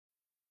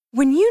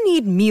When you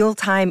need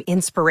mealtime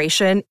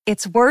inspiration,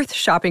 it's worth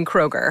shopping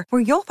Kroger,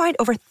 where you'll find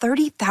over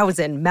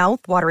 30,000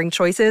 mouth-watering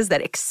choices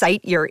that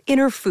excite your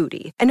inner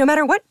foodie. And no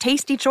matter what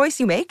tasty choice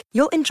you make,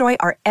 you'll enjoy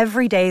our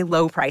everyday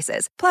low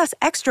prices, plus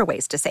extra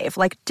ways to save,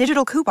 like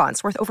digital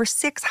coupons worth over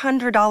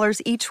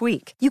 $600 each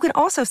week. You can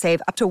also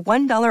save up to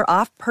 $1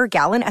 off per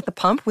gallon at the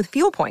pump with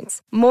fuel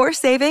points. More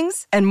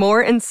savings and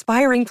more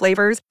inspiring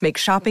flavors make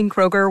shopping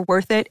Kroger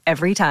worth it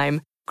every time.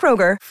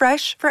 Kroger,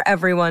 fresh for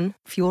everyone.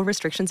 Fuel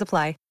restrictions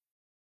apply.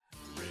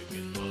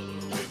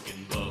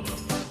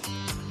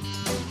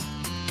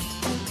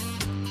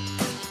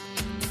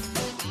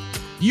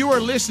 You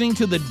are listening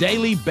to the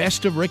daily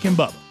Best of Rick and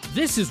Bubba.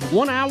 This is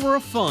 1 hour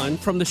of fun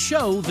from the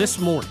show this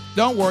morning.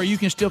 Don't worry, you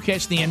can still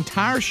catch the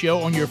entire show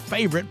on your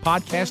favorite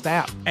podcast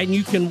app. And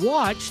you can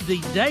watch the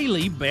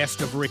daily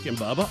Best of Rick and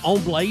Bubba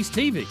on Blaze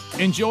TV.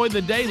 Enjoy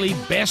the daily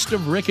Best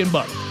of Rick and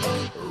Bubba.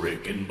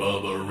 Rick and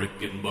Bubba,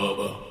 Rick and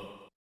Bubba.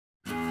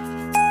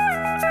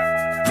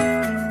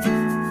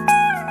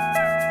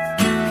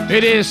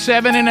 It is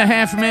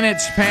 7.5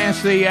 minutes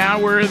past the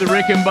hour of the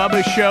Rick and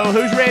Bubba Show.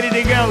 Who's ready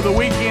to go? The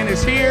weekend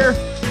is here.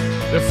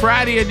 The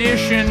Friday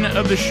edition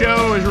of the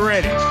show is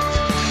ready.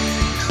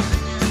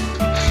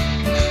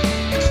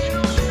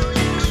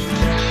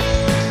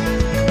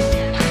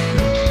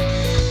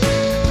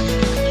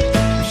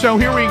 So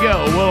here we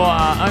go. We'll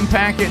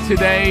unpack it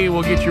today.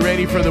 We'll get you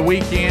ready for the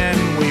weekend.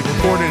 We've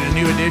recorded a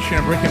new edition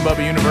of Rick and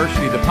Bubba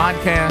University, the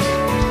podcast.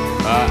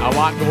 A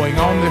lot going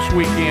on this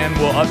weekend.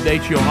 We'll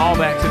update you on all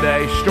that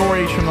today.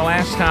 Stories from the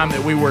last time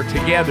that we were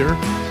together.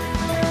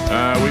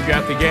 We've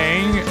got the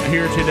gang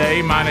here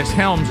today, minus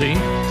Helmsy.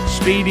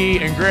 Speedy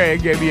and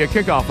Greg gave you a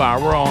kickoff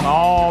hour on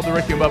all the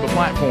Rick and Bubba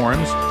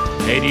platforms.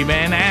 Eddie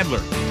Van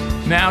Adler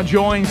now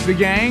joins the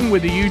gang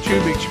with the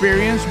YouTube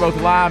experience, both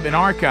live and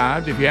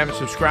archived. If you haven't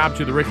subscribed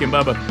to the Rick and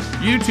Bubba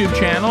YouTube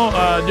channel,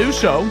 do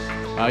so.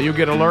 You'll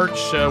get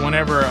alerts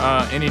whenever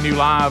any new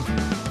live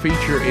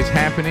feature is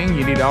happening.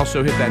 You need to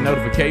also hit that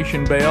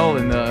notification bell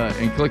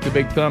and click the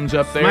big thumbs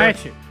up there.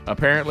 Smash it.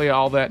 Apparently,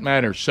 all that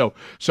matters.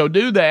 So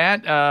do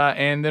that,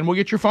 and then we'll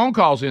get your phone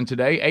calls in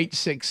today.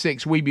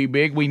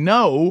 866-WE-BE-BIG. We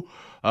know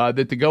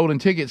that the golden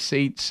ticket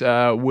seats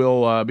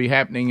will be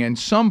happening in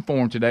some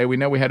form today. We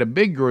know we had a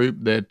big group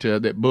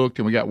that booked,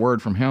 and we got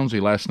word from Helmsy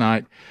last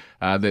night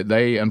that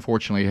they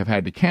unfortunately have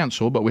had to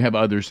cancel, but we have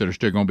others that are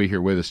still going to be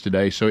here with us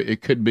today. So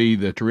it could be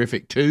the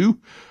terrific two.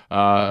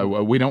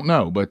 We don't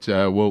know, but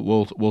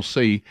we'll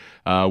see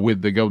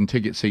with the golden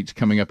ticket seats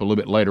coming up a little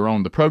bit later on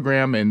in the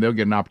program, and they'll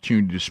get an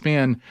opportunity to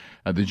spin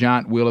the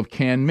giant wheel of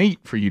canned meat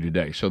for you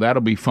today. So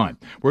that'll be fun.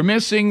 We're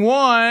missing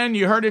one.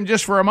 You heard him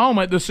just for a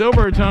moment, the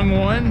silver tongue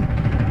one,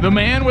 the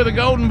man with a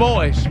golden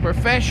voice,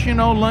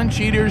 professional lunch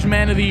eaters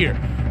man of the year,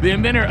 the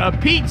inventor of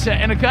pizza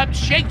and a cup,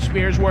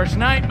 Shakespeare's worst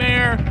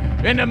nightmare,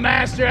 and the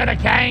master of the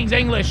King's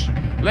English.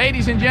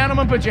 Ladies and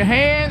gentlemen, put your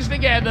hands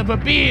together for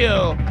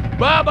Bill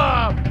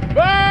Bubba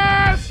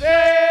Bussey!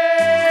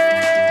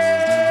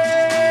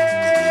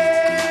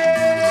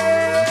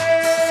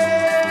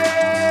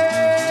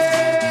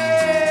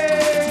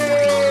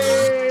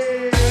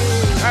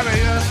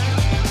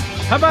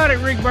 How about it,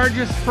 Rick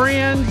Burgess?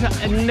 Friends,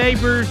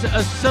 neighbors,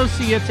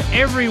 associates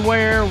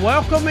everywhere,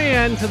 welcome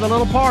in to the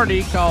little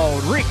party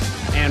called Rick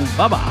and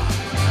Bubba.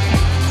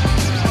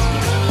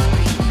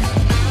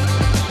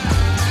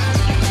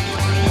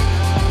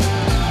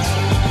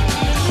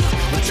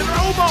 Put your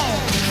robe on.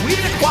 We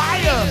the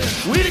choir.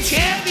 We the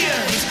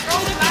champions.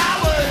 Golden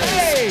hours.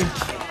 Hey.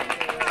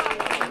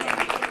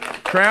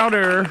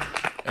 Crowder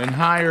and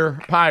higher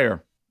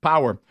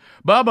power.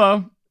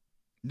 Bubba,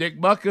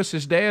 Dick Butkus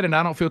is dead, and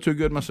I don't feel too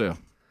good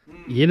myself.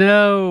 You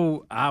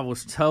know, I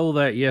was told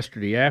that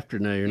yesterday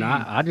afternoon.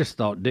 I just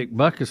thought Dick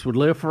Butkus would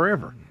live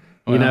forever.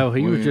 You know,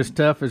 he was just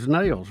tough as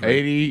nails. Right?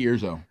 80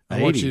 years old. I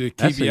want you to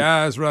keep your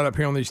eyes right up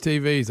here on these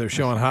TVs. They're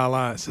showing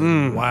highlights.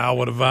 Wow,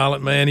 what a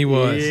violent man he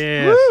was.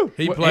 Yes.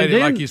 He played it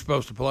like he's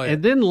supposed to play it.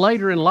 And then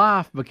later in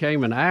life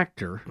became an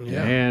actor.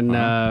 Yeah.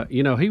 And,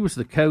 you know, he was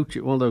the coach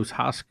at one of those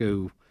high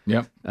school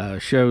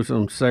shows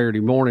on Saturday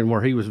morning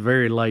where he was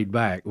very laid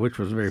back, which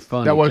was very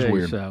funny. That was too,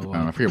 weird. So,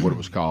 I forget what it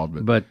was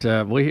called, but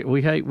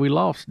we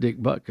lost Dick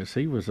Butkus.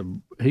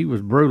 He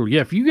was brutal.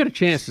 Yeah, if you get a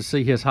chance to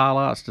see his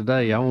highlights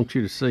today, I want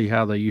you to see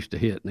how they used to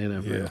hit in the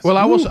NFL. Yes. Well,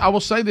 I will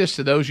say this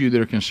to those of you that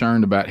are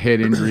concerned about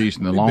head injuries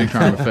and the long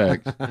term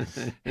effects.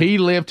 He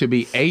lived to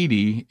be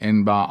 80,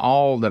 and by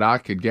all that I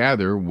could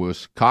gather,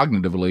 was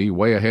cognitively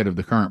way ahead of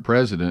the current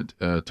president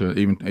to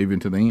even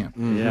to the end.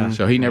 Yeah.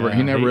 So he never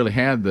really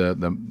had the.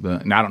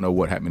 And I don't know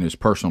what happened in his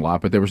personal life,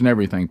 but there was never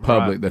anything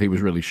public that he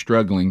was really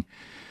struggling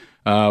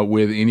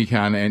with any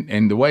kind.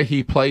 And the way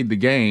he played the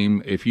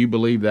game, if you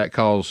believe that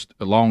caused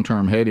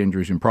long-term head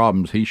injuries and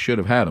problems, he should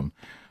have had them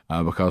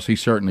because he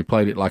certainly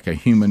played it like a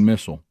human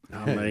missile.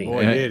 Oh, man.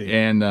 Boy, did he.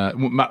 And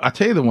I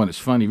tell you the one that's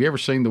funny. Have you ever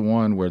seen the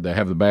one where they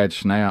have the bad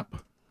snap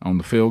on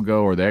the field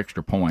goal or the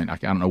extra point? I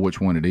don't know which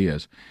one it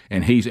is.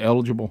 And he's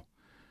eligible.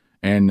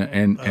 and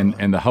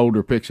the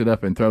holder picks it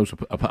up and throws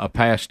a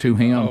pass to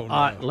him.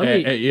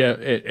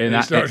 And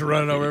he starts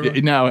running over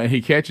everybody? No, and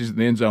he catches it in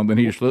the end zone. Then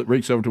he just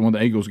reaches over to one of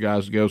the Eagles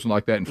guys, goes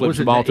like that, and flips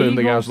the ball to him.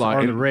 The guy's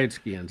like, or the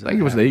Redskins. I think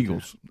it was the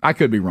Eagles. I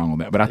could be wrong on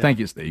that, but I think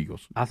it's the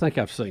Eagles. I think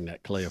I've seen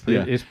that clip.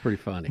 It's pretty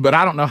funny. But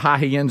I don't know how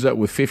he ends up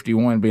with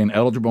 51 being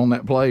eligible on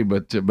that play,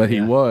 but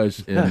he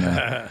was,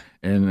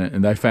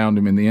 and they found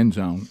him in the end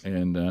zone,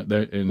 and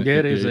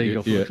it is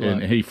Eagles.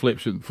 And he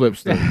flips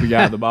the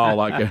guy the ball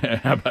like,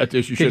 how about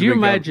this? Could you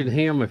imagine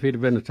him if he'd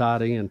have been a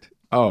tight end?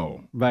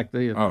 Oh, back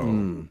then.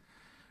 Oh,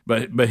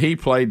 but he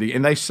played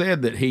and they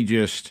said that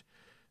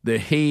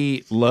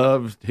he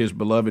loved his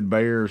beloved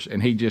Bears,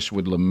 and he just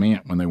would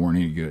lament when they weren't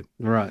any good.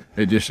 Right.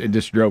 It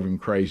just drove him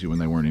crazy when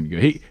they weren't any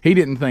good. He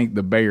didn't think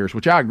the Bears,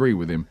 which I agree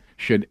with him,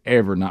 should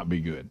ever not be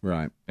good.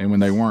 Right. And when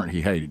they weren't,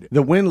 he hated it.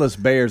 The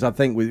winless Bears, I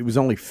think it was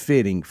only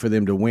fitting for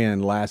them to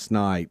win last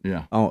night.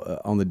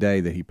 On the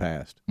day that he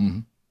passed.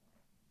 Mm-hmm.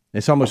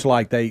 It's almost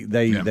like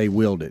they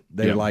willed it.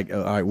 They're like,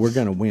 all right, we're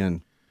going to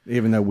win.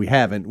 Even though we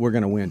haven't, we're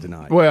going to win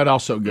tonight. Well, it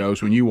also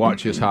goes, when you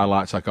watch his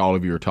highlights like all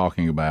of you are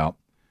talking about,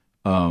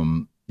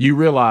 you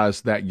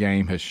realize that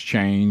game has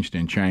changed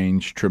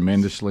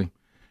tremendously.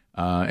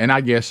 And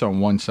I guess on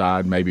one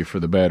side, maybe for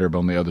the better, but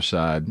on the other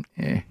side,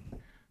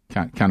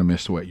 kind of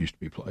missed the way it used to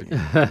be played.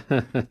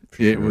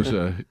 It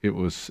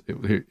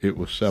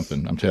was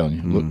something. I'm telling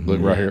you.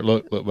 Look right here.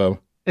 Look, Bubba.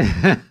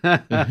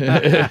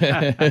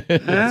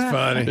 That's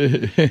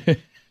funny.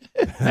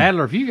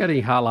 Adler, if you got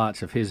any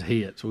highlights of his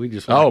hits, we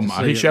just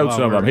he showed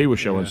some of them. He was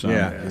showing some.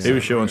 He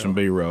was showing some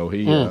B-roll.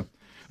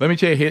 Let me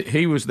tell you,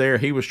 he was there.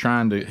 He was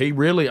trying to. He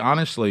really,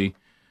 honestly,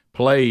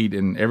 played,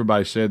 and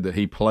everybody said that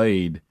he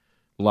played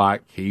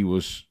like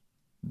his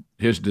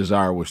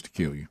desire was to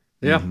kill you.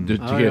 Yeah.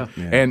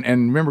 And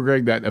remember,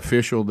 Greg, that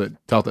official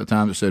that taught that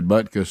time that said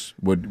Butkus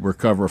would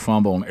recover a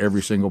fumble on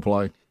every single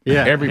play?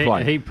 Yeah. Every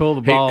play. He'd pull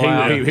the ball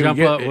out, jump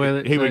up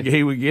with it.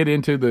 He would get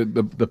into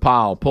the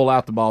pile, pull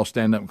out the ball,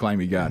 stand up and claim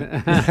he got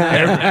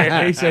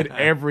it. He said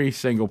every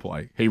single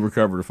play he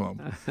recovered a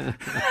fumble.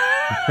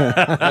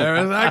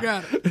 I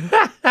got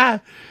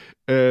it.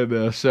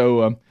 And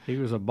so he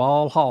was a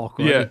ball hawk.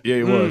 Yeah,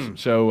 he was.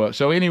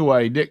 So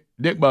anyway, Dick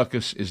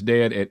Butkus is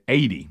dead at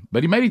 80,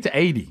 but he made it to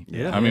 80.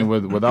 Yeah, I mean,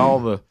 with all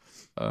the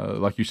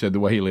like you said,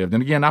 the way he lived.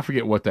 And again, I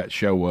forget what that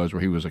show was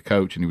where he was a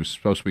coach and he was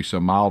supposed to be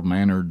some mild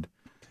mannered.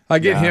 I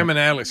get him and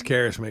Alex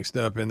Karras mixed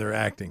up in their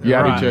acting.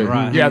 Yeah, I do too.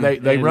 Right. Yeah,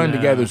 they run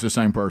together as the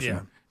same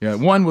person. Yeah,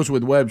 one was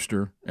with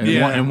Webster,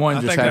 and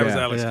one just had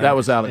Alex. That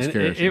was Alex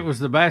Karras. It was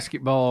the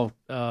basketball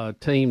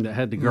team that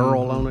had the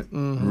girl on it.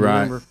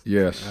 Right. Remember?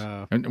 Yes.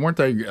 And weren't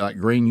they like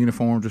green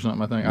uniforms or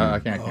something? I think I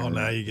can't. Oh,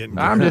 now you're getting.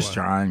 I'm just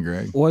trying,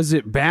 Greg. Was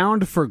it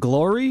Bound for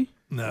Glory?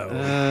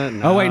 No.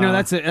 No. Oh wait, no,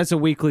 that's a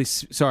weekly.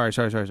 Sorry.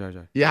 Yeah, I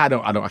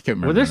can't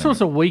remember. Well, this was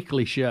a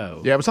weekly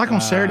show. Yeah, it was like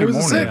on Saturday morning.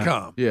 It was a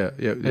sitcom. Yeah.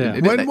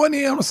 Wasn't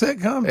he on a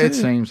sitcom too? It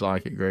seems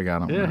like it, Greg. I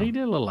don't know. Yeah, he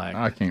did a little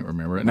acting. I can't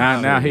remember it.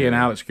 Now he and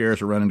Alex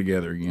Karras are running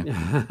together again.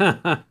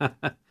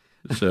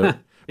 So,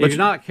 if you're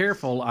not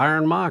careful,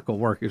 Iron Mike will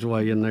work his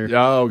way in there.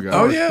 Oh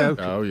God.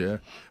 Oh yeah.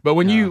 But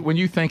when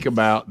you think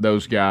about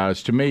those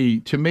guys, to me,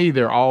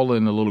 they're all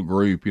in a little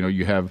group. You know,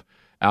 you have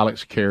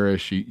Alex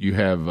Karras, you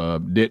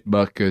have Dick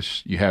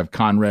Butkus, you have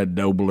Conrad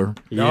Dobler.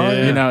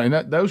 Yeah. You know, and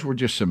those were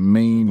just some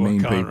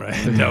mean Conrad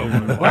people.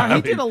 Dobler. Wow,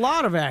 he did a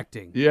lot of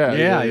acting.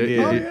 Yeah. he did.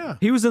 Oh yeah.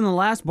 He was in The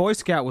Last Boy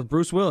Scout with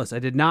Bruce Willis. I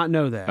did not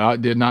know that. I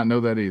did not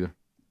know that either.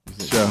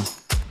 So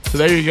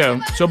there you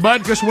go. So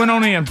Butkus went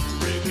on in.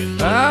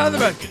 The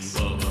Butkus.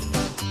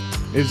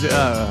 Is it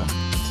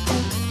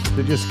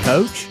just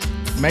coach?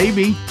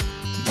 Maybe.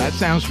 That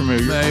sounds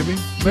familiar. Maybe.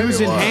 He was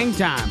in Hang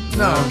Time.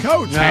 No,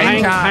 Coach.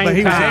 Hang Time.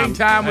 Hang Hang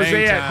Time was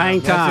it. Hang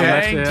Time.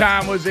 Hang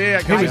Time was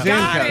it. He was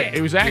in.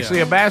 He was actually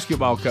a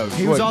basketball coach.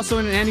 He was also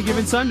in Any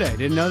Given Sunday.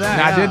 Didn't know that.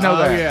 I did know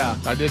that. yeah.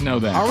 I did know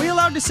that. Are we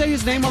allowed to say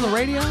his name on the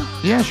radio?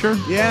 Yeah, sure.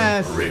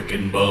 Yes. Rick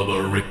and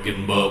Bubba, Rick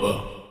and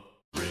Bubba.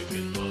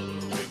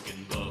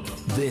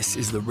 This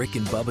is the Rick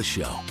and Bubba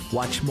Show.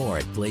 Watch more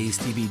at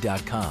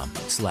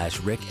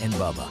blazetv.com/Rick and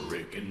Bubba.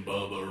 Rick and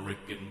Bubba, Rick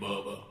and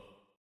Bubba.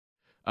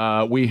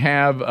 We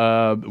have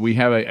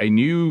a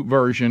new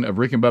version of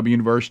Rick and Bubba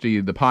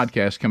University, the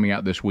podcast, coming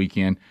out this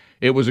weekend.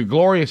 It was a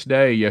glorious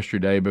day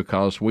yesterday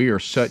because we are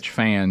such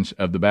fans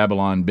of the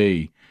Babylon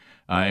Bee,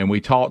 and we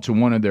talked to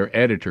one of their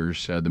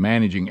editors, the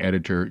managing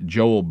editor,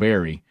 Joel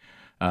Berry.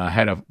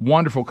 Had a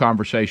wonderful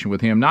conversation with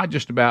him, not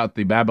just about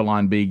the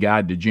Babylon Bee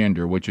Guide to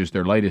Gender, which is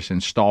their latest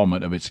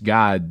installment of its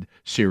guide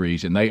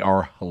series, and they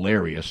are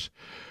hilarious.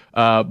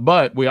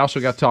 But we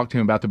also got to talk to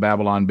him about the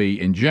Babylon Bee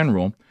in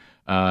general.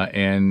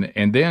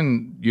 And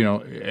then, you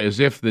know, as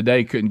if the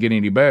day couldn't get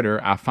any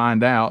better, I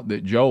find out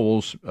that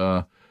Joel's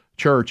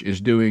church is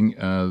doing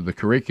the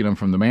curriculum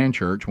from the Man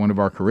Church, one of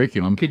our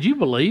curriculum. Could you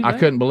believe that? I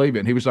couldn't believe it.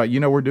 And he was like,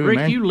 you know, we're doing Rick,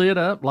 Man. you lit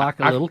up like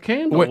a little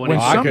candle. When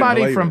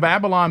somebody from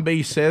Babylon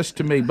Bee says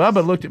to me,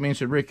 Bubba looked at me and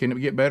said, Rick, can it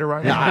get better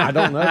right now? I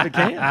don't know if it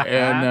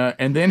can.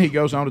 And then he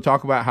goes on to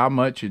talk about how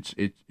much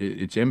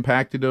it's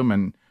impacted them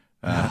and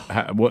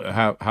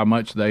how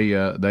much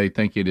they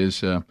think it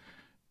is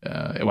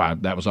well,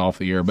 that was off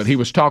the air, but he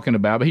was talking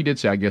about, but he did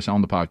say, I guess,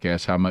 on the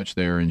podcast how much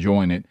they're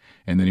enjoying it,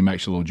 and then he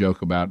makes a little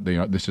joke about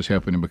this is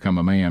helping him become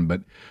a man.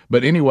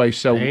 But anyway,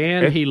 so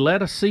he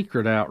let a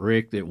secret out,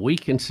 Rick, that we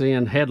can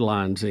send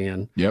headlines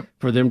in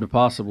for them to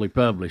possibly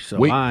publish.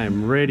 So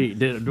I'm ready.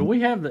 Do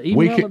we have the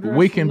email address?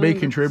 We can be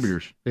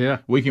contributors. Yeah,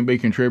 we can be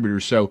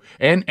contributors. So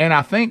and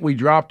I think we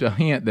dropped a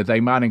hint that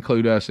they might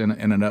include us in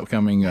an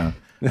upcoming.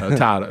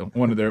 Title,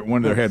 one of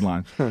their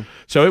headlines.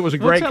 So it was a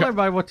great. Tell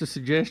everybody what the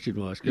suggestion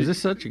was, because it's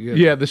such a good.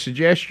 Yeah, the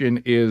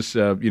suggestion is,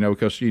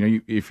 because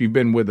if you've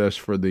been with us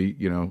for the,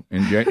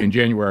 in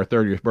January our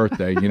 30th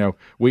birthday,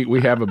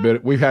 we've had a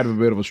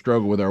bit of a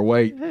struggle with our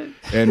weight,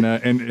 and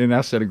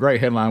I said a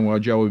great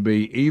headline Joe would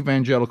be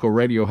evangelical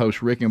radio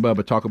host Rick and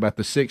Bubba talk about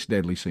the 6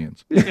 deadly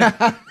sins.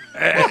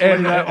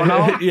 and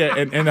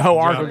the whole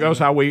article goes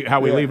how we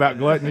leave out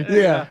gluttony.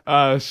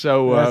 Yeah.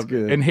 So that's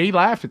good. And he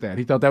laughed at that.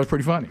 He thought that was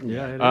pretty funny.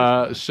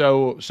 Yeah.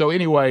 So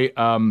anyway,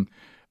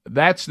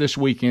 that's this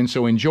weekend.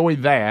 So enjoy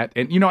that,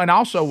 and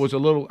also was a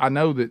little. I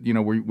know that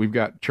we've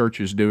got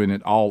churches doing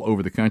it all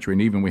over the country,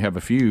 and even we have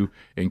a few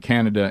in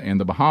Canada and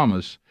the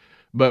Bahamas.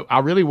 But I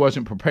really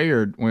wasn't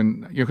prepared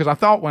because I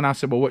thought when I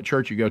said, "Well, what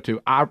church you go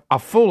to?" I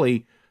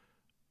fully,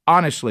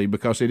 honestly,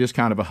 because it is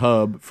kind of a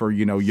hub for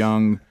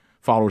young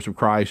followers of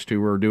Christ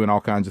who are doing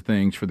all kinds of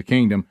things for the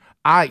kingdom.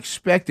 I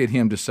expected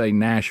him to say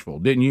Nashville,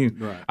 didn't you?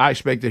 Right. I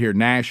expected to hear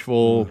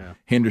Nashville,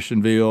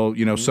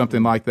 Hendersonville,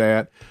 something like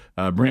that,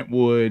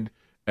 Brentwood,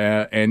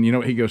 and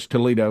he goes,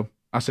 Toledo.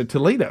 I said,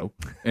 Toledo?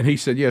 And he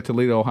said, yeah,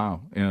 Toledo,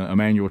 Ohio,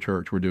 Emmanuel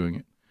Church, we're doing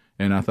it.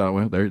 And I thought,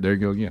 well, there you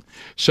go again.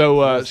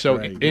 So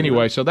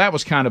anyway, so that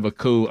was kind of a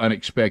cool,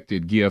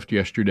 unexpected gift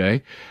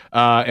yesterday.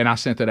 And I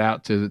sent it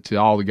out to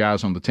all the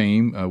guys on the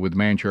team with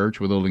Man Church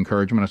with a little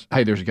encouragement. I said,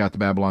 hey, there's a guy at the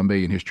Babylon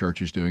Bee, and his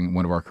church is doing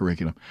one of our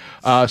curriculum.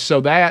 So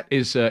that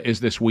is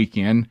this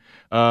weekend.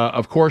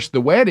 Of course,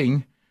 the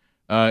wedding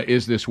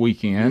is this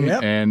weekend.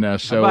 Yep. And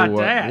so how about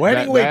that?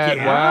 Wedding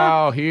weekend.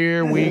 Wow,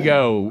 here we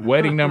go.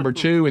 Wedding number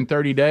 2 in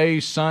 30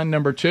 days, son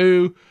number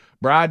 2.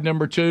 Bride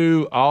number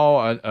 2,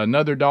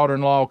 another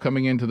daughter-in-law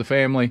coming into the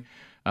family,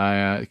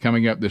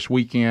 coming up this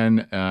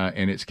weekend,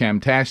 and it's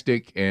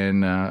camtastic.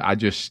 And I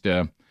just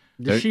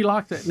does she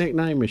like that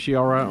nickname? Is she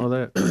all right with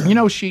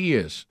that? She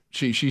is.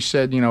 She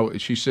said,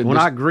 when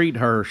I greet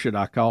her, should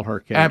I call her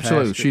camtastic?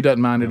 Absolutely, she doesn't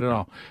mind it at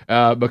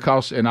all.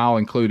 Because, and I'll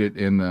include it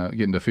in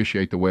getting to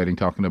officiate the wedding,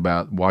 talking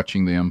about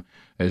watching them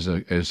as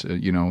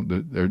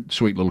their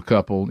sweet little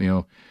couple.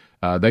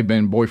 They've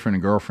been boyfriend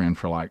and girlfriend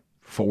for like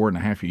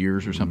 4.5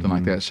 years or something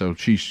like that. So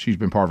she's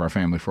been part of our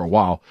family for a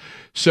while.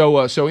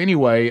 So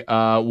anyway,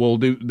 we'll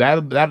do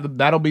that.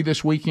 That'll be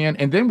this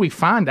weekend, and then we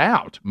find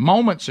out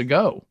moments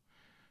ago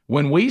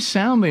when we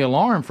sound the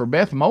alarm for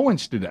Beth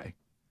Mowens today.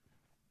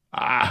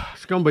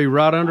 It's going to be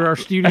right under our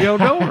studio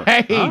door.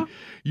 Hey,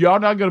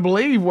 y'all not going to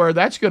believe where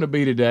that's going to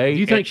be today. Do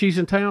you think she's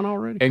in town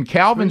already? And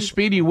Calvin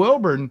Speedy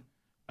Wilburn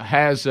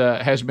has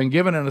been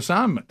given an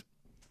assignment.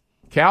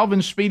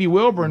 Calvin Speedy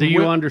Wilburn. Do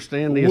you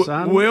understand the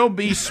assignment? Will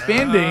be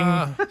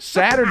spending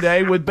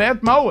Saturday with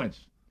Beth Mowens.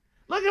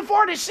 Looking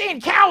forward to seeing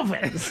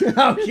Calvin.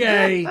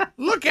 Okay.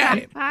 Look at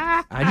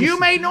him. You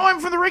may know him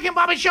from the Rick and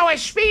Bubba Show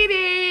as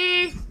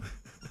Speedy.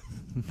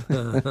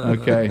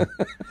 Okay.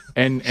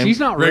 And she's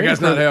not ready.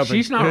 Not helping.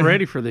 She's not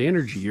ready for the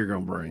energy you're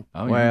going to bring.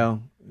 Oh,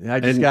 well, I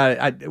just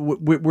got.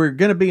 We're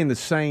going to be in the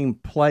same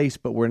place,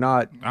 but we're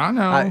not. I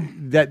know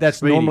that's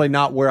Speedy. Normally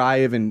not where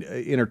I even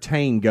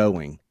entertain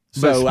going.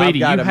 But so Speedy,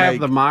 you have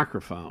the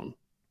microphone,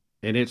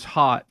 and it's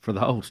hot for the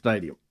whole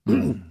stadium.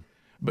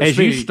 But as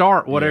Speedy, you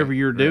start whatever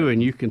you're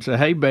doing, you can say,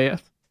 "Hey,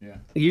 Beth." Yeah.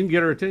 You can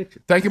get her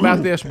attention. Think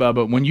about this,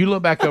 Bubba. When you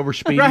look back over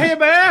Speedy, right here,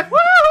 Beth.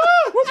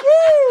 Woo-hoo!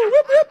 Woo-hoo!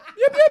 Yip, yip,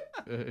 yip,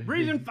 yip.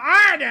 Breathing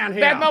fire down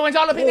here. Beth Mowens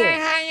all up in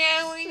there.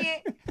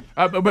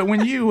 But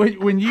when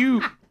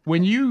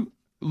you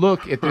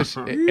look at this,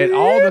 at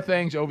all the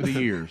things over the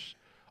years,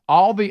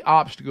 all the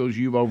obstacles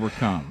you've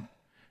overcome.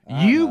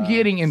 You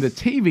getting in the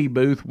TV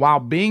booth while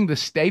being the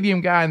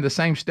stadium guy in the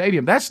same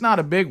stadium, that's not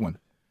a big one.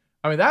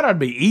 I mean, that ought to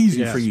be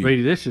easy for you.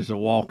 Speedy, this is a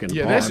walk in the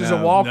park. Yeah, this is a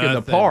walk in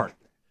the park.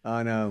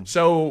 I know.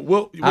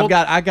 So I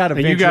got to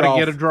venture you got to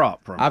get a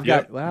drop from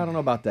it. Well, I don't know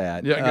about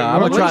that. Yeah,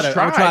 I'm gonna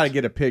try to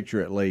get a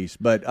picture at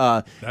least. But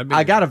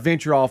I got to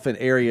venture off in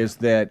areas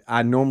that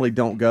I normally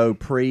don't go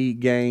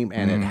pre-game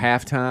and at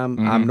halftime.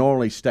 I'm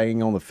normally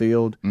staying on the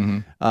field.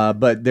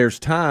 But there's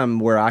time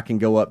where I can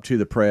go up to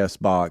the press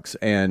box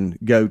and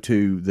go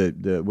to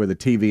the where the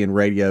TV and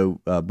radio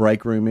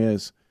break room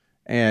is,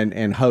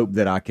 and hope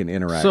that I can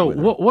interact. So with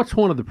them. What's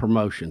one of the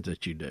promotions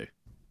that you do?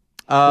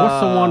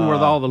 What's the one where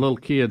all the little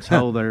kids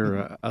hold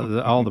their,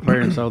 all the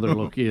parents hold their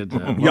little kids?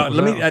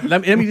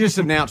 Let me just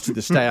announce to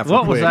the staff.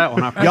 What was that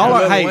one? Y'all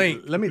are,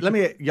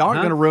 y'all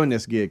aren't going to ruin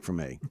this gig for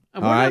me.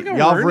 All right,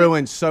 y'all have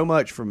ruined so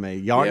much for me.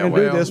 Y'all aren't going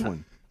to do this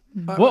one.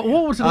 What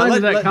was the name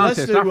of that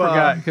contest? I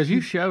forgot because you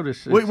showed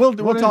us.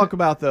 We'll talk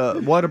about the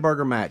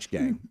Whataburger match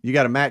game. You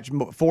got to match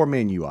 4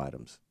 menu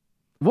items.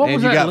 What and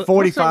was you that? got 45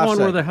 what's that one seconds.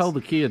 where they hold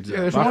the kids up?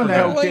 Yeah, there's one that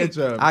held kids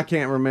up. I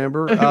can't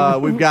remember.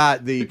 We've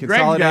got the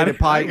consolidated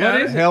pipe,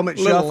 helmet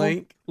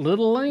shuffle.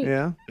 Little Link?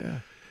 Yeah.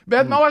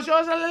 Beth Moa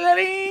shows a little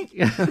link.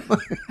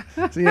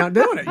 So you're not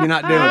doing it. You're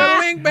not doing it.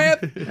 Link,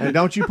 Beth. And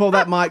don't you pull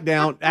that mic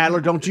down.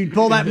 Adler, don't you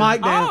pull that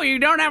mic down. Oh, you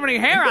don't have any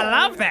hair.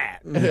 I love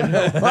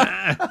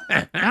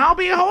that. I'll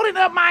be holding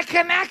up my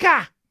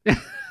Kanaka.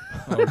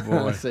 Oh,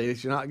 boy. See,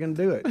 you're not going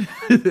to do it.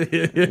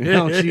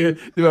 Don't you?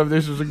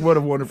 This was what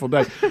a wonderful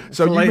day.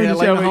 So you mean to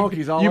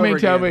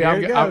tell me,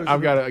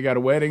 I've got a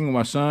wedding with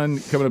my son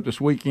coming up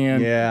this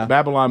weekend. Yeah.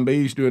 Babylon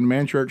B's doing the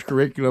man church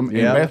curriculum, and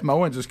Beth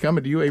Mowens is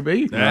coming to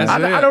UAB.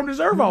 I don't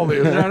deserve all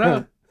this. I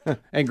know.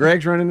 And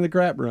Greg's running the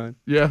crap run.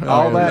 Yeah.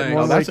 All that in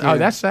one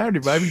weekend. That's Saturday,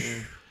 baby.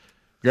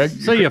 Greg,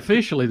 See,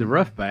 officially the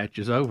rough patch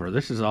is over.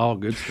 This is all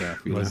good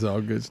stuff. It's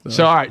all good stuff.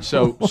 So all right,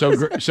 so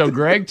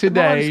Greg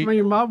today. It's me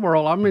in my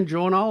world. I'm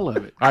enjoying all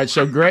of it. All right,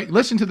 so Greg,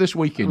 listen to this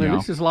weekend, y'all.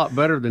 This is a lot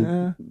better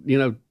than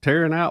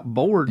tearing out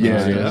boards.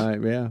 Yeah, and it stuff. Right,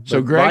 yeah.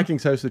 So But Greg-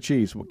 Vikings host the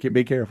Chiefs.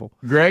 Be careful.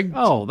 Greg,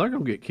 Oh, they're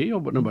gonna get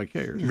killed, but nobody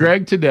cares.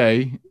 Greg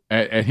today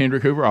at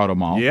Hendrick Hoover Auto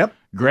Mall. Yep.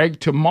 Greg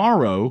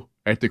tomorrow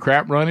at the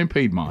Crap Run in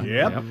Piedmont.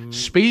 Yep.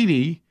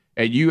 Speedy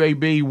at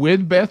UAB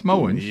with Beth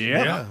Mowens.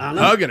 Yeah.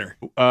 Hugging her.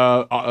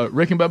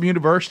 Rick and Bubba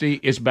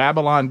University is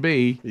Babylon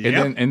B,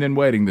 and then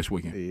wedding this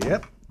weekend.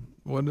 Yep.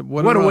 What a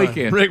run.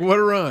 weekend. Rick, what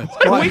a run.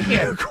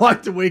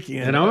 Quite the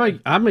weekend. And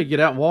I may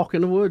get out and walk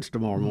in the woods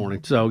tomorrow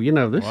morning. So this is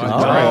great.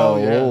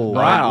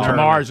 Wow.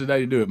 Tomorrow's the day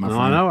to do it, my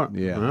friend. I know it.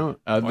 Yeah.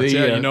 I know it.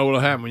 You know what'll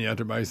happen when you're out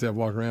there by yourself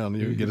walking around.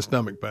 You get a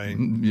stomach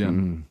pain. Yeah.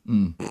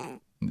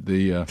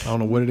 I don't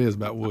know what it is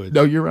about woods.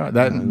 No, you're right.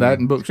 That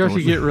and bookstores.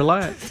 Because you get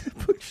relaxed.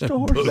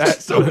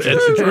 That's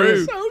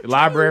true.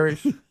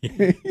 Libraries.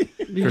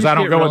 Because I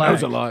don't go in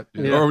those a lot.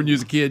 Yeah. Or when you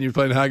was a kid and you were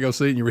playing hide go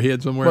seek and you were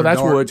hid somewhere. Well,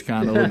 that's dark. woods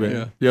kind of a little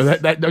bit. Yeah.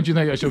 That don't you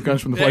think that still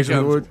comes from the place in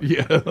the woods?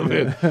 Yeah. I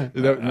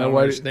don't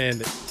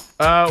understand it.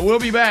 We'll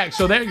be back.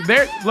 So there.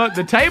 Look,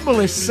 the table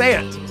is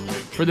set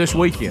for this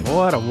weekend.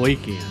 What a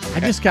weekend. I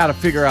just got to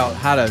figure out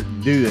how to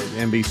do it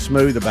and be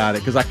smooth about it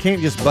because I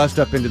can't just bust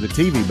up into the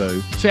TV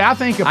booth. See, I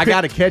think I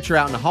got to catch her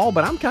out in the hall,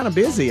 but I'm kind of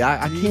busy.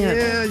 I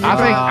can't.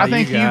 I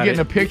think you getting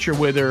a picture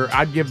with her,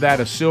 I'd give that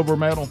a silver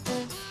medal.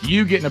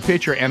 You getting a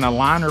picture and a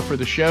liner for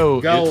the show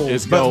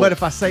is gold. But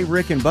if I say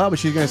Rick and Bubba,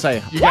 she's going to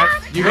say, you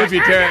got to be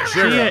tearing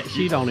sugar.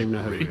 She don't even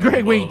know who you are.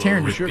 Greg, we ain't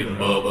tearing the Rick sugar. and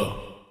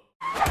Bubba.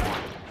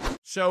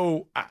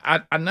 So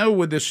I know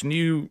with this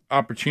new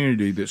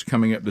opportunity that's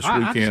coming up this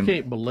weekend. I just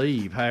can't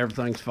believe how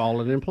everything's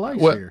falling in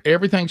place here.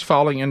 Everything's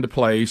falling into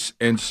place,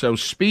 and so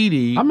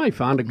Speedy. I may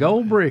find a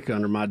gold brick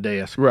under my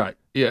desk. Right.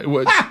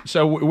 Yeah.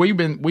 So we've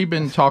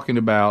been talking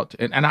about,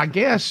 and I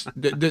guess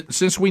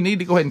since we need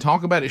to go ahead and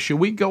talk about it, should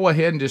we go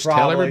ahead and just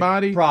tell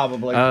everybody?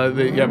 Probably.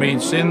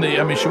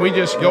 Should we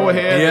just go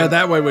ahead? Yeah,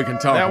 that way we can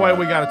talk. That way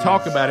we got to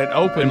talk about it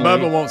openly. And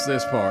Bubba wants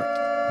this part.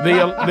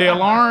 The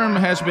alarm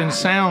has been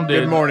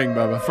sounded. Good morning,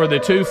 Bubba. For the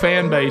two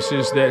fan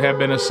bases that have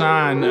been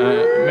assigned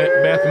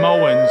Beth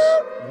Mowens.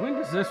 When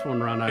does this one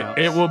run out?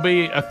 It will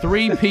be a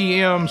 3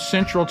 p.m.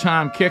 Central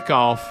Time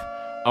kickoff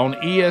on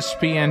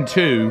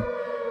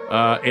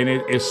ESPN2, and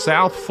it is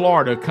South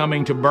Florida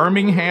coming to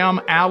Birmingham,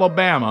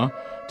 Alabama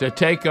to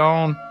take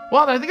on.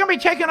 Well, they're going to be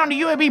taking on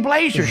the UAB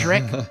Blazers,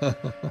 Rick.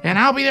 And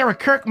I'll be there with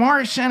Kirk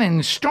Morrison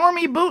and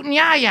Stormy Boot and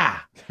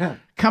Yaya.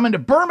 Coming to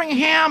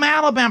Birmingham,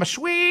 Alabama.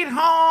 Sweet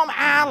home,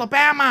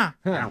 Alabama.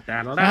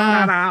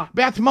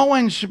 Beth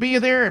Mowens will be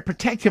there at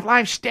Protective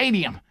Life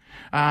Stadium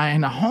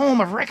in the home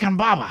of Rick and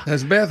Bubba.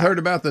 Has Beth heard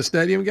about the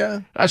stadium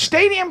guy? A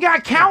stadium guy,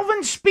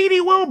 Calvin Speedy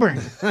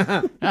Wilburn.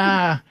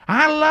 I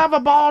love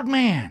a bald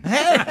man.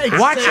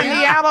 Watching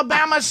the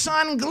Alabama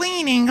sun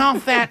gleaming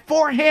off that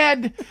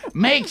forehead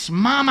makes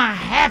Mama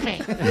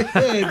happy.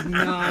 Good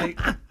night.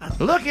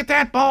 Look at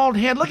that bald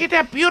head. Look at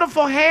that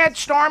beautiful head,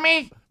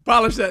 Stormy.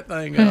 Polish that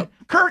thing up.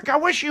 Kirk, I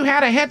wish you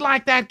had a head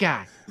like that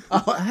guy.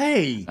 Oh,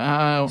 hey.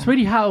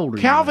 Speedy, how old are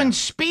you? Calvin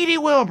Speedy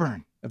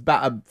Wilburn.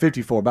 About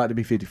 54, about to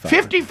be 55.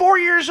 54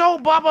 years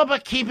old, Bubba,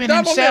 but keeping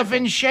himself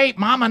in shape.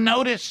 Mama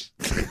notice.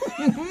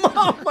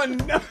 Mama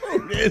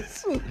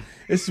notice.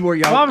 This is where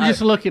y'all. Well, I'm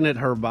just looking at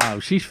her bio.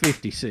 She's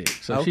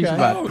 56, so she's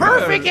about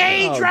perfect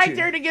age right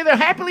there together.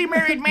 Happily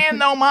married man,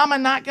 though. Mama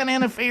not going to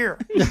interfere.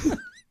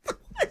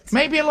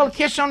 Maybe a little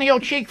kiss on the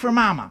old cheek for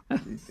Mama.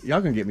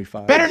 Y'all gonna get me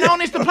fired. Better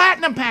known as the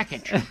platinum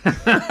package. Hey!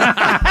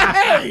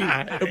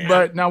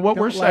 But now what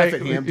we're saying.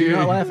 Laugh at him. Do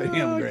not laugh at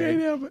him,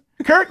 Greg.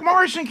 Kirk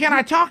Morrison, can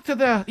I talk to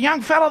the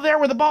young fellow there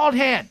with the bald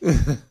head?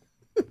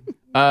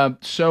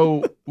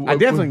 So I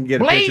definitely can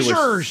get a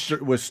Blazers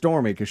picture with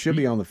Stormy because she'll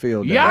be on the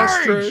field.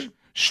 Yards.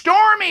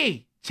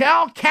 Stormy,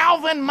 tell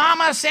Calvin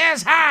Mama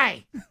says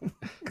hi.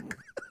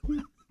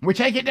 We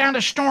take it down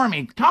to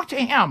Stormy. Talk to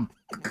him.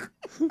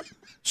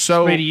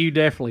 So, Speedy, you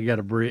definitely got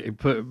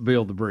to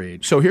build the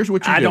bridge. So here's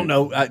what you do. I don't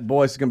know,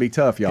 boy, it's gonna be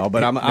tough, y'all.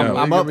 But I'm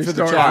up for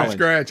the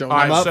challenge.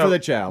 I'm up for the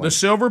challenge. The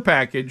silver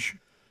package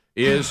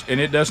is,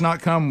 and it does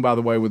not come, by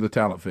the way, with a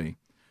talent fee.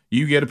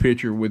 You get a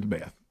picture with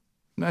Beth.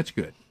 That's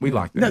good. We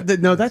like that.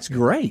 No, that's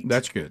great.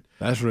 That's good.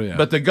 That's real.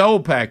 But the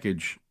gold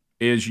package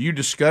is you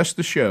discuss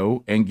the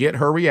show and get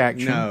her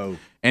reaction. No.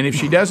 And if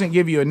she doesn't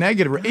give you a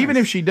negative, even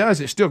if she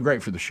does, it's still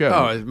great for the show.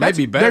 Oh, it may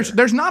be better.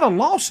 There's not a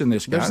loss in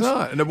this, guys. There's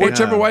not. And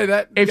whichever way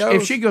that goes.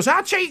 If she goes,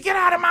 I'll tell you, get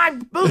out of my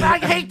booth. I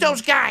hate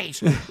those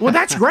guys. Well,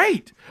 that's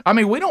great. I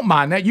mean, we don't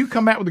mind that. You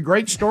come out with a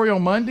great story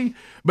on Monday.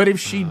 But if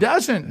she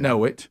doesn't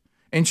know it,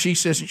 and she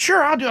says,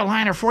 sure, I'll do a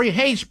liner for you.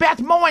 Hey, it's Beth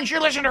Mowens. You're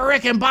listening to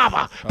Rick and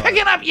Bubba.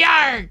 Picking up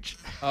yards.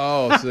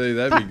 Oh, see,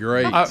 that'd be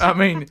great. I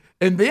mean,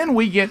 and then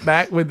we get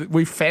back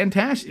with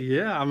fantastic.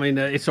 Yeah, I mean,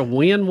 it's a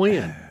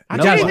win-win. I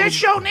tell you, this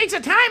show needs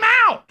a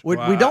timeout. We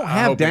don't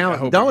have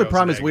down. The only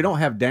problem is we don't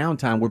have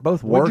downtime. We're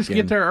both working. We just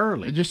get there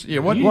early.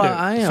 What do you do?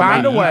 I am.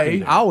 Find a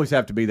way. I always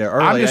have to be there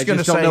early. I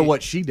just don't know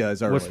what she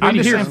does early. I'm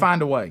just saying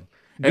find a way.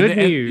 Good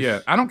news.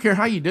 Yeah, I don't care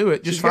how you do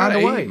it. Just find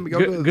a way.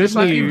 Good news.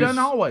 Like you've done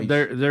always.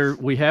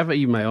 We have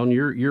email, and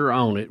you're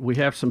on it. We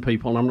have some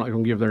people, and I'm not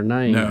going to give their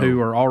name,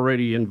 who are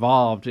already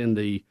involved in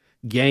the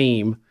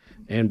game.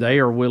 And they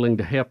are willing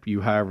to help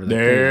you however they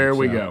can. There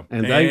we go.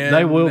 And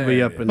they will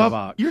be up in the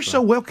box. You're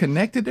so well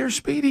connected there,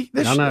 Speedy.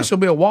 This will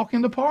be a walk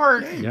in the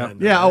park. Yep.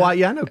 Yeah, I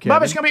know, Kevin.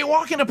 Bubba's going to be a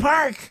walk in the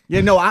park. Yeah,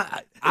 no,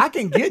 I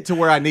can get to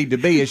where I need to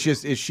be. It's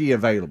just, is she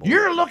available?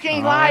 You're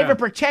looking live at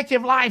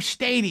Protective Life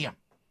Stadium.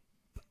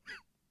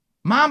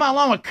 Mama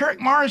along with Kirk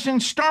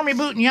Morrison, Stormy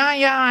Boot and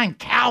Yaya, and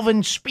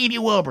Calvin Speedy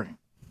Wilburn.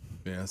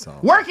 Yeah, that's all.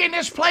 Working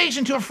this place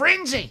into a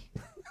frenzy.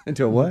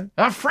 Into a what?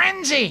 A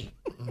frenzy.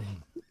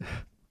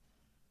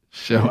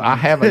 So I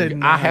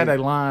had a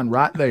line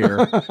right there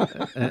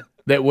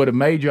that would have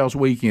made y'all's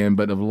weekend,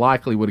 but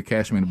likely would have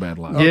cast me in a bad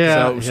light.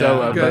 Yeah.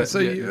 That's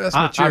what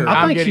you're.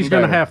 I think she's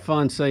going to have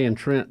fun saying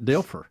Trent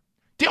Dilfer.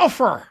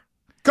 Dilfer.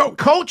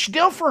 Coach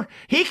Dilfer.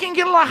 He can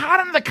get a little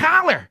hot under the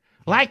collar,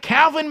 like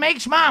Calvin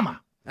makes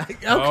Mama.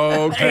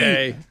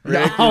 Okay.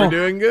 Rick, you're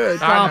doing good.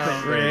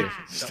 Stop it, Rick.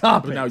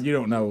 Stop it. No, you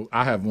don't know.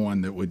 I have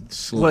one that would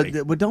slay.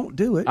 Well, don't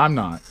do it. I'm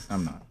not.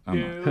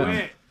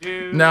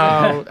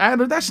 No,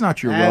 Adler, that's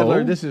not your role.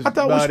 Adler, this is I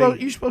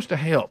thought you're supposed to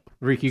help.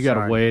 Rick, you got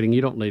a wedding.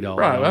 You don't need all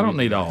that. Right, I don't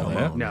need all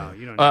that. No,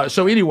 you don't.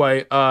 So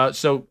anyway,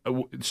 so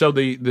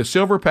the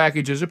silver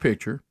package is a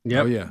picture.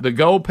 Yep. Oh, yeah. The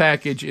gold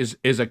package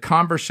is a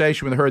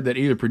conversation with her that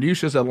either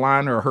produces a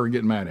line or her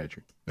getting mad at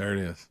you. There it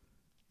is.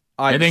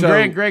 Right, and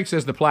then Greg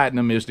says the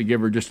platinum is to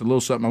give her just a little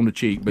something on the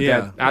cheek, but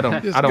Yeah. I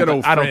don't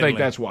think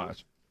that's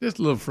wise. Just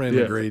a little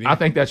friendly greeting. I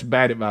think that's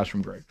bad advice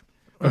from Greg.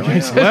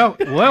 Well,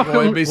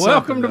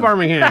 welcome to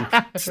Birmingham.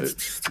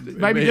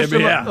 Maybe just a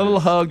little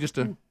hug, just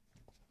a.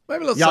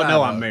 Maybe a little Y'all side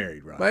know hug. I'm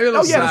married, right? Maybe a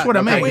little that's what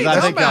I mean.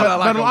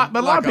 But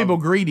a lot of people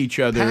greet each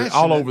other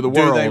all over the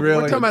world. Do they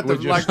really? We're talking about the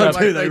like do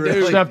they they really?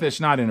 do. Stuff that's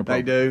not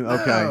inappropriate. They do?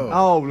 Okay. No.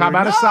 Oh, How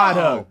about a side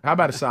no. hug? How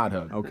about a side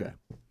hug? Okay.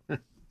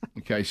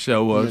 Okay,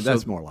 so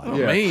That's more like it.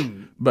 yeah. I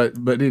mean,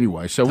 But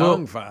anyway, so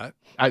tongue fight.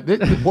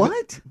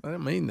 What? I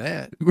didn't mean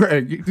that.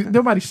 Greg,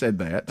 nobody said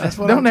that. That's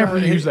what Don't I'm ever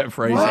trying to use hit. that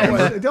phrase. What?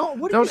 Ever.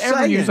 Don't ever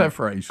saying? use that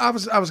phrase. I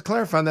was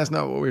clarifying that's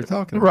not what we were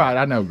talking about. Right,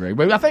 I know, Greg,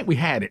 but I think we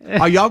had it.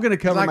 Are y'all going to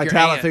cover Like my your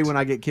talent aunt. fee when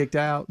I get kicked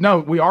out? No,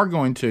 we are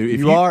going to. If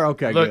You are?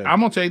 Okay, Look, good. I'm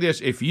going to tell you this: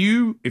 if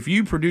you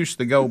produce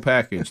the gold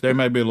package, there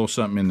may be a little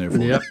something in there for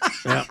you.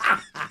 Yep.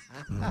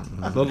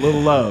 Little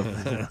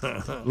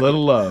love,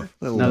 little love.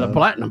 Now the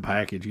platinum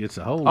package gets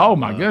a whole. Oh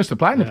my goodness, the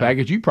platinum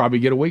package, you probably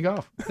get a week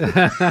off.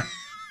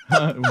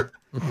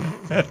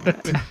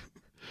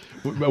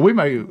 But we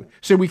may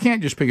see. We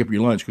can't just pick up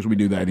your lunch because we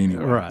do that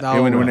anyway. Right.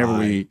 And whenever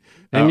we eat,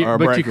 our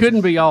But you breakfast.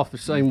 couldn't be off the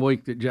same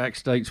week that Jack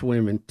State's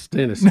women's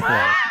tennis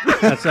play.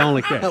 That's the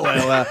only case.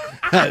 Well,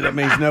 that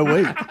means no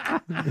week.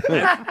 No,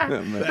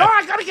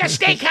 I gotta get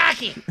steak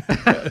hockey.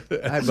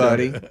 Hey,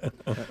 buddy.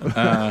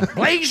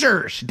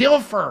 Blazers,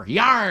 Dilfer,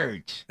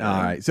 yards. All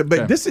right. So,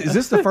 but is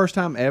this the first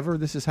time ever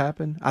this has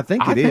happened? I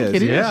think I it think is.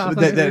 it is. Yeah, I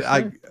think it is,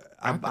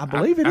 I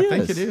believe it is. I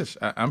think it is.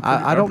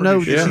 I don't know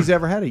that she's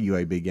ever had a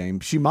UAB game.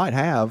 She might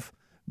have,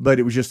 but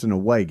it was just an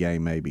away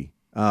game, maybe.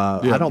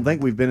 I don't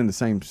think we've been in the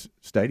same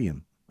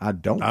stadium. I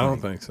don't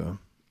think so.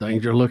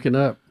 Things are looking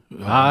up.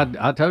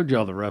 I told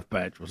y'all the rough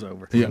patch was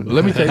over. Yeah,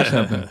 let me tell you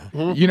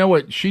something. You know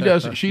what she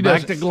does? She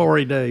does Back to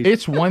glory days.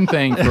 It's one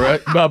thing for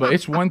Bubba.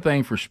 It's one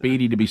thing for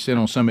Speedy to be sent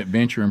on some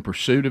adventure in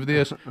pursuit of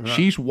this.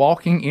 She's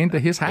walking into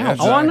his house.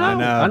 Oh,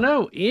 I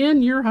know.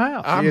 In your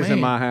house. She is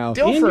in my house.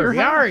 Dilfer,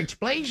 yards,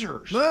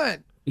 Blazers. But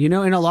You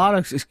know, in a lot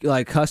of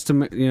like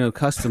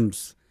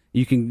customs,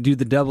 you can do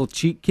the double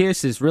cheek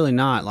kiss. Is really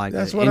not like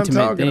That's an what I'm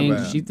intimate talking thing.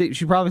 about.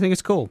 She probably think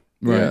it's cool.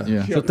 Right.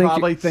 Yeah. She'll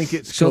probably think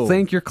it's cool. She'll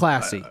think you're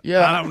classy.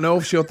 I don't know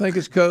if she'll think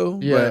it's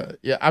cool. Yeah.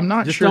 Yeah. I'm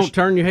not Just sure. don't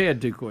turn your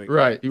head too quick.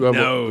 Right.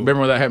 No. Remember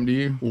when that happened to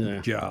you? Yeah.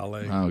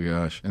 Golly. Oh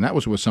gosh. And that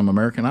was with some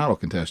American Idol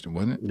contestant,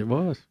 wasn't it? It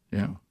was.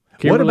 Yeah.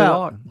 Kimberly about-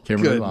 Lott.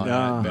 Kimberly Good Lott.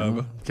 night,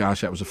 Bubba.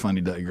 Gosh, that was a funny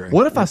day, Greg.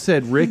 What if I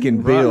said Rick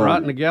and Bill? Right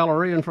in the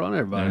gallery in front of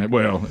everybody.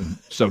 Well,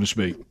 so to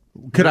speak.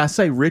 Could I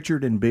say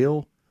Richard and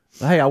Bill?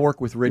 Hey, I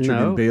work with Richard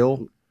No. and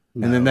Bill.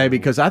 And then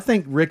because I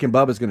think Rick and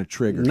Bubba's going to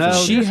trigger. No,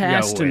 something. She just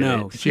has go to with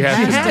know. it. She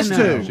has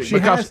to. She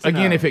because has to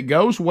again, know. if it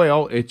goes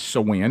well, it's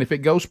a win. If it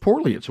goes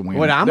poorly, it's a win.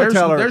 Well, I'm gonna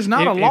tell her- there's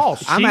not a If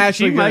loss. I'm she,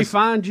 actually she gonna may s-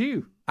 find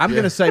you. I'm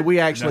going to say we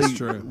That's actually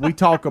true. we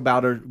talk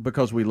about her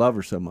because we love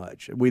her so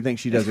much. We think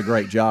she does a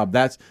great job.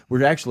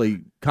 We're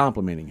actually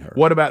complimenting her.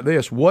 What about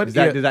this? Did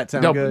that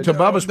sound good? To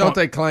Bubba's Don't point,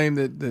 they claim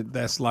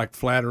that's like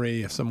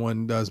flattery if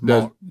someone does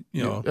mock,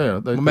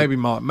 maybe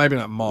mock, maybe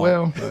not mock.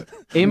 Well, but.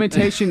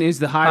 Imitation is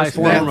the highest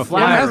form of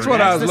flattery. That's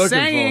what I was the looking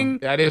saying.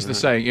 for. that is the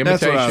saying.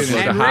 That's what I Imitation was is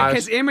the And Rick highest.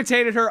 has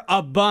imitated her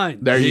a bunch.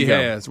 There you He go.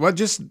 has. Well,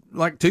 just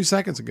like 2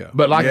 seconds ago.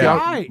 But like y'all,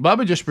 Right.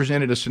 Bubba just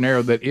presented a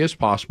scenario that is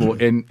possible,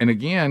 and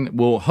again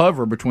will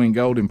hover between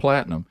gold and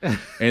platinum,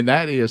 and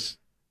that is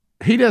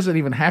he doesn't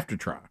even have to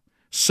try.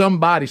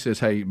 Somebody says,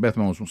 "Hey, Beth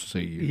Mons wants to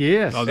see you."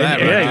 Yes. Oh, that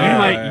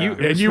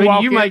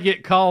You may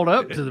get called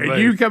up to the And booth.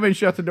 you come in,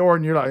 shut the door,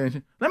 and you're like,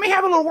 "Let me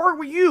have a little word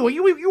with you.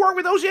 You work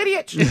with those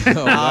idiots. You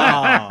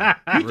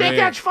think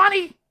that's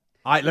funny?"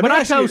 All right, let But me I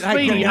ask you- told hey,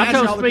 can Speedy, I ask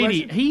y'all the Speedy,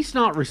 question? he's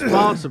not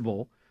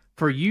responsible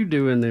for you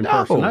doing the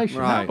impersonation.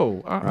 right.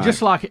 No,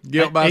 Just like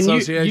Guilt by and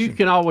association. You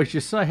can always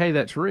just say, "Hey,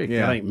 that's Rick.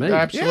 Yeah. That ain't me."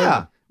 Absolutely.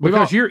 Yeah.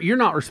 Because you're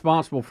not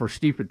responsible for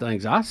stupid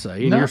things I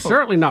say, and No. you're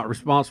certainly not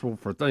responsible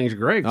for things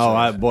Greg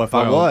says. If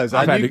I was,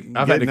 I've had to good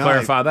night.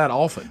 clarify that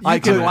often. You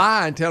can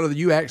lie and tell her that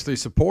you actually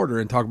support her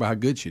and talk about how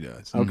good she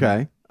does.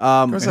 Okay.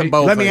 That's a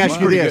bold let me face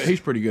ask you lie. this: He's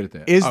pretty good at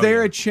that. Is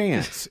there a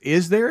chance?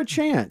 Is there a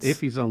chance?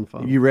 If he's on the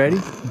phone. You ready?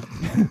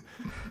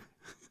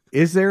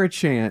 Is there a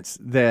chance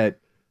that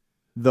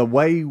the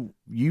way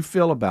you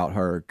feel about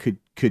her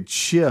could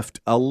shift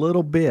a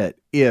little bit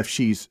if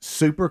she's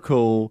super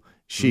cool?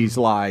 She's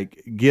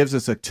like gives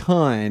us a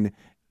ton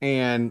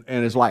and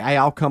is like, hey,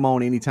 I'll come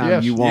on anytime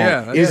Yes. you want.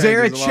 Yeah, that Is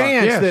there a changes a lot.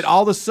 chance Yes. that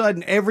all of a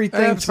sudden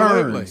everything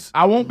Absolutely. turns?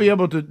 I won't be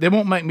able to. They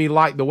won't make me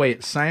like the way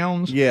it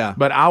sounds. Yeah.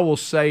 But I will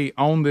say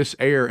on this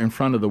air in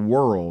front of the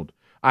world,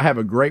 I have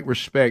a great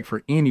respect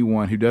for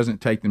anyone who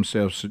doesn't take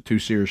themselves too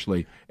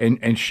seriously, and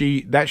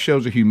that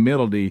shows a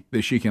humility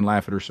that she can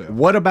laugh at herself.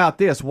 What about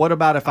this? What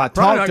about if I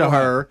probably talk not to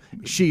gonna her,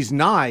 she's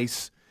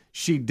nice,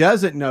 she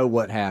doesn't know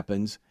what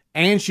happens,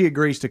 and she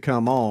agrees to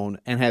come on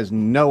and has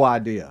no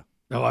idea?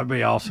 Oh, that'd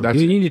be awesome.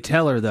 That's- You need to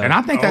tell her though. And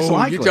I think that's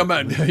likely. You're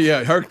talking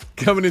about her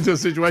coming into a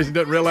situation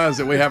doesn't realize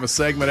that we have a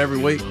segment every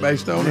week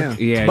based on it.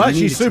 Yeah, But you need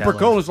she's to super tell her.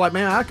 cool. It's like,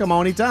 man, I come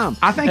on anytime.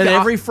 I think and that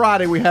every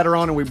Friday we had her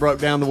on and we broke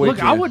down the weekend.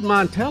 Look, I wouldn't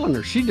mind telling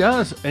her. She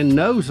does and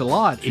knows a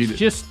lot. She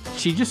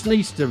just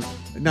needs to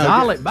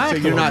dial it back. So a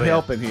you're little not bit.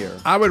 helping here.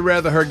 I would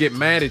rather her get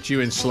mad at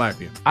you and slap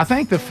you. I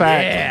think the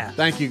fact. Yeah.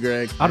 Thank you,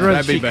 Greg. I'd rather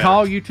That'd be she better.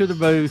 call you to the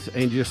booth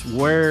and just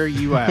wear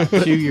you out,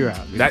 chew you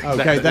out.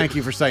 Okay, thank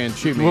you for saying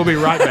shoot me. We'll be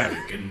right back.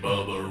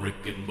 Rick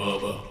and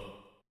Bubba.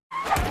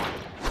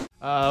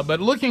 But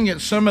looking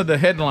at some of the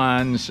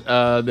headlines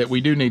that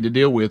we do need to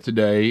deal with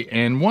today,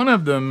 and one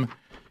of them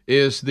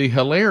is the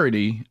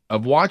hilarity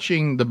of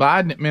watching the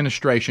Biden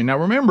administration. Now,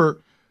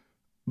 remember,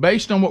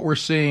 based on what we're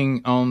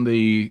seeing on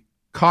the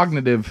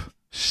cognitive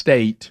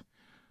state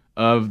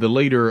of the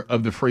leader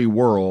of the free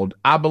world,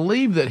 I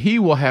believe that he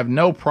will have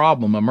no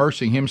problem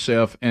immersing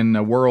himself in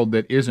a world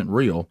that isn't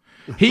real.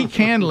 He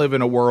can live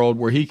in a world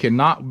where he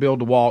cannot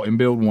build a wall and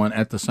build one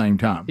at the same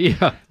time.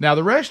 Yeah. Now,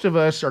 the rest of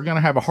us are going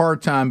to have a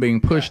hard time being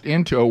pushed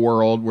into a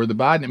world where the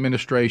Biden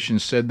administration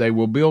said they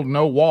will build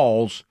no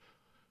walls,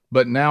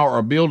 but now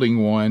are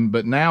building one.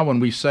 But now when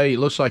we say it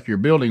looks like you're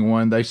building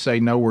one, they say,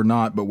 no, we're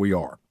not, but we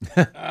are.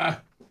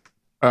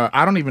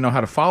 I don't even know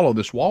how to follow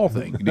this wall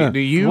thing. Do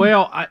you?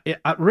 Well,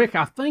 Rick,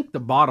 I think the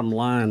bottom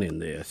line in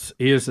this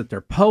is that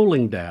their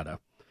polling data.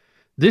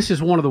 This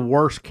is one of the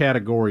worst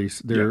categories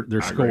they're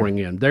scoring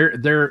in. They're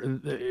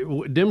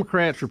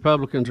Democrats,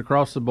 Republicans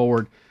across the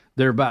board.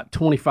 They're about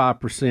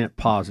 25%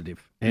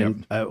 positive,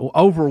 and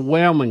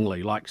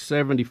overwhelmingly like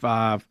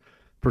 75%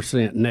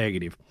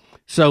 negative.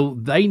 So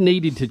they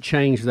needed to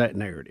change that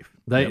narrative.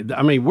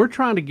 I mean, we're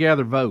trying to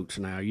gather votes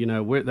now. You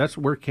know,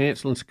 we're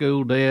canceling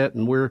school debt,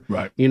 and we're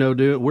Right.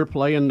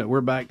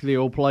 we're back to the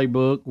old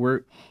playbook.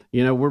 We're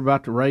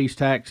about to raise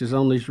taxes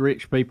on these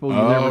rich people. You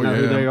never know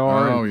who they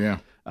are. Oh, and, yeah.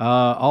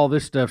 all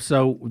this stuff.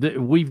 So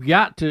we've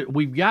got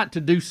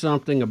to do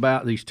something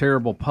about these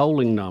terrible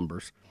polling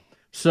numbers.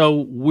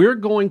 So we're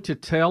going to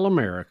tell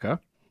America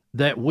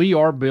that we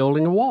are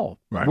building a wall.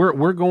 Right.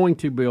 We're going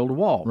to build a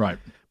wall. Right.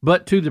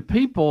 But to the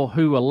people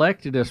who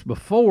elected us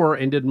before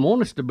and didn't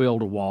want us to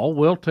build a wall,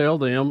 we'll tell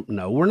them,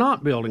 no, we're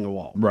not building a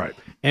wall. Right.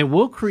 And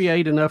we'll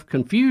create enough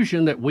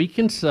confusion that we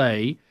can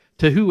say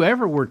to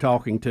whoever we're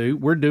talking to,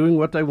 we're doing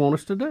what they want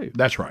us to do.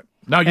 That's right.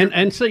 Now,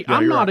 And see,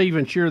 I'm you're not right.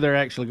 even sure they're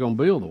actually going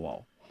to build the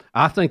wall.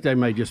 I think they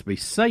may just be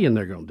saying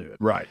they're going to do it.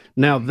 Right.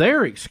 Now,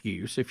 their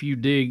excuse, if you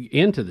dig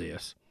into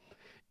this,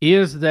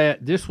 is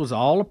that this was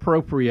all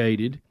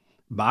appropriated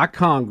by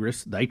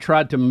Congress. They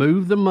tried to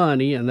move the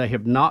money, and they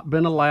have not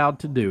been allowed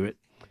to do it.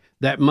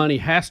 That money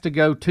has to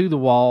go to the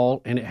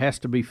wall, and it has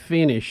to be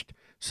finished,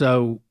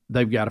 so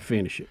they've got to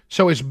finish it.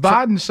 So is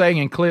Biden saying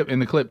in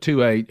the clip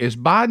 2.8, is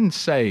Biden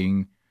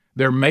saying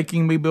they're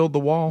making me build the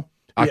wall?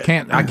 I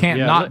can't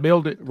not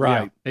build it.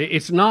 Right. Yeah.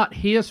 It's not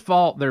his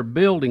fault they're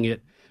building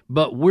it,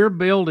 but we're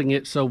building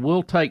it, so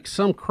we'll take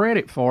some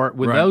credit for it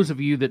with those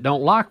of you that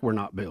don't like we're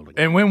not building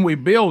it. And when we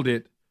build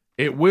it,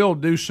 it will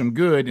do some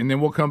good, and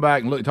then we'll come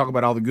back and talk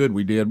about all the good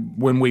we did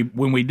when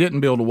we didn't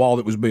build a wall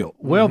that was built.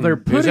 Well, they're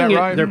putting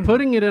right? They're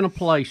putting it in a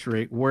place,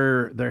 Rick,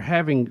 where they're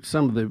having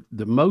some of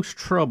the most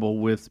trouble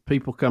with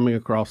people coming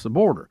across the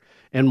border.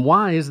 And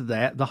why is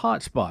that the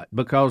hot spot?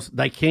 Because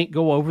they can't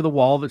go over the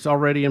wall that's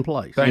already in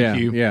place. Thank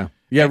you.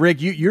 Yeah,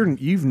 Rick,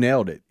 you've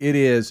nailed it. It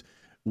is.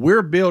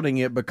 We're building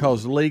it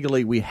because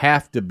legally we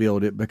have to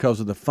build it because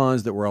of the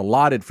funds that were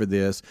allotted for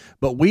this,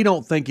 but we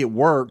don't think it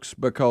works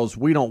because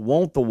we don't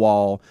want the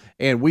wall,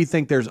 and we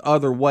think there's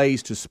other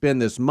ways to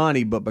spend this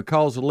money, but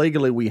because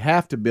legally we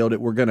have to build it,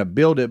 we're going to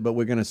build it, but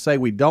we're going to say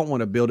we don't want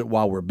to build it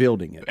while we're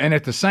building it. And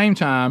at the same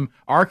time,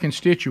 our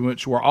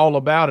constituents were all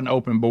about an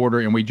open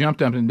border, and we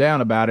jumped up and down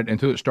about it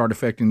until it started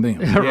affecting them.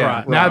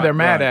 Now they're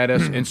mad at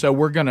us, and so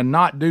we're going to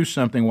not do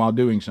something while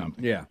doing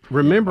something. Yeah.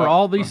 Remember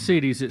all these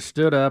cities that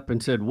stood up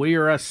and said, we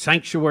are a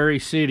sanctuary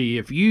city.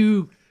 If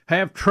you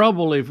have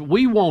trouble, if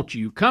we want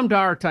you, come to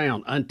our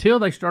town, until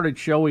they started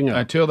showing up.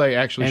 Until they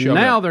actually showed up.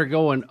 And now they're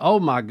going, oh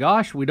my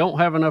gosh, we don't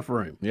have enough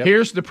room. Yep.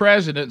 Here's the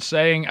president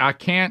saying, I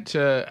can't,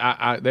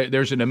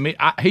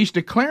 he's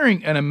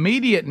declaring an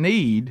immediate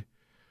need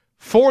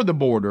for the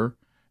border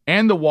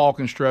and the wall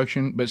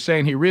construction, but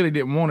saying he really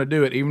didn't want to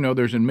do it, even though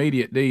there's an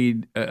immediate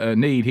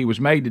need. He was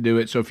made to do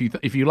it. So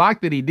if you like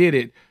that he did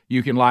it,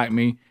 you can like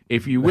me.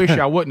 If you wish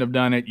I wouldn't have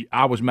done it,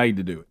 I was made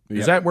to do it.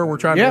 Is that where we're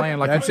trying to land?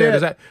 Like you said,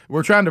 is that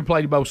we're trying to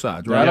play both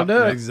sides, right? That'll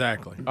do it.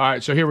 Exactly. All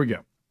right, so here we go.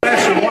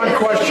 Answer one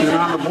question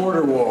on the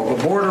border wall.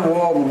 The border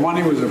wall, the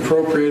money was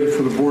appropriated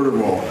for the border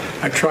wall.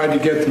 I tried to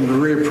get them to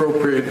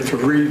reappropriate, to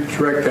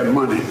redirect that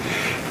money.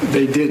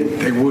 They didn't.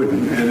 They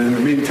wouldn't. And in the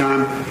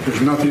meantime,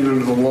 there's nothing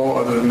under the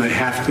law other than they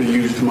have to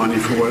use the money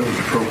for what was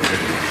appropriated.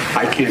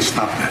 I can't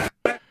stop that.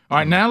 All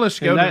right, now let's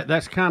go.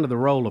 That's kind of the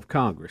role of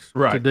Congress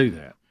to do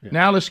that. Yeah.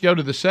 Now let's go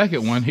to the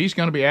second one. He's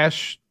going to be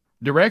asked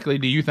directly,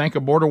 do you think a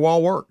border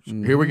wall works?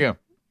 Mm-hmm. Here we go.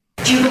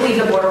 Do you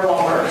believe the border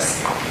wall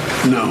works?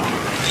 No.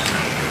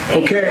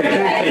 Okay.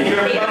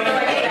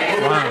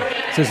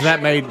 Wow. Since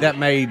that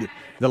made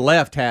the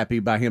left happy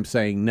by him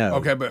saying no.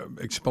 Okay, but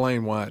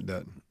explain why it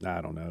doesn't.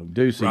 I don't know.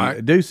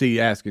 Ducey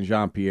asking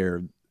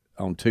Jean-Pierre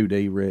on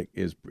 2D, Rick,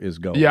 is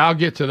gold. Yeah, I'll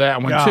get to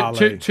that one.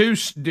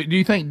 Do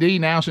you think D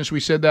now, since we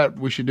said that,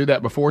 we should do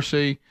that before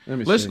C?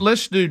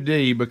 Let's do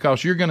D,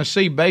 because you're going to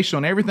see, based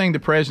on everything the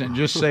president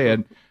just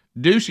said,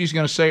 Ducey's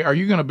going to say, are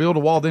you going to build a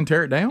wall then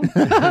tear it down?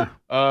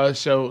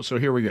 So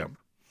here we go.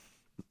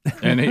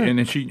 And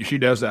then she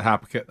does that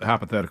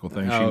hypothetical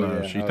thing.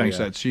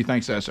 She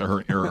thinks that's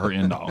her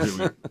end all.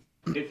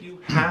 If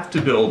you have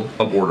to build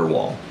a border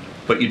wall,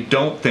 but you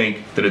don't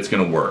think that it's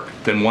going to work,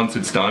 then once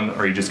it's done,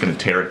 are you just going to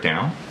tear it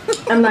down?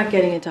 I'm not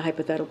getting into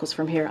hypotheticals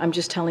from here. I'm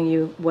just telling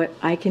you what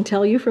I can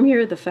tell you from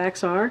here. The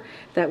facts are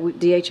that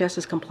DHS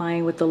is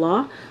complying with the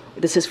law.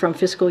 This is from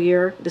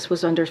this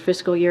was under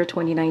fiscal year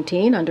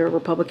 2019 under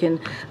Republican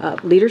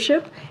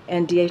leadership,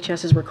 and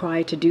DHS is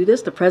required to do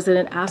this. The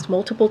president asked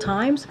multiple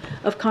times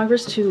of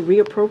Congress to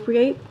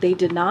reappropriate. They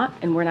did not,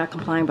 and we're not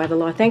complying by the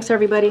law. Thanks,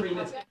 everybody.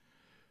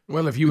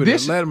 Well, if you would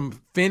have let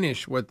them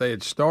finish what they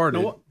had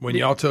started when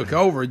y'all took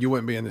over, you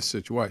wouldn't be in this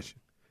situation.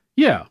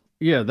 Yeah.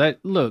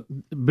 Look,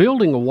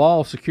 building a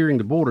wall, securing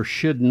the border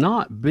should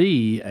not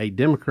be a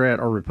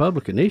Democrat or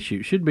Republican issue.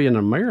 It should be an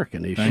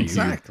American issue.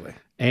 Exactly.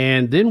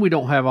 And then we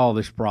don't have all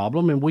this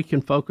problem, and we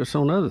can focus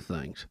on other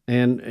things.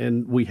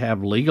 And we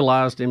have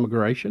legalized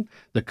immigration.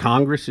 The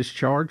Congress is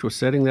charged with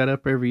setting that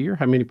up every year,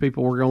 how many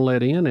people we're going to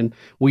let in. And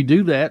we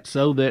do that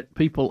so that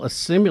people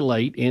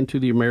assimilate into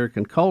the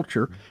American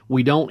culture.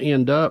 We don't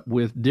end up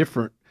with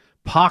different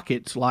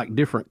pockets like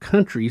different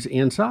countries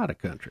inside a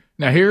country.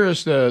 Now, here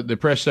is the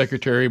press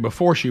secretary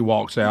before she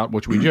walks out,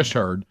 which we just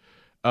heard,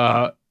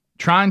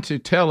 trying to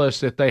tell us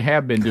that they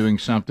have been doing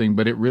something,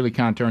 but it really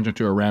kind of turns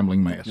into a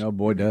rambling mess. Oh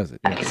boy, does it!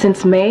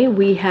 Since May,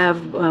 we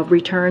have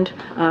returned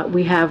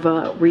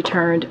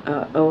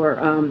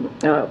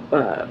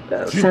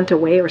sent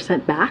away or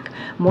sent back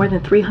more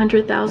than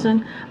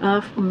 300,000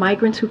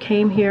 migrants who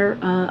came here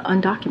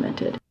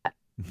undocumented.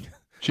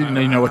 She didn't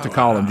even know what to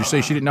call them. Did you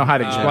see? She didn't know how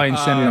to explain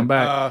sending them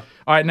back.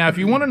 All right, now if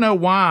you want to know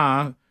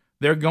why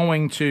they're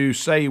going to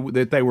say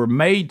that they were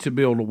made to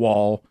build a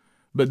wall,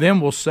 but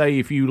then we'll say,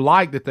 if you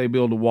like that they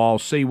build a wall,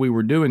 see, we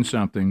were doing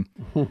something.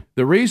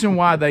 The reason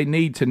why they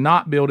need to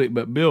not build it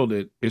but build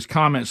it is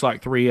comments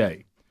like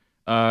 3A.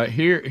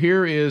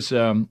 Here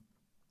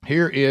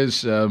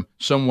is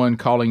someone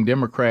calling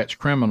Democrats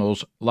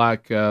criminals,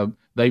 like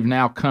they've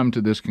now come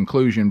to this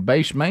conclusion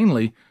based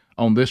mainly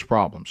on this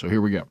problem. So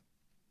here we go.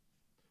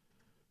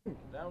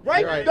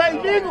 Right? They're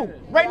illegal.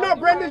 Right now,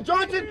 Brandon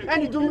Johnson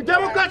and the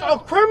Democrats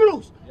are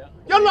criminals.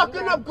 You're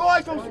locking up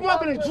guys from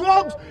smoking and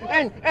drugs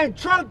and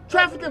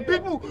trafficking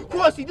people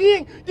crossing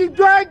in. The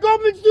drag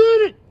government's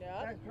doing it.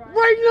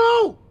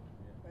 Right now.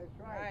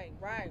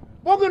 Right.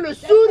 We're going to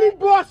sue these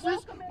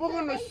bosses. We're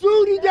going to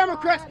sue these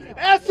Democrats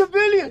as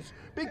civilians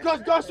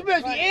because they're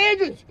supposed to be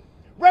agents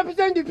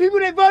representing the people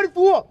they voted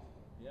for.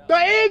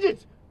 They're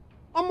agents.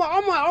 I'm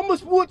a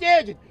sports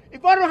agent.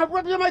 If I don't have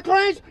represent my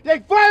clients, they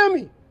fire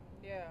me.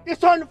 It's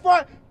time to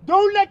fire.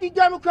 Don't let the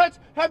Democrats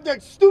have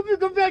that stupid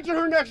convention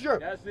here next year.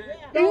 That's it.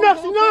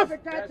 Enough's enough.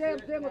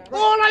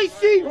 All I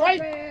see,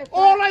 right,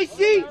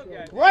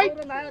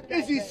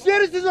 is the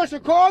citizens of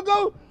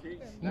Chicago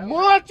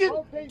marching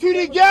to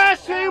the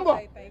gas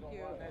chamber.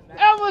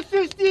 Ever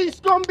since these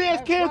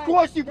scumbags came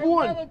across the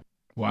border.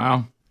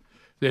 Wow.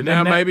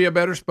 Now maybe a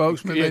better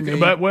spokesman than me.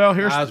 But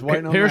here's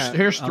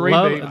three.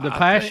 The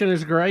passion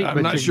is great, I'm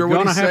but not you're sure what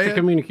going to he have to said.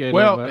 communicate.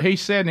 Well, he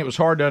said, and it was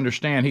hard to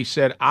understand. He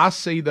said, "I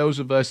see those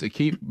of us that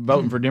keep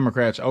voting for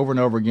Democrats over and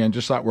over again,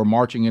 just like we're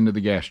marching into the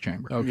gas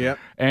chamber." Okay. Yep.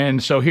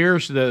 And so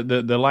here's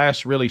the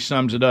last really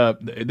sums it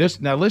up.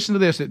 Now listen to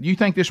this. You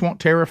think this won't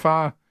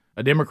terrify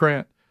a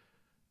Democrat?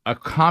 A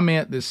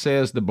comment that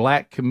says the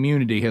black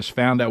community has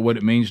found out what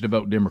it means to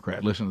vote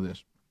Democrat. Listen to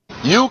this.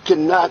 You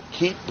cannot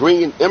keep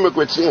bringing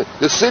immigrants in.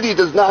 The city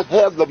does not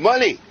have the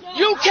money.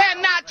 You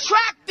cannot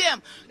track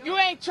them. You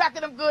ain't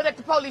tracking them good at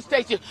the police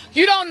station.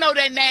 You don't know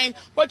their name,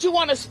 but you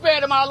want to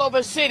spread them all over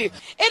the city.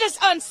 It is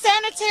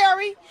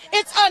unsanitary,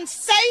 it's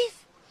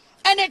unsafe,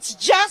 and it's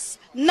just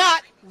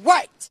not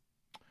right.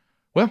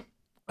 Well,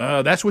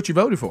 that's what you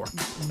voted for.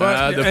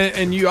 But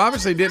and you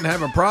obviously didn't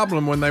have a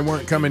problem when they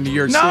weren't coming to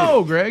your city.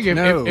 No, Greg.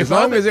 As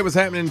long as it was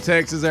happening in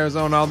Texas,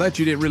 Arizona, all that,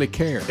 you didn't really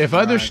care. If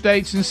other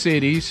states and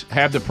cities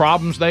have the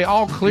problems they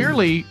all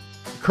clearly,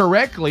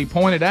 correctly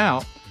pointed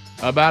out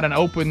about an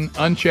open,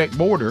 unchecked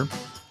border,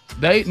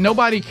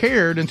 nobody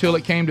cared until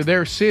it came to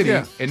their city.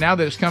 Yeah. And now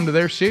that it's come to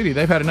their city,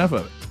 they've had enough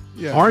of it.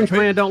 Yeah. Orange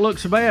Man don't look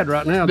so bad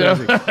right now, does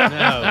he?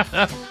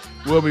 No.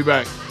 We'll be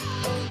back.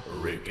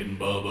 Rick and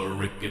Bubba,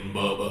 Rick and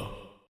Bubba.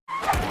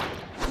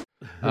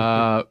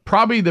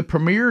 Probably the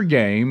premier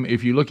game,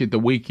 if you look at the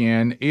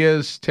weekend,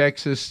 is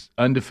Texas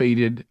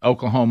undefeated,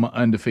 Oklahoma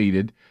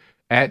undefeated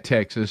at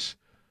Texas,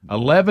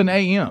 11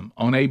 a.m.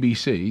 on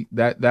ABC.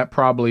 That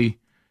probably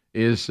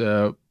is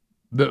the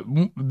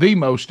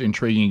most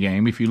intriguing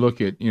game if you look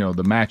at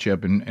the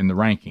matchup and the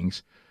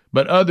rankings.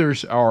 But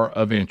others are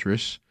of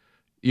interest.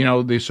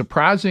 The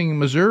surprising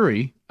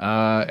Missouri,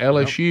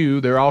 LSU,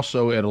 they're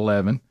also at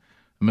 11.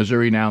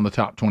 Missouri now in the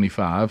top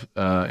 25,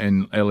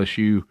 and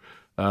LSU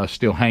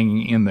still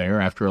hanging in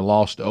there after a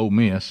loss to Ole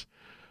Miss.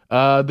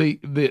 The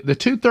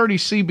 2:30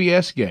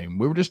 CBS game,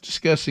 we were just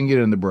discussing it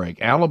in the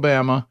break.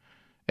 Alabama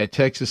at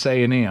Texas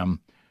A&M.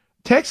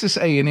 Texas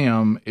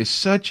A&M is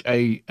such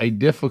a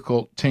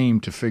difficult team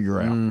to figure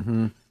out.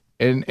 Mm-hmm.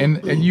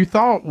 And you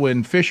thought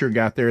when Fisher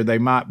got there they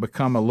might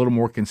become a little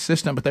more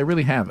consistent, but they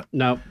really haven't.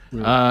 No.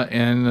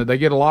 And they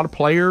get a lot of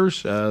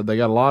players. They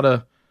got a lot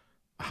of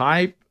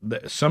hype.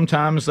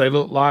 Sometimes they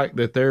look like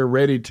that they're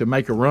ready to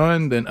make a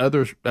run. Then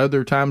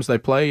other times they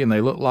play and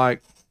they look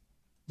like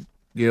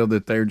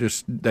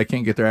that they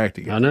can't get their act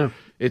together. I know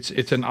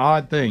it's an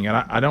odd thing, and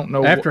I don't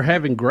know. After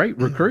having great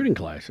recruiting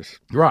classes,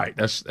 right?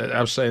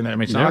 I was saying that. I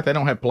mean, it's not like they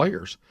don't have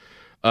players.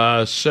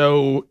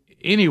 So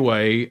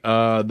anyway,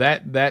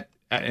 that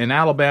in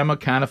Alabama,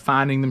 kind of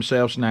finding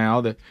themselves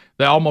now that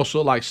they almost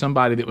look like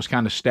somebody that was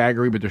kind of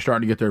staggery, but they're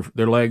starting to get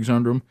their legs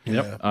under them.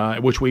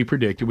 Yep. Which we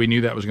predicted. We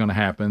knew that was going to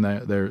happen.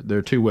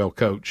 They're too well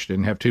coached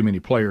and have too many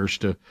players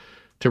to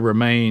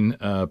remain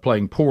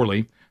playing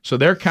poorly. So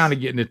they're kind of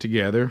getting it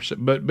together.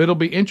 But it'll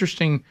be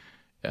interesting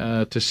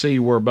to see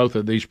where both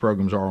of these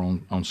programs are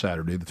on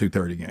Saturday, the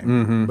 2:30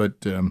 game.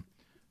 Mm-hmm.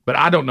 But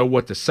I don't know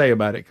what to say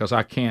about it because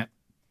I can't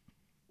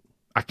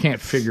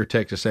figure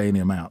Texas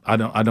A&M out. I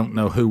don't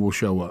know who will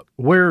show up.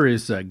 Where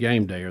is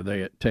game day? Are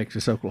they at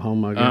Texas,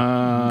 Oklahoma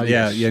again?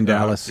 Yeah, in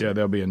Dallas. Yeah,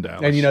 they'll be in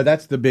Dallas. And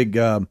that's the big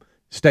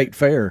state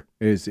fair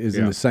is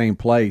in the same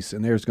place,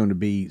 and there's going to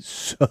be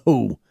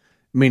so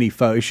many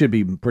folks. It should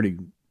be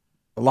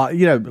a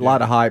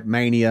lot of hype,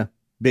 mania,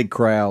 big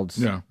crowds.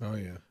 Yeah, oh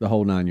yeah, the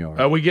whole 9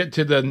 yards. We get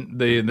to the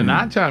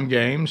nighttime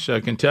games.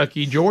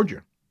 Kentucky,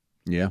 Georgia.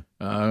 Yeah,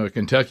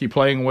 Kentucky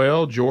playing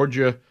well.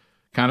 Georgia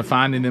kind of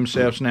finding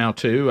themselves now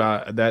too.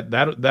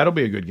 That'll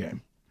be a good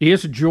game.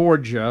 Is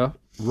Georgia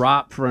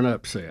ripe for an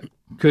upset?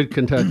 Could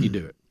Kentucky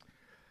do it?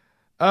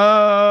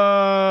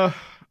 I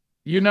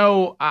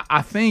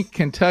think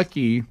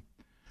Kentucky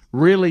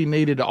really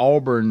needed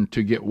Auburn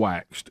to get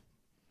waxed.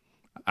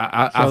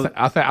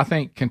 I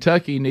think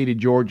Kentucky needed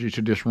Georgia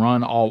to just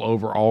run all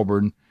over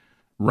Auburn,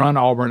 run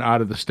Auburn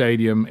out of the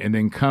stadium, and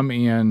then come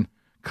in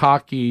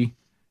cocky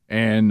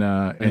and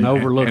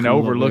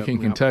overlooking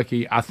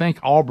Kentucky. I think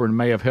Auburn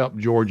may have helped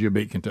Georgia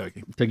beat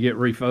Kentucky to get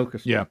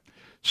refocused. Yeah,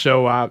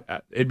 so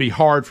it'd be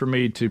hard for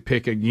me to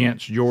pick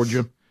against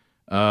Georgia,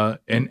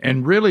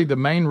 and really the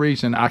main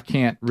reason I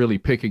can't really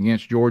pick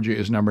against Georgia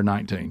is number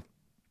 19.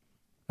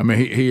 I mean,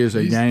 he is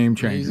a game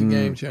changer. He's a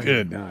game changer.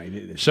 Good. No, he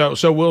did.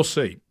 So we'll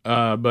see.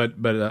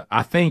 But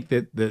I think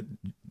that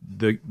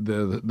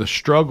the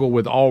struggle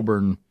with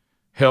Auburn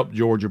helped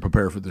Georgia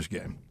prepare for this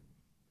game,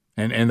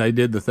 and they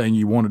did the thing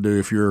you want to do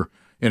if you're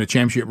in a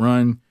championship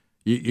run.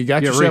 You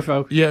got yourself.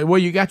 Refocused. Yeah, well,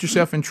 you got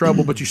yourself in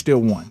trouble, but you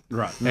still won.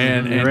 Right.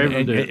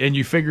 And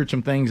you figured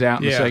some things out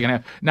in the second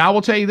half. Now I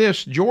will tell you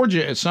this: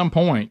 Georgia at some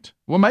point,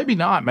 well, maybe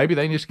not. Maybe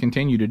they just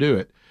continue to do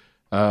it.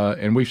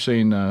 And we've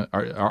seen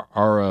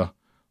our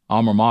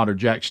alma mater,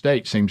 Jack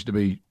State, seems to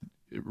be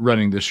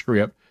running this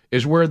script.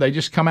 is where they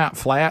just come out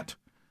flat,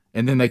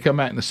 and then they come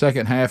out in the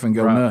second half and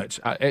go nuts.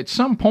 At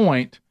some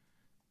point,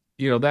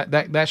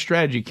 that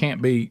strategy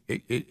can't be.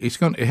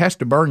 It has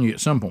to burn you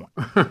at some point.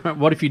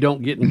 What if you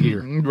don't get in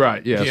gear?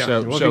 Right. Yeah.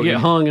 So what if you get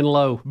hung and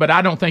low? But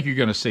I don't think you're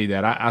going to see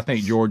that. I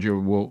think Georgia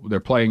will. They're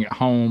playing at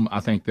home.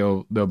 I think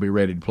they'll be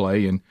ready to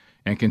play, and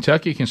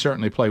Kentucky can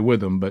certainly play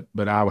with them.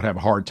 But I would have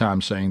a hard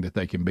time saying that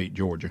they can beat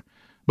Georgia.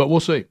 But we'll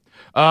see.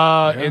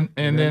 And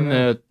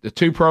then the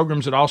two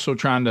programs that also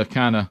trying to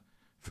kind of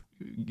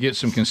get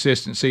some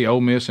consistency,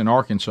 Ole Miss and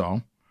Arkansas.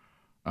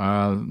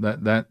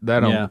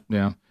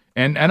 Yeah.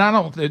 And I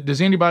don't.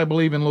 Does anybody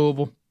believe in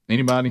Louisville?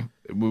 Anybody?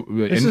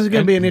 This is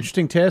going to be an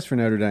interesting test for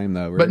Notre Dame,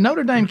 though. Right? But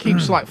Notre Dame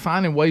keeps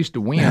finding ways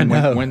to win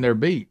when they're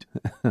beat,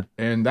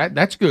 and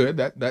that's good.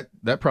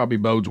 That probably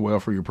bodes well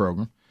for your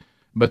program.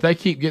 But they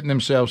keep getting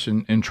themselves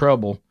in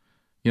trouble.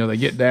 They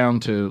get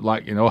down to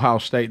in Ohio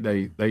State.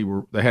 They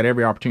had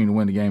every opportunity to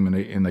win the game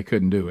and they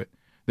couldn't do it.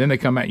 Then they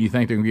come out and you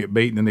think they're going to get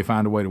beat, and then they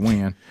find a way to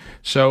win.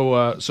 So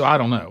I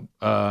don't know.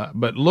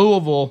 But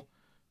Louisville.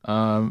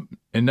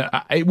 And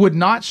it would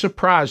not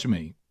surprise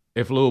me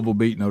if Louisville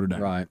beat Notre Dame.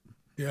 Right.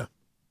 Yeah.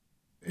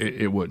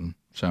 It wouldn't.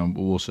 So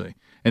we'll see.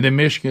 And then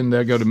Michigan,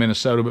 they'll go to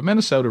Minnesota. But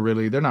Minnesota,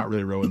 they're not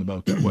really rowing the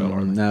boat that well,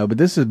 are they? No, but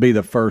this would be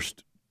the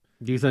first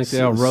Do you think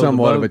they'll row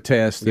somewhat the boat? of a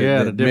test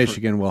that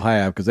Michigan will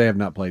have because they have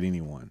not played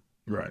anyone.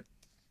 Right.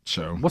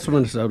 So what's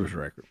Minnesota's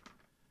record?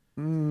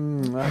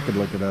 I could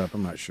look it up.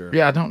 I'm not sure.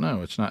 Yeah, I don't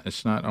know. It's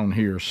not on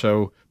here.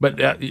 So, but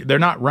they're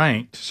not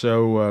ranked,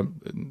 so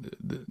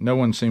no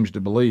one seems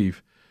to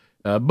believe.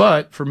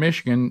 But for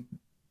Michigan,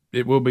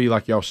 it will be,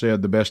 like y'all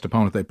said, the best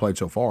opponent they played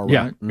so far,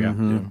 right? Yeah.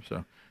 Yeah.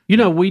 So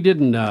we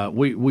didn't.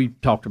 We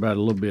talked about it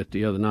a little bit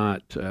the other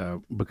night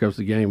because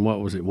the game.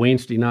 What was it?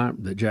 Wednesday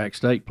night that Jack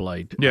State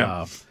played.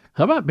 Yeah.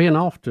 How about being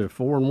off to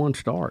 4-1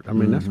 start? I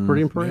mean, that's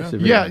pretty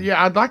impressive.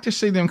 Yeah. I'd like to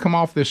see them come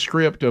off this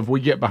script of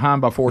we get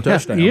behind by 4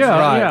 touchdowns.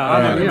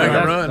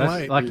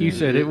 That's, like you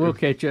said, it will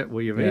catch up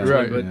with you eventually.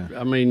 Right. But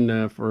I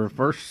mean, for a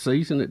first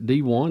season at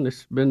D1,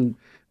 it's been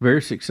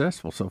very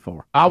successful so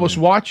far. I was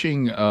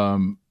watching,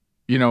 and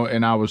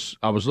I was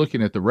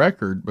looking at the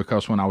record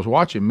because when I was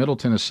watching, Middle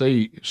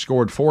Tennessee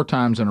scored 4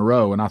 times in a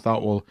row, and I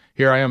thought, well,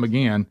 here I am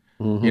again.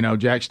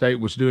 Jack State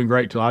was doing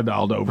great till I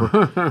dialed over,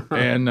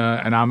 and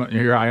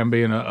here I am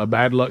being a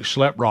bad luck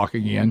slep rock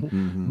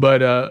again.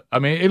 But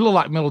it looked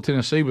like Middle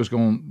Tennessee was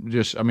going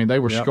they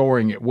were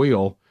scoring at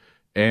will,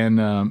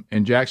 and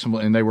Jacksonville,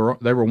 and they were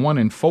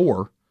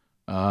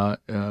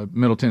 1-4,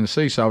 Middle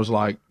Tennessee. So I was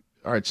like,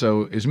 all right,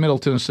 so is Middle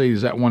Tennessee,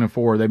 is that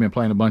 1-4? They've been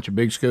playing a bunch of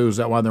big schools. Is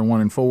that why they're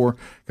 1-4?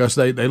 Because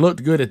they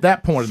looked good at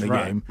that point in the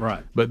game.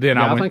 Right. But then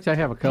I think they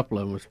have a couple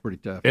of them. It's pretty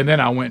tough. And then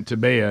I went to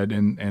bed,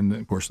 and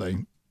of course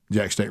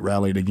Jack State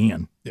rallied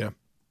again. Yeah.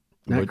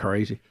 Isn't that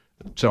crazy?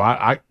 So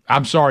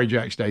I'm sorry,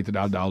 Jack State, that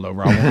I dialed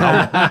over.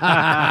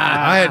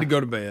 I had to go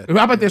to bed.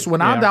 How about this?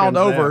 When I dialed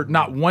over,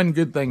 not one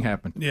good thing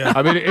happened. Yeah.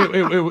 I mean,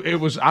 it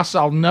was. I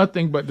saw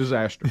nothing but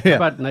disaster. How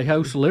about they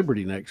host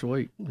Liberty next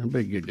week? That'd be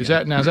a good game. Is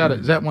that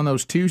one of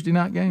those Tuesday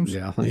night games?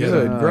 Yeah, I think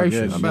Good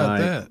gracious. How about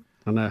that?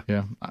 I know.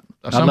 Yeah.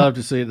 I'd love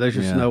to see it. There's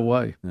just no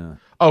way. Yeah.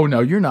 Oh,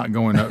 no, you're not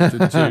going up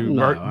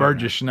to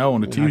Burgess Snow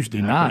on a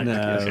Tuesday night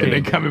and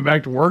then coming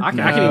back to work. I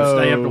can't even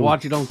stay up to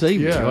watch it on TV.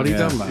 Yeah. What are you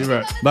talking about? You're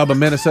right. Bubba,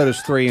 Minnesota's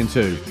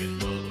 3-2.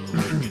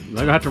 They're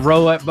going to have to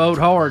row that boat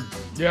hard.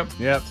 Yep.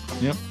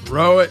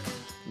 Row it.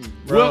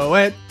 Row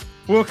it.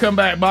 We'll come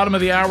back. Bottom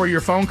of the hour. Your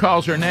phone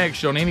calls are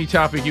next on any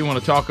topic you want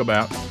to talk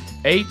about.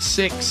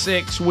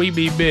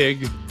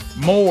 866-WE-BE-BIG.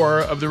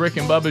 More of the Rick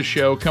and Bubba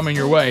Show coming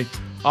your way.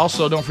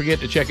 Also, don't forget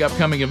to check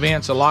upcoming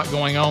events. A lot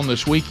going on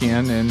this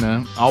weekend,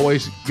 and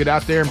always get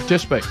out there and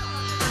participate.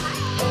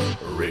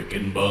 Rick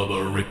and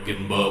Bubba, Rick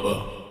and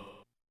Bubba.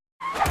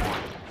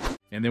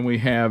 And then we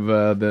have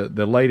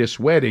the latest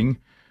wedding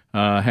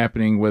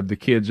happening with the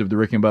kids of the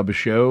Rick and Bubba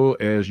Show,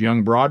 as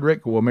young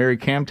Broderick will marry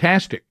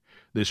Camtastic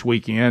this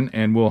weekend,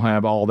 and we'll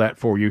have all that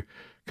for you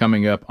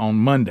coming up on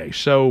Monday.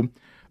 So,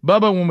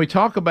 Bubba, when we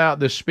talk about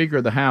this Speaker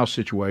of the House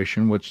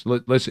situation, which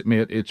let's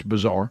admit it's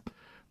bizarre,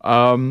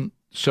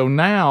 so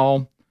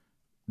now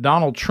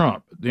Donald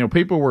Trump,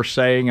 people were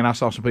saying, and I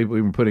saw some people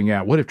even putting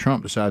out, what if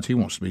Trump decides he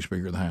wants to be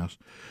Speaker of the House?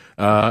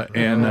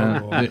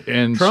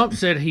 And Trump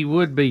said he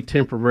would be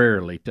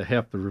temporarily to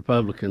help the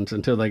Republicans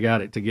until they got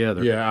it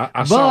together. Yeah,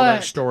 I saw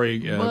that story.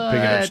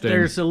 But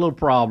there's a little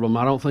problem.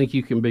 I don't think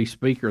you can be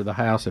Speaker of the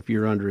House if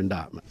you're under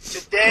indictment.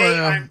 Today,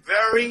 I'm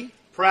very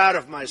proud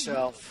of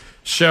myself.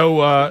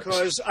 So,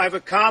 because I've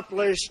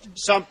accomplished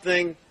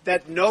something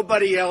that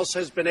nobody else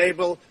has been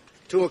able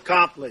to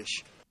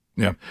accomplish.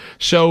 Yeah.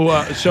 So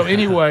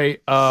anyway,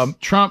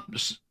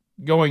 Trump's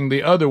going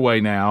the other way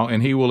now,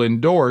 and he will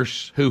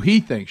endorse who he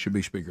thinks should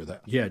be Speaker of the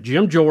House. Yeah,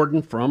 Jim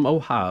Jordan from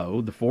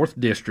Ohio, the 4th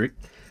District.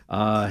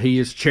 He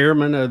is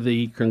chairman of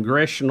the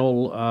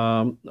Congressional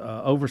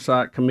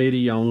Oversight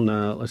Committee on,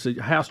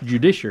 House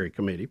Judiciary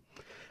Committee.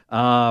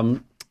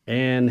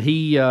 And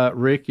he,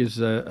 Rick, is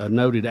a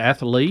noted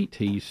athlete.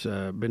 He's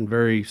been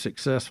very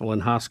successful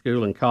in high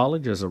school and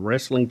college as a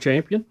wrestling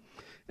champion.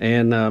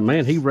 And,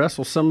 man, he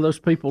wrestles some of those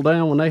people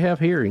down when they have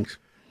hearings.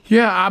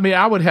 Yeah, I mean,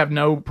 I would have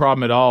no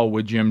problem at all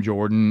with Jim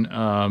Jordan.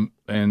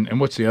 And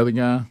what's the other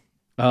guy?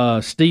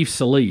 Steve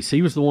Scalise.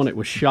 He was the one that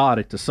was shot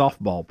at the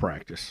softball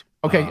practice.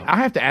 Okay, I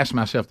have to ask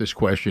myself this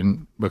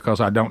question because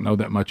I don't know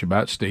that much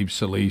about Steve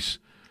Scalise.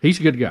 He's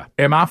a good guy.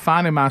 Am I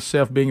finding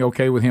myself being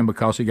okay with him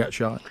because he got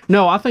shot?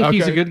 No, I think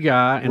he's a good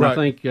guy, and Right. I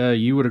think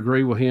you would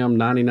agree with him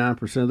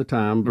 99% of the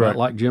time, but Right.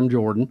 like Jim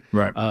Jordan.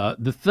 Right.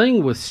 The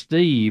thing with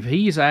Steve,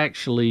 he's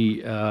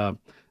actually the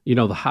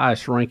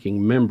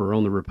highest-ranking member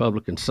on the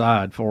Republican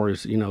side for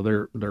his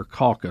their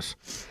caucus.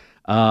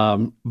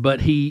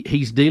 But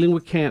he's dealing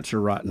with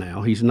cancer right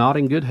now. He's not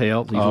in good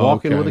health. He's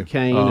walking with a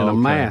cane and a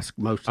mask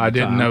most of the time. I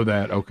didn't know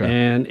that. Okay.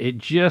 And it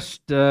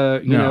just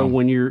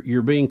when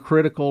you're being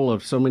critical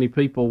of so many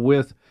people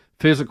with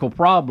physical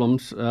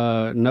problems,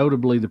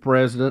 notably the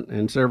president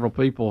and several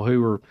people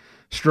who are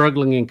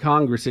struggling in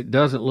Congress, it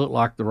doesn't look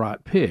like the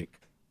right pick.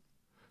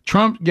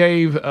 Trump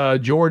gave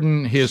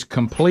Jordan his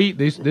complete,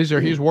 these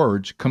are his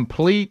words,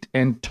 complete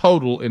and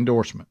total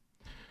endorsement.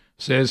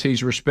 Says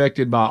he's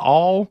respected by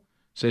all,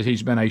 says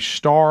he's been a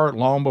star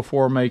long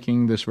before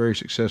making this very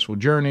successful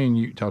journey, and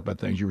you talked about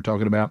things you were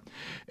talking about,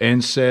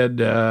 and said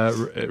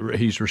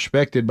he's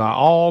respected by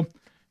all.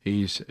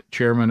 He's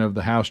chairman of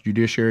the House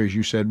Judiciary, as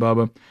you said,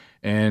 Bubba,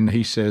 and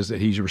he says that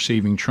he's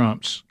receiving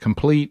Trump's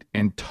complete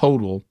and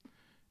total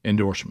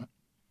endorsement.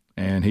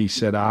 And he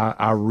said,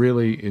 I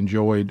really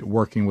enjoyed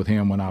working with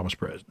him when I was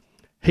president.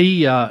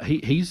 He's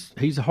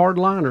a hard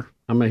liner.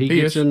 I mean, he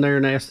gets in there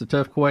and asks the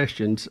tough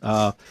questions,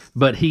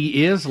 but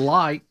he is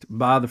liked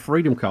by the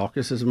Freedom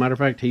Caucus. As a matter of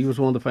fact, he was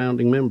one of the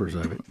founding members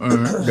of it.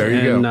 There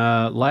you go.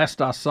 And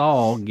last I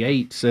saw,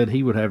 Gates said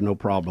he would have no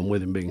problem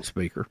with him being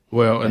Speaker.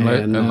 Well,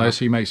 unless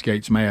he makes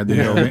Gates mad,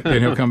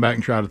 then he'll come back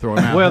and try to throw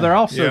him out. Well, they're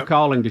also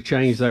calling to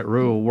change that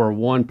rule where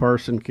one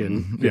person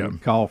can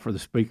call for the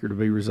Speaker to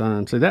be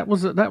resigned. So that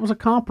was a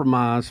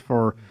compromise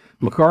for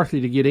McCarthy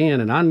to get in,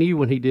 and I knew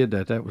when he did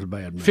that was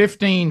bad. Man.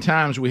 15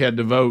 times we had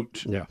to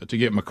vote to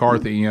get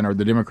McCarthy in. Are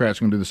the Democrats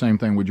going to do the same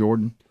thing with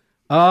Jordan?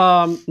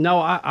 No,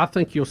 I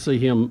think you'll see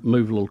him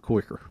move a little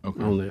quicker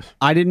on this.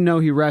 I didn't know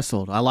he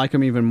wrestled. I like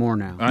him even more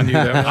now. I knew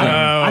that.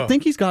 I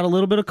think he's got a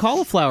little bit of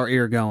cauliflower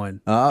ear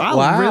going.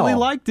 I really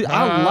liked it.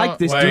 I like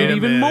this dude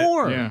even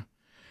more. Yeah.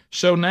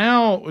 So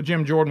now,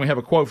 Jim Jordan, we have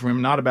a quote from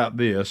him, not about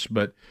this,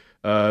 but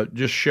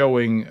just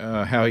showing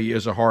how he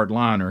is a hard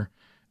liner.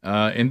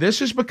 And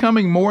this is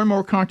becoming more and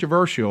more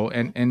controversial,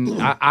 and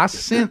I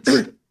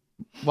sensed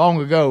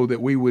long ago that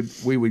we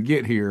would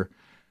get here.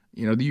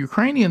 You know, the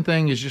Ukrainian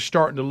thing is just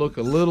starting to look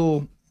a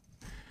little.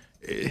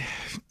 I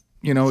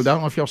don't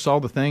know if y'all saw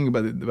the thing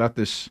about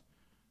this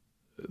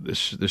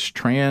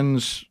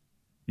trans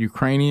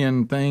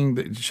Ukrainian thing.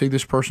 Did you see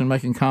this person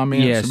making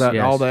comments about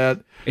all that?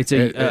 It's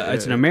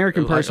an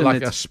American person,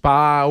 like a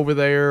spy over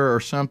there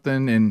or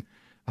something, and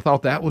I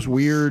thought that was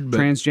weird. But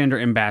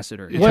transgender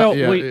ambassador. Well,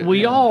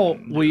 we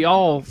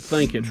all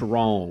think it's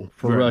wrong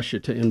for Russia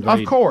to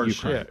invade. Of course,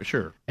 Ukraine. yeah,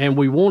 sure. And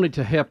we wanted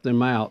to help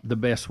them out the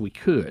best we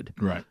could.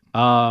 Right.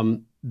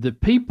 The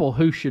people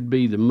who should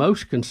be the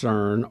most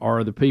concerned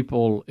are the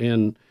people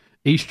in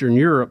Eastern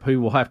Europe who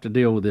will have to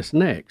deal with this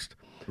next.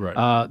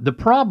 Right. The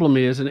problem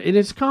is, and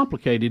it's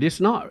complicated. It's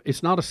not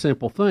a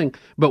simple thing.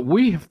 But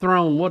we have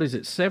thrown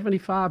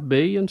 $75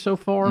 billion so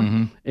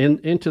far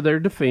into their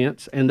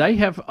defense, and they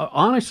have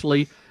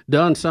honestly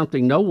done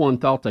something no one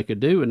thought they could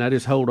do, and that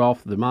is hold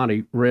off the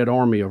mighty Red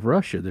Army of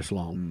Russia this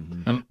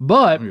long.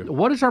 But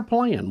what is our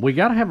plan? We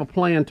got to have a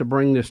plan to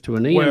bring this to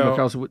an end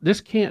because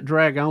this can't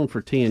drag on for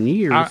 10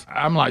 years.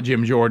 I'm like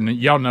Jim Jordan.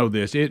 Y'all know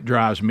this. It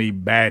drives me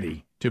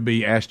batty to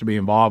be asked to be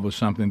involved with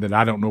something that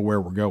I don't know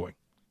where we're going.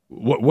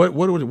 What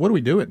are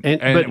we doing?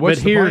 But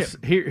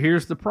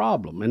here's the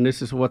problem, and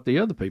this is what the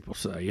other people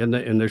say, and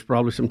there's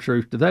probably some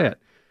truth to that.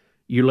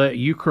 You let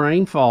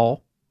Ukraine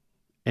fall,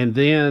 and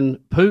then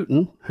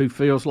Putin, who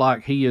feels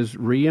like he is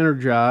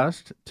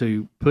re-energized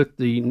to put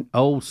the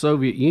old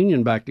Soviet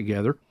Union back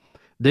together,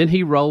 then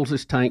he rolls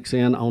his tanks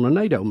in on a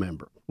NATO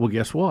member. Well,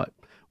 guess what?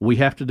 We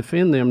have to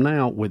defend them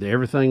now with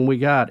everything we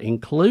got,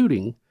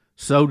 including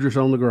soldiers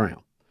on the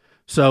ground.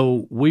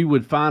 So we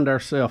would find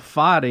ourselves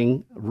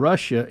fighting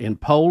Russia in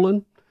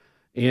Poland,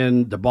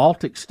 in the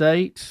Baltic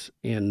states,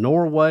 in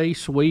Norway,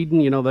 Sweden.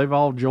 They've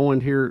all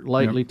joined here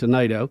lately to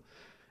NATO.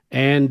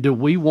 And do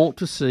we want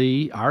to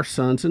see our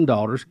sons and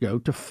daughters go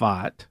to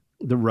fight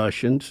the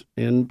Russians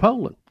in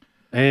Poland?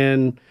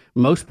 And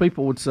most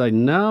people would say,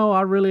 no,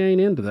 I really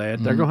ain't into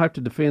that. They're going to have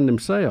to defend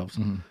themselves.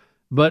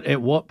 But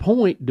at what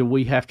point do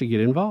we have to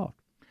get involved?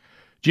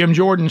 Jim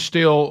Jordan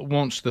still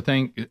wants to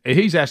think.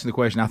 He's asking the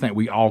question I think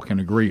we all can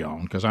agree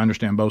on, because I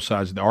understand both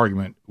sides of the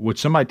argument. Would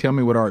somebody tell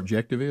me what our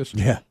objective is?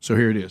 Yeah. So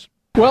here it is.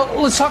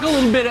 Well, let's talk a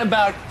little bit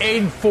about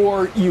aid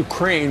for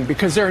Ukraine,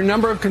 because there are a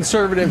number of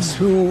conservatives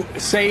who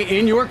say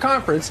in your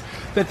conference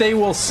that they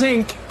will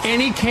sink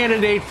any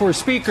candidate for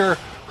speaker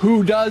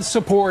who does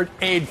support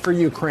aid for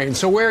Ukraine.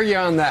 So where are you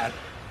on that?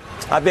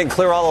 I've been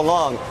clear all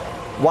along.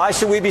 Why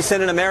should we be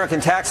sending American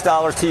tax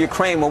dollars to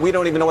Ukraine when we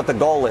don't even know what the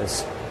goal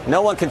is?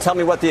 No one can tell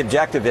me what the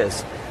objective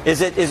is.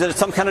 Is it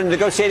some kind of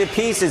negotiated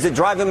peace? Is it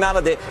driving them out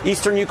of the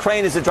eastern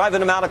Ukraine? Is it driving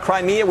them out of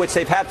Crimea, which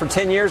they've had for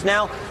 10 years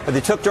now, or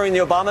they took during the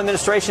Obama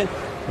administration?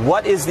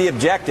 What is the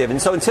objective?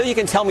 And so until you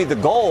can tell me the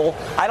goal,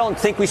 I don't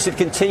think we should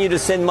continue to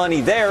send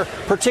money there,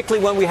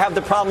 particularly when we have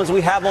the problems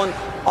we have on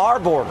our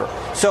border.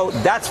 So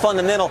that's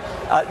fundamental.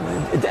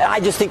 I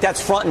just think that's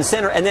front and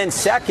center. And then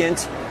second,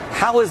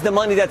 how is the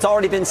money that's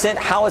already been sent,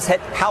 how has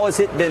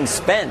it been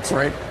spent?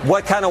 Right.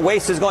 What kind of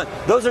waste is going?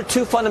 Those are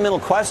two fundamental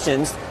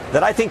questions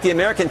that I think the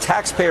American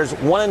taxpayers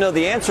want to know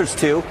the answers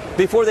to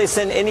before they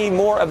send any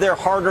more of their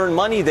hard-earned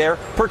money there.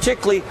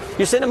 Particularly,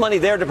 you're sending money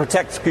there to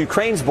protect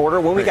Ukraine's border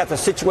when we got the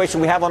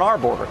situation we have on our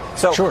border.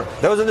 So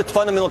those are the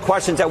fundamental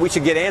questions that we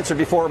should get answered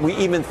before we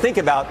even think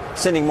about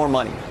sending more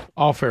money.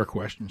 All fair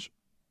questions.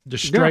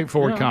 Just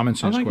straightforward common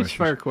sense I think questions. It's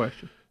a fair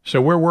question.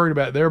 So we're worried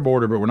about their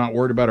border, but we're not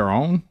worried about our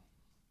own?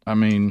 I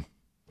mean,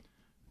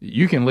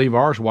 you can leave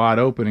ours wide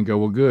open and go,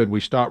 well, good, we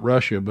stopped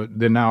Russia, but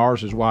then now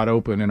ours is wide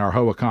open and our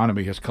whole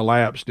economy has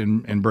collapsed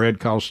and bread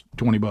costs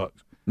 $20.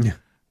 Yeah.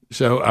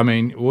 So, I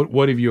mean,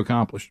 what have you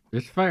accomplished?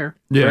 It's fair.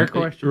 Yeah, fair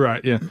question.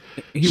 Right, yeah.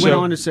 He went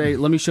on to say,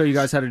 let me show you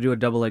guys how to do a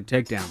double leg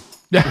takedown.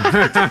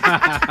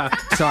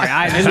 Sorry,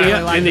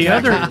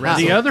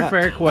 the other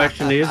fair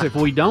question is, if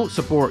we don't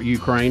support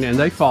Ukraine and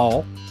they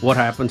fall, what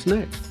happens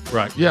next?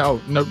 Right. Yeah,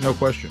 no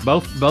question.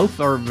 Both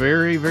are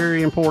very,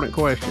 very important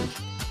questions.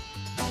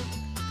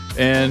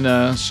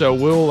 And so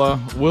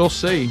we'll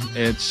see.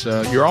 It's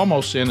you're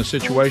almost in a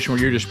situation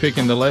where you're just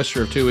picking the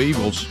lesser of two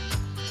evils,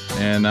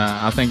 and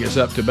I think it's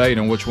up to debate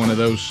on which one of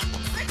those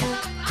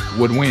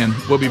would win.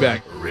 We'll be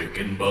back. Rick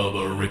and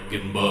Bubba, Rick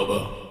and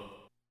Bubba.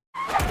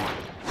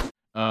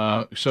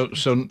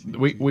 So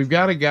we've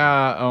got a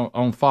guy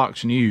on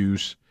Fox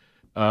News,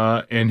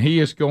 and he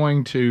is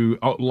going to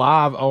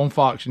live on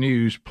Fox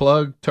News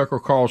plug Tucker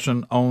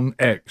Carlson on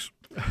X.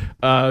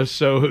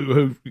 So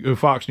who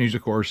Fox News,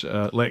 of course,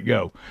 let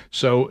go.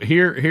 So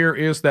here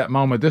is that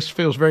moment. This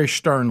feels very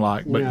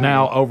Stern-like, but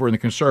now over in the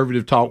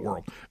conservative talk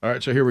world. All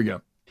right, so here we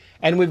go.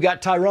 And we've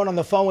got Tyrone on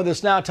the phone with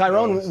us now.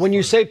 Tyrone, when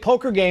you say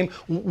poker game,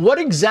 what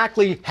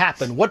exactly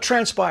happened? What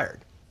transpired?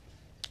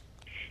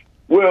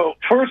 Well,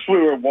 first we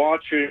were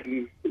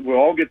watching, we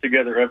all get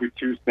together every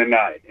Tuesday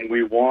night, and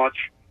we watch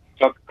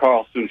Tucker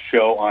Carlson's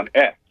show on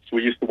X.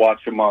 We used to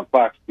watch him on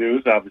Fox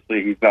News.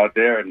 Obviously, he's not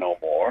there no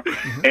more.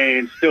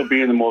 And still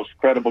being the most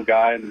credible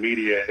guy in the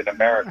media in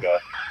America,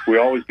 we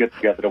always get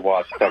together to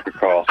watch Tucker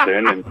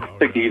Carlson. And I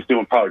think he's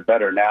doing probably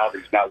better now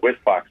that he's not with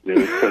Fox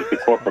News, because the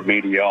corporate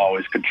media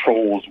always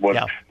controls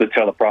what the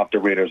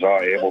teleprompter readers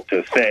are able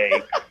to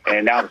say.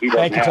 And now that he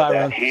doesn't have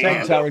that hand.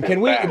 Thank you,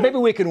 Tyrone. Maybe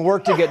we can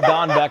work to get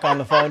Don back on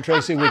the phone,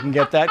 Tracy. We can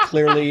get that.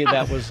 Clearly,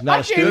 that was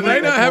not a student.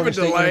 They don't have a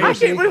delay. I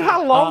can't believe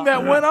how long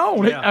that went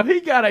on. Yeah. He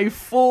got a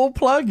full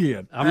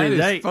plug-in. I mean,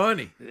 that is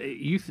funny.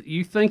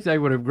 You think they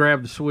would have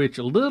grabbed the switch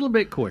a little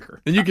bit quicker?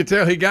 And you could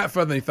tell he got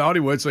further than he thought he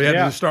would, so he had to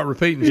just start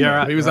repeating stuff.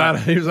 Right, he was out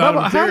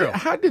of material.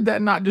 How did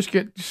that not just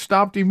get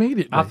stopped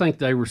immediately? I think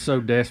they were so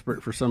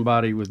desperate for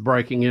somebody with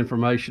breaking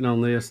information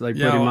on this, they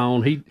put him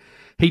on.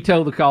 He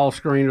told the call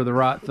screener the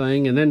right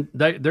thing, and then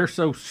they're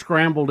so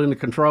scrambled in the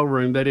control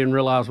room they didn't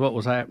realize what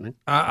was happening.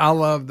 I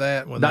love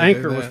that. When the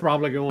anchor was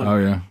probably going, oh,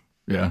 yeah.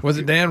 Yeah. Was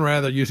it Dan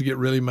Rather used to get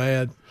really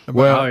mad?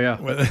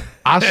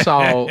 I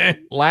saw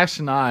last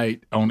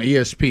night on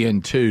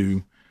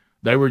ESPN2,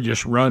 they were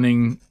just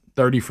running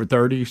 30 for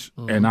 30s,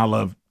 and I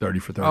love 30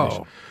 for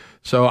 30s. Oh.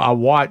 So I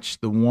watched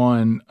the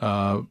one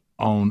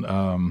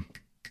on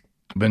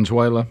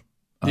Venezuela.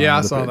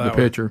 I saw that. The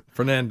pitcher.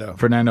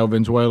 Fernando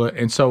Venezuela.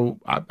 And so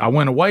I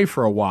went away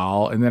for a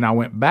while, and then I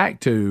went back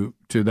to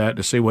that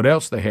to see what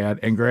else they had.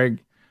 And,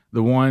 Greg,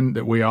 the one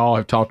that we all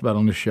have talked about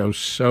on the show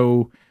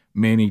so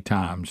many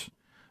times,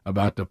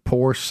 about the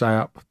poor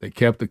sap that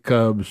kept the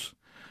Cubs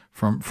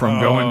from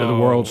going to the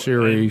World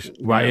Series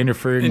by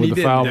interfering with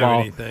the foul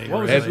ball.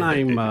 What was his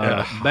name?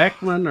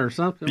 Beckman or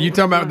something? You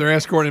talking about they're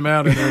escorting him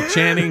out and they're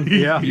chanting?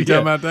 You talking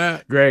about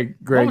that? Greg.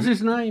 What was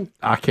his name?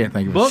 I can't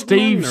think of it.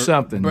 Steve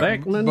something.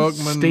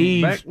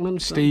 Beckman?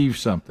 Steve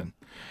something.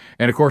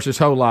 And, of course, his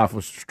whole life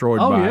was destroyed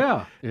by it.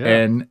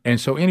 Yeah. And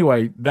so,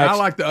 anyway, that's... I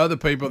like the other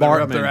people that were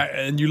up there,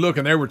 and you look,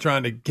 and they were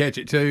trying to catch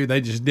it, too.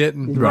 They just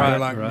didn't. Right.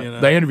 You know.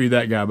 They interviewed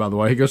that guy, by the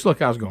way. He goes,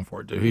 look, I was going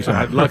for it, too. He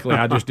said, luckily,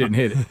 I just didn't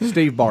hit it.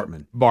 Steve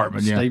Bartman.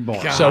 Yeah. Steve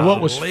Bartman. So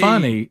what was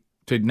funny,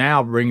 to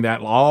now bring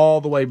that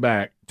all the way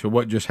back to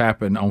what just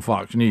happened on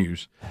Fox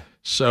News.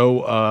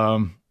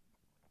 So,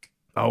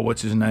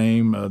 what's his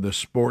name? The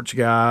sports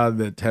guy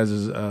that has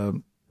his...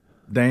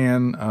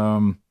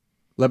 Dan...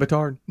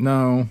 Lebitard?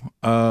 No.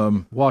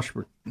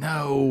 Washburn?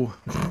 No.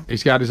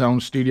 He's got his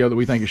own studio that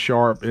we think is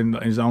sharp in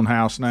his own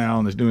house now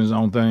and is doing his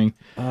own thing.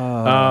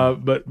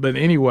 But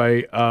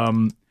anyway,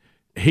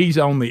 he's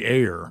on the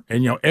air.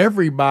 And,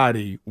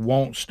 everybody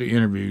wants to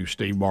interview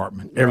Steve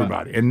Bartman.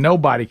 Everybody. Right. And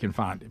nobody can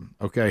find him.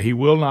 Okay? He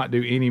will not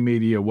do any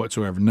media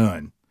whatsoever.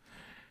 None.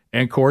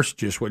 And, of course,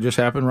 just what just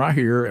happened right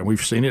here, and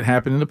we've seen it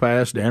happen in the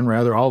past, Dan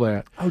Rather, all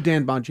that. Oh,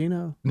 Dan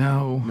Bongino?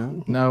 No.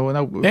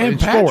 Dan in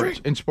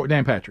Patrick?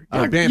 Dan Patrick.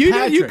 Oh, Dan you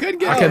Patrick. couldn't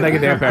get I can't think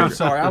of Dan Patrick. I'm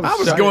sorry. I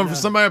was going for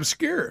somebody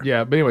obscure.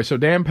 Yeah, but anyway, so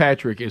Dan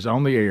Patrick is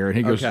on the air, and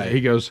he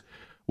goes,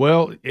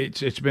 well,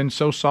 it's been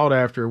so sought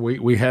after.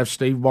 We have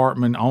Steve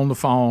Bartman on the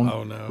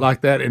phone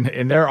like that,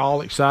 and they're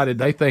all excited.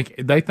 They think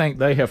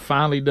they have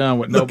finally done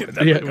what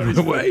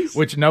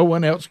which no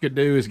one else could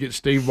do is get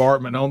Steve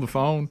Bartman on the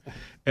phone.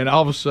 And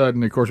all of a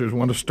sudden, of course, it was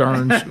one of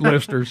Stern's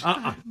listeners,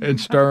 and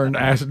Stern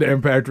asked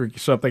Dan Patrick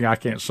something I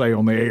can't say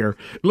on the air.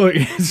 Look,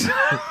 it's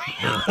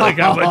like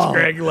how much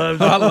Greg loves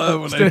it. I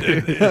love when they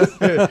do this.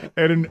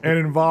 and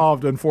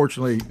involved,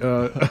 unfortunately,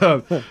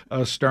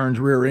 Stern's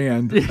rear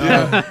end.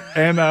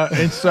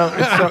 And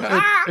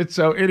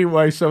so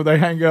anyway, so they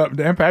hang up.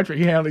 Dan Patrick,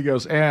 he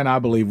goes, and I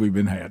believe we've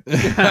been had. he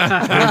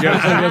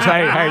goes,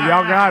 hey,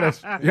 y'all got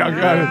us. Y'all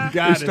got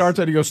us. He starts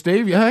and he goes,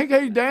 Steve,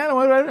 hey, Dan, I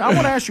want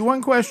to ask you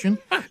one question.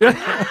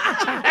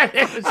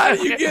 How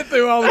do you get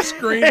through all the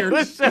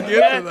screeners to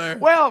get to there?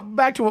 Well,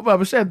 back to what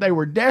Bubba said, they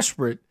were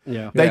desperate.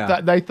 Yeah.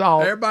 They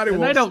thought everybody.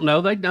 They don't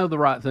know. They know the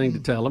right thing to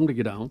tell them to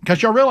get on.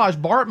 Because y'all realize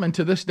Bartman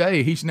to this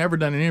day, he's never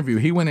done an interview.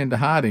 He went into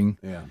hiding.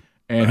 Yeah.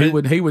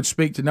 And he would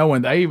speak to no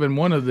one. They even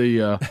one of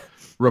the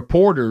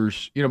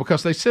reporters,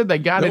 because they said they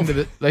got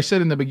they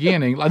said in the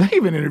beginning, like they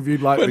even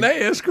interviewed like when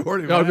they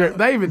escorted him out.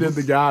 They even did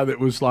the guy that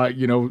was like,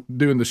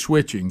 doing the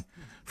switching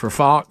for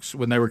Fox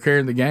when they were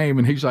carrying the game,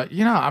 and he's like,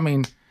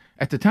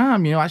 at the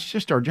time, it's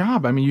just our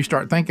job. I mean, you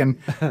start thinking,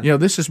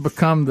 this has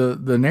become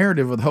the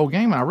narrative of the whole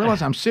game. And I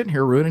realize I'm sitting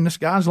here ruining this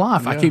guy's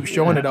life. I keep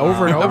showing it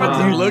over and over.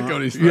 The look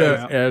on his face.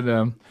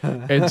 Yeah,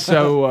 and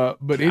so,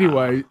 but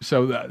anyway,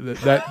 so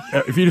that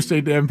if you just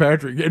see Dan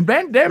Patrick, and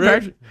Dan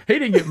Patrick, he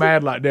didn't get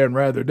mad like Dan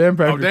Rather. Dan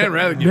Patrick, Dan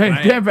Rather get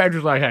mad. Dan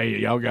Patrick's like, hey,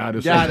 y'all got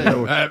us.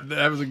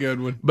 That was a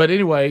good one. But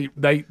anyway,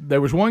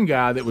 there was one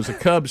guy that was a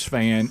Cubs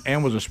fan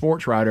and was a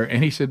sports writer,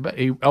 and he said,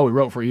 he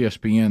wrote for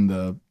ESPN,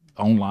 the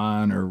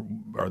online or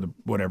the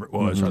whatever it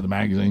was, or the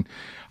magazine.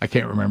 I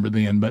can't remember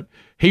then, but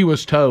he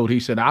was told,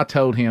 he said, I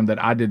told him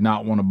that I did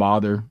not want to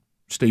bother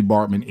Steve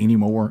Bartman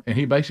anymore. And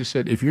he basically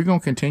said, if you're going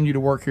to continue to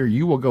work here,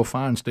 you will go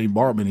find Steve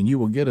Bartman and you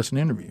will get us an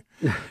interview.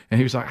 And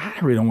he was like, I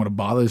really don't want to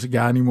bother this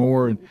guy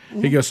anymore. And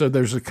he goes, so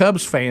there's a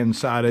Cubs fan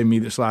side of me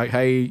that's like,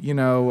 hey,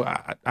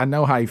 I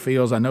know how he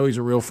feels. I know he's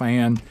a real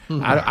fan.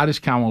 I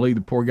just kind of want to leave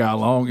the poor guy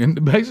alone.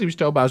 And basically he was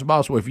told by his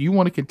boss, well, if you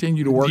want to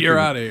continue to work you're here,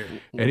 out of here.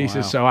 And he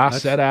said, so I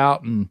set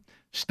out and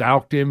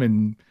stalked him,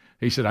 and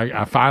he said,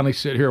 I finally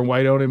sit here and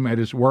wait on him at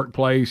his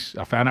workplace.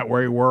 I found out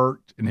where he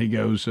worked, and he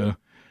goes, and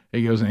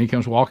he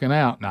comes walking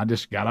out, and I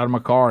just got out of my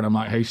car, and I'm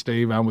like, hey,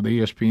 Steve, I'm with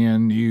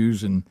ESPN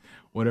News and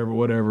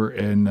whatever,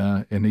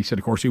 and he said,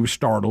 of course, he was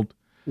startled.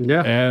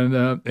 Yeah.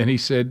 And he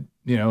said,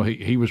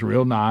 he was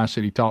real nice,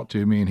 and he talked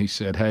to me, and he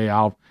said, hey,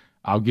 I'll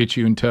get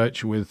you in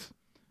touch with,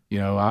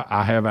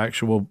 I have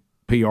actual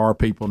PR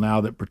people now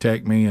that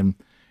protect me, and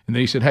then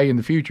he said, hey, in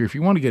the future, if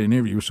you want to get an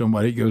interview with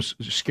somebody, he goes,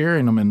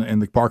 scaring them in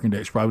the parking deck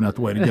is probably not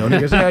the way to go. And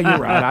he goes, yeah, you're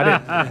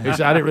right. He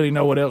said, I didn't really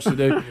know what else to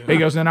do. He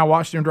goes, then I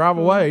watched him drive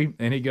away.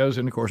 And he goes,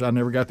 and of course, I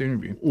never got the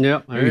interview.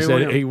 Yeah. He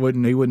said he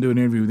wouldn't do an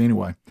interview with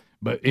anyone.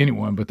 But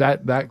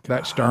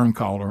that Stern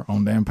caller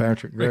on Dan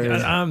Patrick. Greg,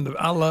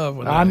 I love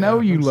when I know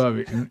you love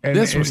it. And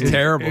this was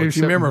terrible. Do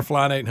you remember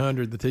Flight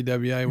 800, the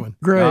TWA one?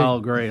 Great.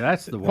 Oh, great.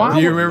 That's the one.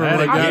 Do you remember when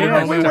they got it?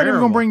 We weren't even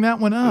going to bring that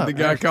one up. The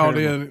guy called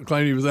in and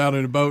claimed he was out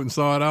in a boat and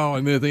saw it all.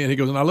 And then at the end, he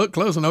goes, and I looked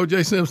close, and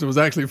O.J. Simpson was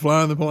actually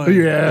flying the plane.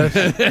 Yes.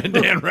 And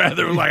Dan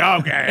Rather was like,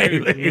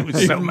 okay. He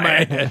was so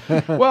mad.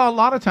 Well, a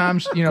lot of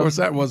times, Of course,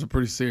 that was a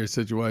pretty serious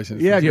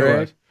situation. Yeah,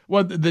 Greg.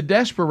 Well, the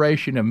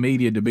desperation of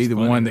media to be the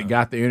one that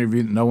got the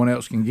interview that no one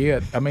else can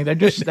get. I mean, they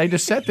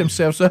just set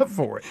themselves up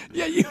for it.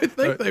 Yeah, you would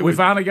think they would. We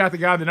finally got the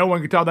guy that no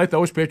one could tell. They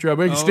throw his picture up.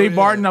 Steve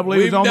Barton, I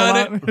believe, is on the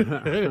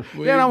line.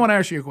 Yeah, I want to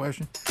ask you a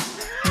question.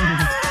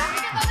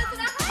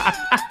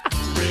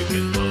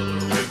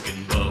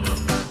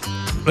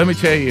 Let me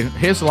tell you,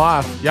 his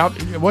life, y'all,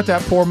 what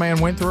that poor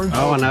man went through.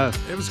 Oh, I know.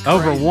 It was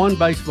over one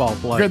baseball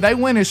player. They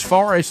went as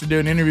far as to do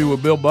an interview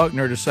with Bill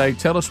Buckner to say,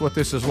 tell us what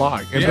this is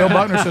like. And Bill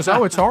Buckner says,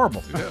 oh, it's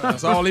horrible. Yeah,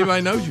 that's all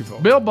anybody knows you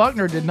for. Bill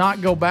Buckner did not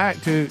go back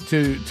to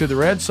the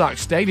Red Sox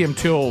stadium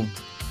till,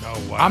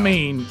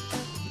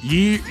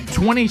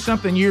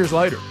 20-something years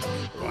later.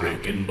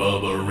 Rick and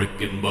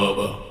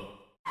Bubba.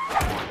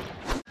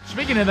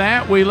 Speaking of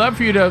that, we'd love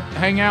for you to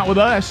hang out with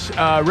us.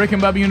 Rick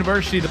and Bubba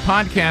University, the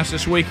podcast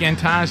this weekend,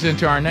 ties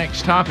into our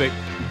next topic.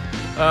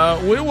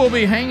 We will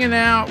be hanging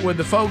out with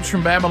the folks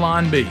from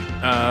Babylon Bee.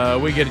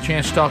 We get a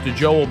chance to talk to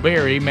Joel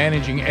Berry,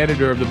 managing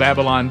editor of the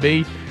Babylon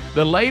Bee.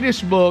 The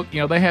latest book,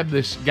 they have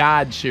this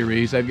guide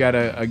series. They've got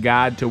a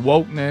guide to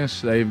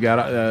wokeness. They've got,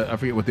 I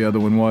forget what the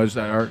other one was,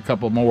 or a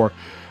couple more.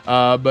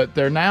 But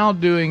they're now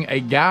doing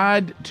a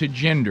guide to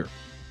gender.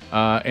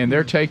 And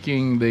they're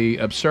taking the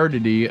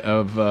absurdity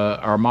of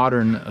our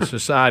modern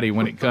society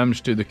when it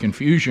comes to the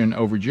confusion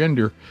over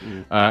gender,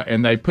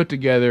 and they put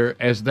together,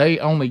 as they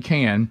only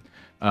can,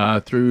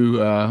 through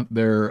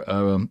their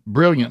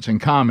brilliance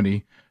and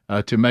comedy,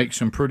 to make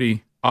some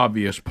pretty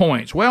obvious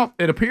points. Well,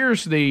 it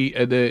appears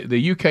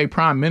the UK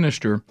Prime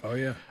Minister,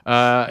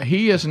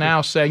 he is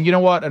now saying, you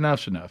know what,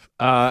 enough's enough.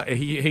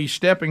 He's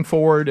stepping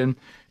forward, and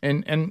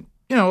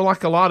you know,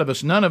 like a lot of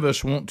us, none of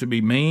us want to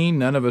be mean,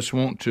 none of us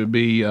want to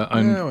be you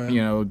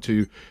know,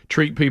 to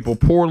treat people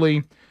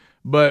poorly,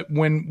 but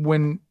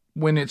when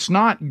it's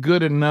not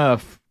good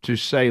enough to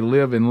say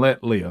live and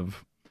let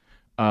live,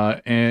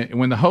 and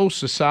when the whole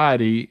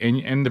society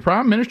and the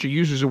Prime Minister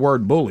uses the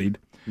word bullied.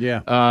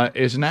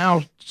 Is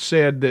now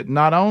said that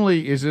not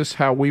only is this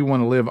how we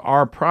want to live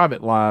our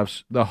private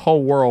lives, the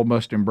whole world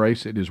must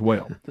embrace it as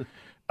well.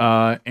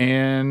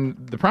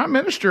 And the Prime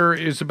Minister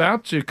is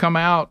about to come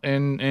out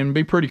and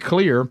be pretty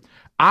clear.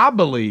 I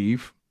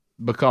believe,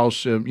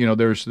 because you know,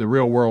 there's the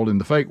real world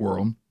and the fake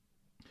world,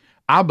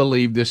 I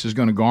believe this is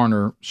going to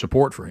garner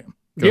support for him.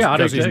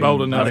 Because he's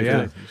bold enough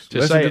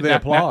to say the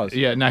applause.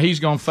 Now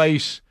he's going to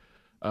face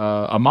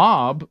a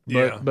mob,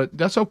 but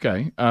that's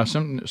okay.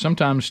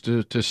 Sometimes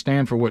to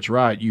stand for what's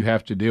right, you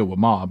have to deal with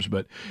mobs.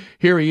 But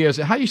here he is.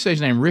 How do you say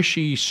his name?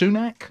 Rishi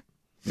Sunak?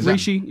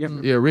 Rishi? Yep.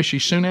 Yeah, Rishi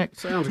Sunak.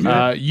 Sounds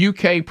good.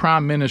 UK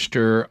Prime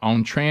Minister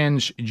on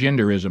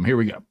transgenderism. Here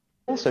we go.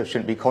 Also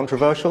shouldn't be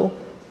controversial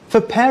for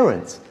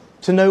parents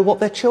to know what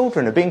their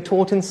children are being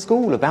taught in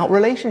school about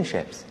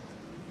relationships.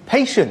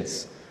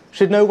 Patients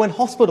should know when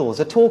hospitals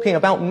are talking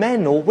about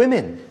men or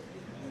women.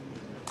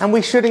 And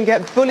we shouldn't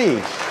get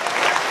bullied.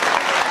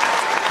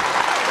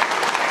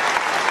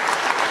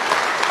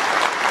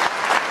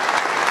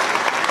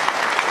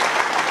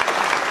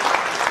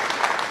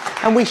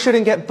 And we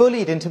shouldn't get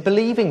bullied into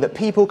believing that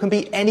people can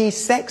be any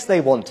sex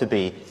they want to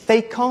be.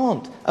 They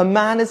can't. A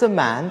man is a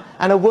man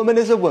and a woman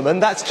is a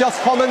woman. That's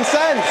just common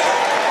sense.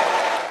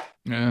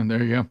 Yeah,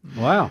 there you go.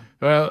 Wow.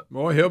 Well,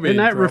 boy, he'll be Isn't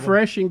in that trouble.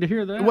 refreshing to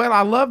hear that? Well,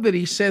 I love that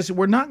he says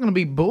we're not going to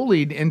be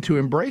bullied into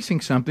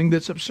embracing something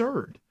that's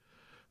absurd.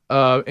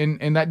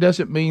 And that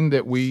doesn't mean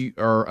that we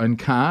are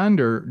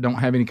unkind or don't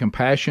have any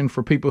compassion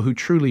for people who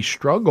truly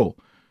struggle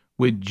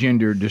with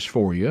gender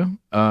dysphoria.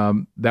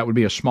 That would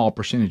be a small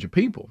percentage of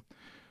people.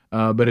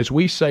 But as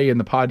we say in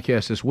the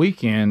podcast this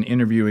weekend,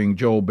 interviewing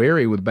Joel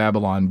Berry with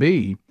Babylon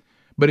Bee,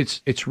 but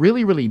it's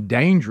really, really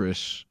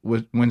dangerous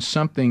when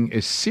something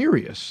as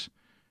serious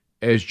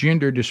as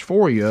gender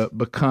dysphoria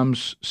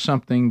becomes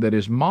something that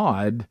is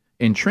mod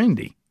and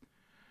trendy.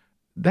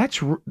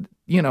 That's,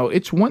 you know,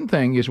 it's one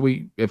thing, as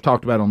we have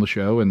talked about on the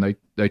show and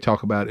they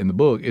talk about in the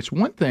book, it's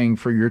one thing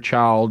for your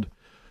child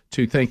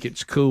to think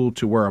it's cool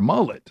to wear a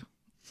mullet.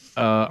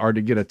 Or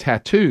to get a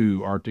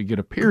tattoo, or to get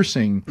a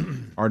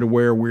piercing, or to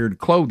wear weird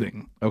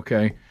clothing,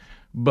 okay?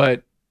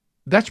 But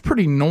that's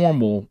pretty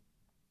normal,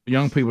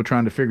 young people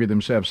trying to figure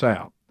themselves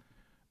out.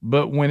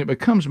 But when it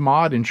becomes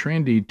mod and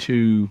trendy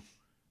to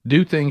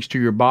do things to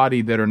your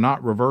body that are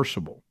not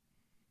reversible,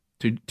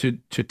 to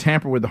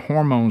tamper with the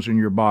hormones in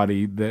your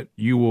body that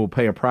you will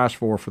pay a price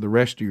for the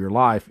rest of your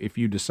life if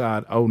you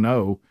decide, oh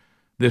no,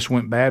 this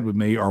went bad with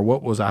me, or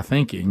what was I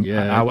thinking?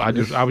 Yeah.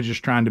 I was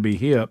just trying to be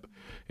hip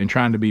and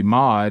trying to be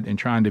mod and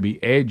trying to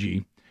be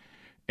edgy.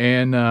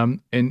 And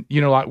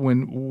you know, like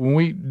when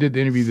we did the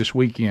interview this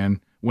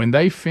weekend, when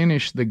they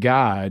finished the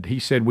guide, he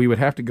said we would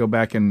have to go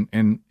back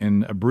and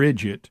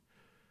abridge it.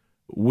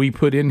 We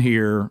put in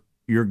here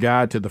your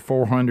guide to the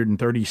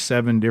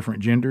 437 different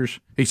genders.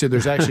 He said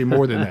there's actually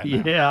more than that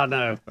now. Yeah, I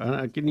know.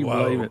 Can you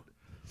believe it?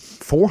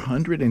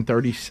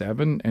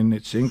 437, and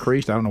it's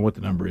increased. I don't know what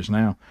the number is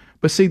now.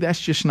 But see,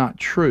 that's just not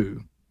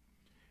true.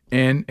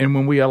 And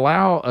when we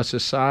allow a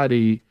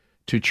society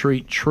to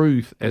treat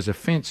truth as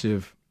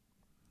offensive,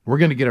 we're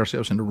going to get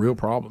ourselves into real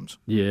problems.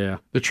 Yeah.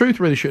 The truth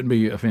really shouldn't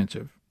be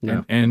offensive.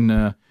 Yeah.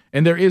 And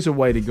there is a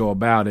way to go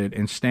about it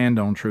and stand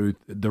on truth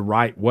the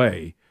right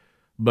way.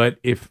 But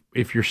if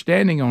you're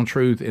standing on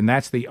truth and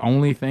that's the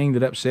only thing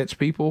that upsets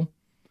people,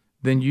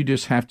 then you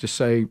just have to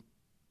say,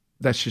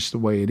 that's just the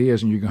way it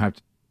is, and you're going to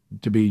have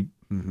to be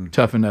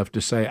tough enough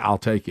to say, I'll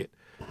take it.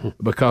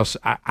 Because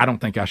I don't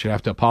think I should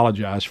have to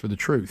apologize for the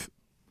truth.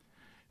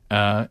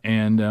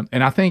 And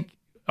I think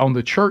on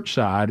the church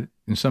side,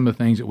 and some of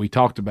the things that we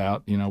talked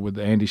about, you know, with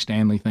the Andy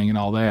Stanley thing and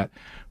all that,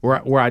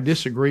 where I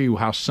disagree with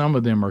how some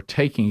of them are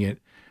taking it,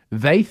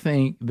 they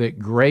think that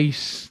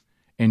grace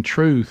and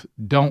truth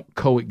don't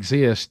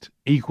coexist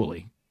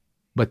equally,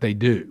 but they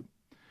do.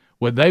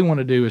 What they want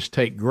to do is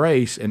take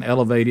grace and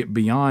elevate it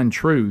beyond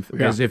truth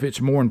as if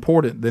it's more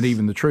important than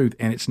even the truth,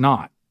 and it's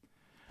not.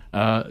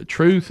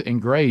 Truth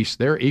and grace,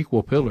 they're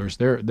equal pillars.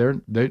 They're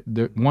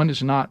one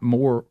is not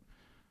more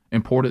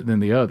important than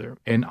the other.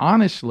 And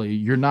honestly,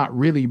 you're not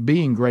really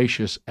being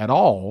gracious at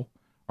all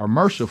or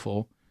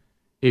merciful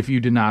if you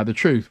deny the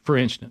truth. For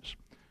instance,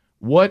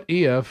 what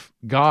if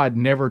God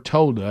never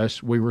told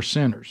us we were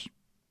sinners?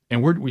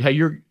 And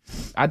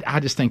I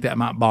just think that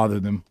might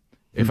bother them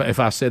if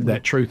I said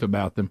that truth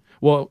about them.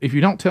 Well, if you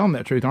don't tell them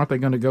that truth, aren't they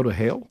going to go to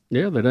hell?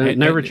 Yeah, they don't,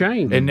 never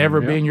change. And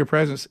never be in your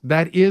presence.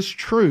 That is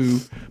true,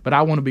 but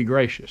I want to be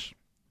gracious.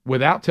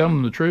 Without telling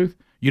them the truth,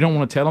 you don't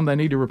want to tell them they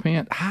need to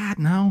repent?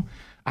 No.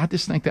 I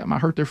just think that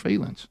might hurt their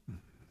feelings.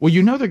 Well,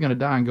 you know they're going to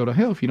die and go to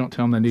hell if you don't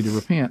tell them they need to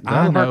repent.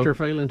 That'll hurt their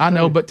feelings. I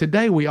know, but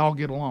today we all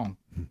get along.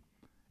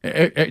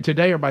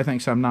 Today, everybody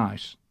thinks I'm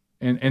nice,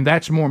 and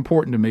that's more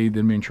important to me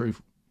than being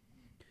truthful.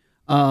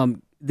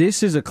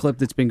 This is a clip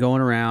that's been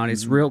going around.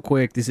 It's real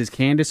quick. This is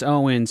Candace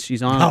Owens.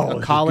 She's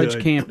on a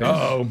college campus.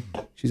 Uh-oh.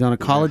 She's on a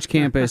college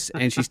campus,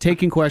 and she's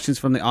taking questions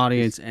from the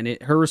audience, and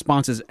her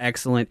response is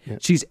excellent.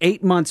 She's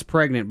 8 months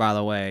pregnant, by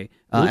the way,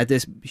 at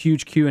this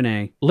huge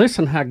Q&A.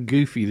 Listen how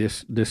goofy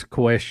this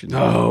question is.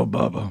 Oh,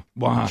 Bubba.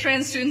 Why?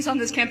 Trans students on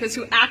this campus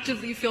who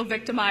actively feel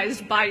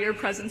victimized by your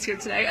presence here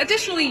today.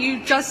 Additionally,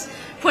 you just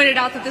pointed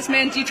out that this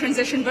man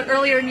detransitioned, but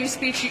earlier in your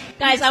speech...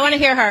 Guys, I want to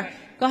hear her.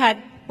 Go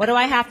ahead. What do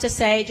I have to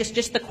say?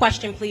 Just the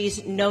question,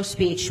 please. No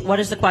speech. What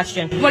is the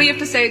question? What do you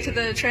have to say to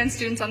the trans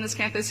students on this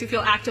campus who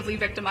feel actively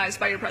victimized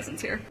by your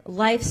presence here?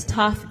 Life's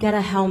tough. Get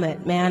a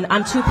helmet, man.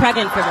 I'm too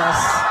pregnant for this.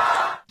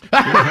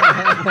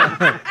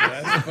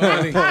 That's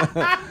funny.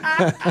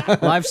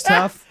 Life's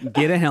tough.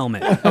 Get a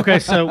helmet. Okay,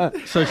 so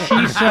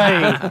she's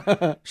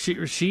saying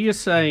she is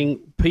saying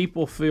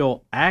people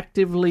feel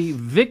actively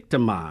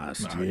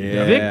victimized,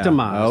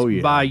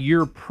 by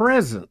your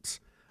presence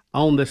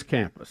on this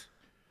campus.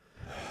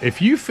 If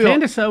you feel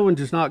Candace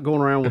Owens is not going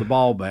around with a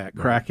ball bat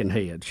cracking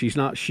heads. She's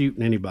not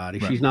shooting anybody.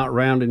 Right. She's not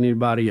rounding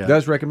anybody up.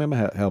 Does recommend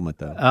a helmet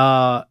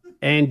though.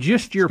 And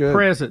just your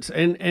presence.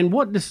 And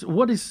what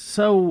is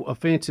so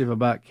offensive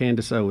about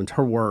Candace Owens?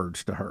 Her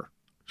words to her.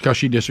 Because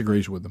she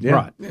disagrees with them. Yeah.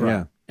 Right.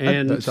 Yeah.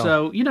 And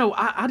so,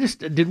 I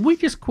just did we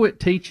just quit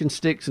teaching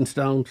sticks and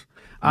stones?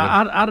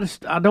 Yeah.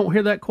 I don't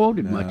hear that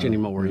quoted much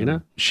anymore,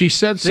 She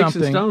said sticks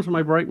something. And stones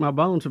may break my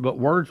bones, but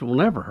words will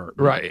never hurt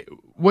me. Right.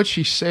 What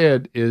she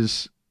said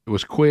it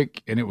was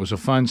quick and it was a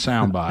fun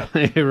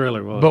soundbite. It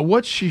really was. But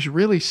what she's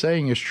really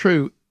saying is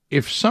true.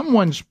 If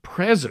someone's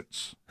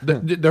presence,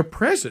 their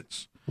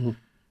presence,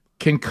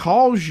 can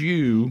cause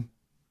you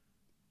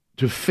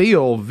to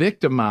feel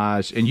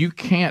victimized and you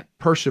can't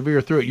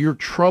persevere through it, you're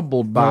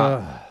troubled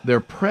by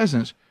their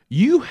presence,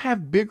 you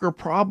have bigger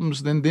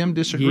problems than them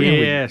disagreeing with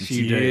you. Yes,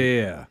 you do.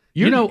 Yeah.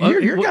 You're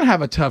going to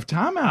have a tough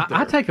time out there.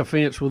 I take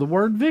offense with the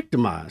word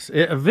victimize.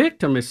 A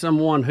victim is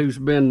someone who's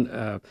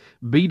been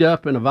beat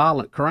up in a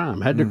violent crime,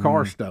 had their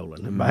car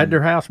stolen, had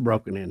their house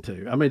broken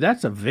into. I mean,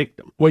 that's a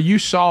victim. Well, you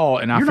saw,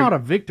 and you're not a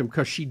victim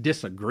because she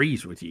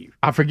disagrees with you.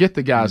 I forget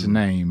the guy's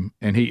name,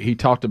 and he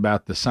talked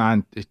about the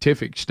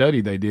scientific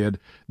study they did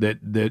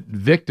that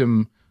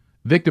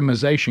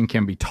victimization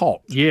can be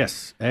taught.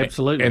 Yes,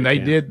 absolutely. And they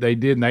did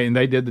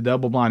the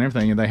double blind and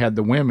everything, and they had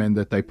the women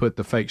that they put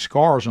the fake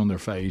scars on their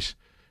face.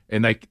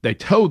 And they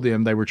told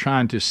them they were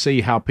trying to see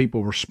how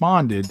people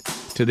responded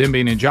to them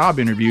being in job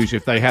interviews.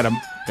 If they had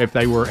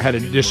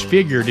it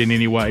disfigured in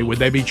any way, would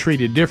they be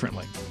treated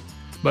differently?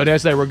 But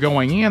as they were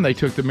going in, they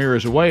took the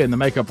mirrors away, and the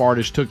makeup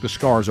artist took the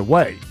scars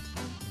away.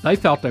 They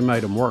thought they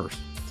made them worse.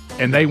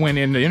 And they went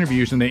into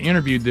interviews, and they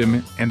interviewed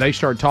them, and they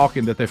started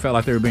talking that they felt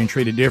like they were being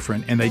treated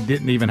different, and they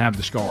didn't even have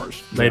the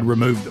scars. They had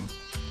removed them.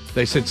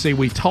 They said, see,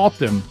 we taught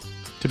them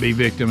to be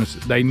victims.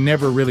 They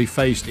never really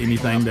faced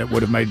anything that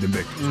would have made them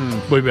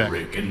victims. We'll be back.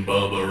 Rick and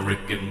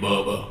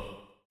Bubba.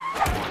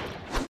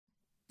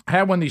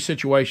 Had one of these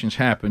situations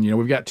happen.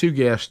 We've got two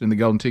guests in the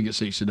golden ticket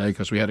seats today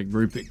because we had a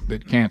group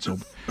that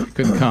canceled,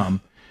 couldn't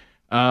come.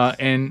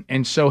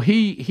 And so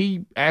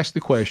he asked the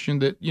question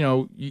that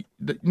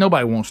that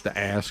nobody wants to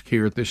ask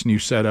here at this new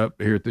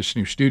setup, here at this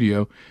new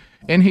studio.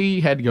 And he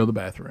had to go to the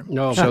bathroom.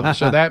 No. So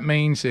that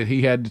means that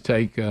he had to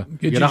take get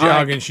your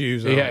jogging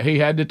shoes on. He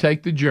had to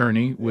take the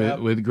journey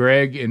with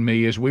Greg and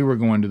me as we were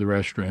going to the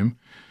restroom.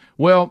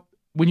 Well,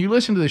 when you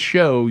listen to the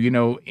show,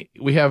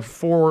 we have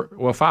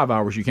 5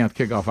 hours. You count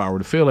the kickoff hour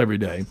to fill every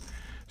day.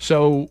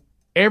 So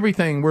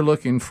everything we're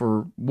looking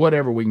for,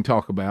 whatever we can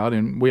talk about,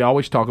 and we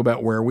always talk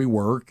about where we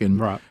work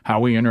and how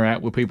we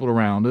interact with people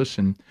around us.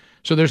 And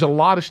so there's a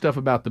lot of stuff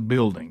about the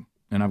building,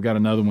 and I've got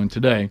another one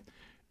today.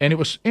 And it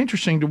was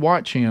interesting to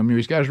watch him.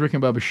 He's got his Rick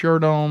and Bubba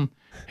shirt on.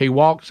 He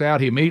walks out.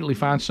 He immediately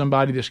finds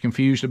somebody that's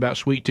confused about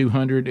Suite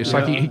 200. It's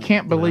like he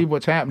can't believe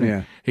what's happening.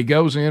 Yeah. He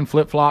goes in,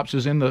 flip-flops,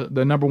 is in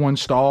the number one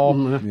stall.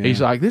 Yeah. He's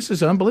like, this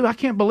is unbelievable. I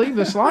can't believe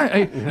this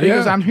line.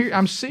 Because I'm here.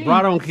 I'm seeing.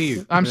 Right on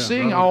cue. I'm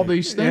seeing all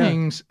these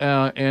things.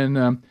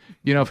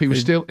 If he was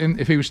still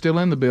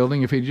in the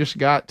building, if he just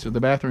got to the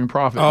bathroom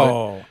profit.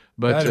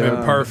 But that'd have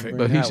been perfect.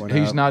 But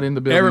he's not in the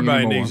building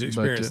Everybody anymore. needs to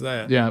experience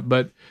that. Yeah,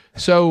 but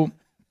so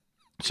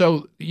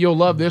you'll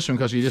love this one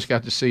because you just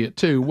got to see it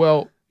too.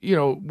 Well,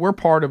 we're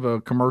part of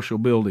a commercial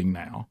building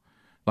now,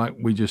 like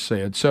we just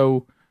said.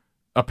 So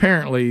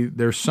apparently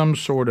there's some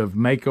sort of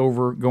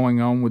makeover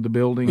going on with the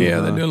building.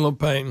 Yeah, they're doing a little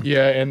painting.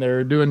 Yeah, and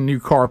they're doing new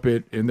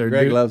carpet, and they're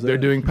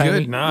doing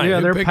painting. Good night.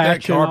 Yeah, they're picked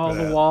patching that all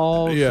the out?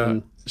 walls. Yeah.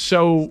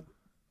 So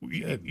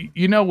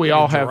we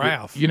all have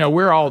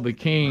we're all the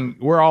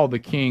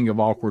king of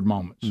awkward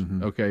moments.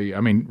 Okay, I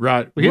mean,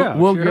 right?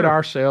 We'll get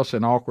ourselves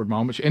in awkward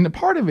moments, and the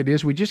part of it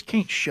is we just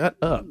can't shut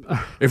up.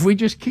 If we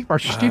just keep our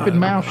stupid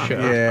mouth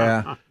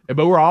shut,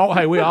 but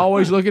we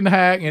always looking to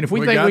hack, and if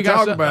we think we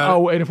got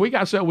something, and if we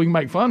got something we can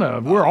make fun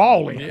of, we're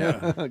all in.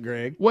 Yeah,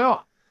 Greg.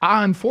 Well,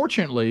 I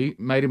unfortunately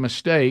made a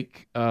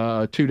mistake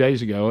 2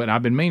 days ago, and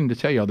I've been meaning to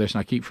tell you all this, and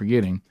I keep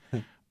forgetting.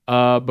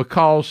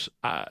 because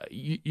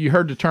you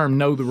heard the term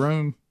 "know the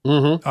room."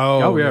 Mm-hmm.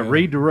 Oh, yeah.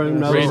 Read the room.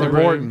 Know the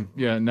room.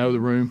 Yeah, know the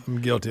room. I'm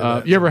guilty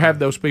of that. You ever have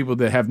those people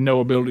that have no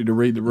ability to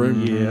read the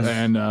room? Yes.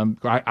 And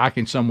I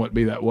can somewhat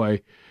be that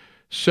way.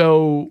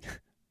 So,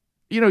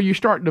 you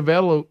start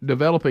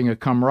developing a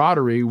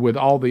camaraderie with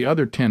all the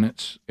other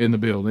tenants in the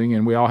building,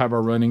 and we all have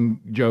our running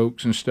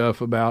jokes and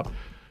stuff about,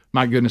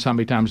 my goodness, how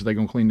many times are they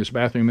going to clean this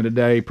bathroom in a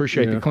day?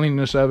 Appreciate the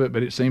cleanliness of it,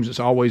 but it seems it's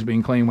always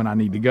being clean when I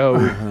need to go.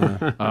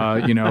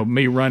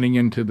 Me running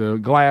into the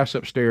glass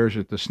upstairs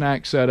at the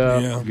snack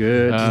setup. Yeah.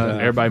 Good stuff.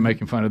 Everybody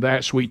making fun of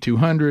that. Sweet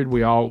 200,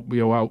 we all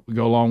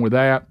go along with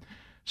that.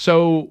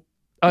 So,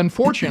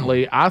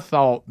 unfortunately, I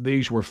thought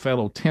these were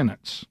fellow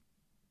tenants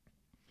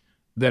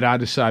that I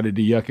decided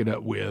to yuck it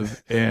up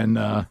with, and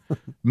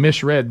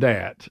misread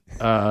that.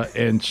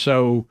 And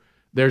so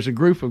there's a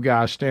group of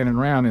guys standing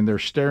around, and they're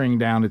staring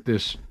down at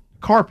this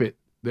carpet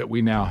that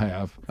we now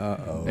have.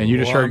 And you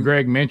just heard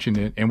Greg mention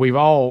it, and we've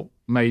all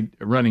made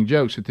running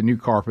jokes that the new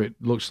carpet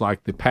looks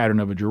like the pattern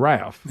of a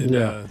giraffe. It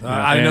does.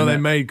 I didn't know they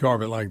made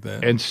carpet like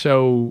that. And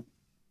so,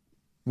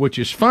 which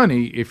is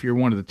funny if you're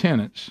one of the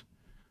tenants,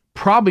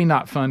 probably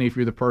not funny if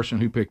you're the person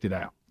who picked it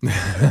out.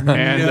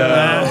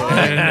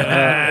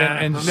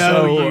 And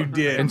so you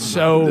did. And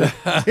so,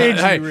 did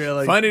you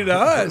really? Funny to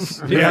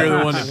us. You're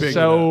the one that picked it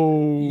up.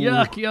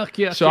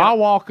 Yuck. So I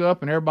walk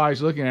up and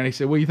everybody's looking at it. He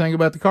said, "What do you think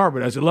about the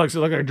carpet?" I said, "Looks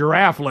like a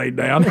giraffe laid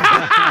down."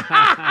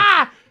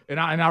 And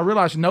I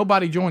realized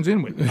nobody joins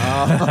in with me. And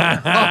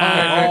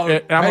I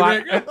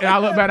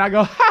look back and I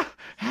go,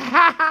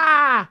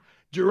 "Ha,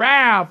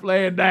 giraffe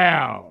laying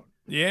down."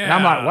 Yeah, and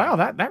I'm like, wow,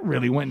 that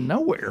really went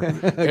nowhere.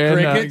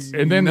 Crickets,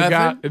 and then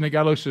nothing? the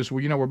guy looks at us,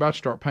 well, we're about to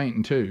start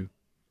painting too.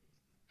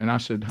 And I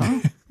said,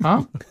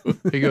 huh?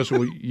 He goes,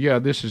 well, yeah,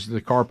 this is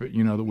the carpet,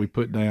 that we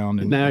put down.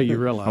 And now you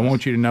realize. I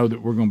want you to know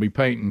that we're going to be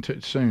painting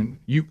soon.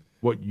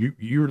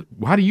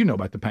 How do you know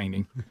about the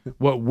painting?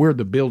 Well, we're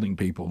the building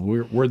people.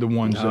 We're the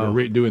ones that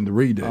are doing the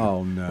redo.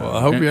 Oh no! Well, I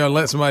hope you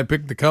let somebody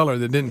pick the color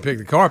that didn't pick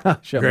the carpet.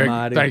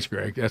 Greg, thanks,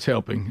 Greg. That's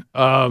helping.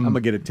 I'm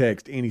gonna get a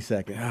text any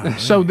second.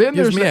 So then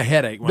Gives there's me a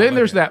headache. Then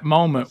there's that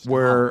moment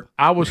where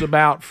I was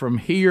about from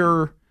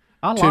here.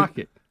 I like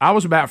it. I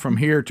was about from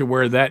here to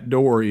where that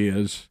door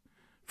is.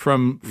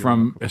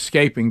 From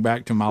escaping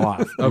back to my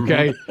life,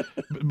 okay,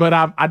 but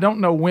I don't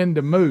know when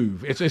to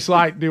move. It's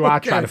like, do I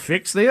try to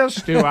fix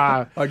this? Do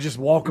I or just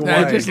walk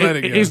away? Just let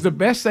it go. Is the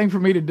best thing for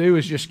me to do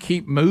is just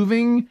keep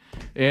moving,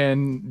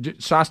 and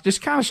so I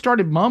just kind of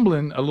started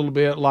mumbling a little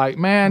bit, like,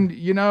 man,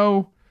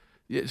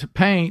 it's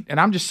paint, and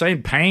I'm just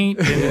saying paint,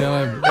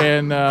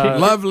 and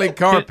lovely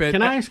carpet.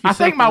 Can I ask you I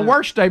think my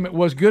worst statement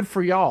was "good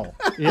for y'all."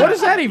 Yeah. What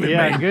does that even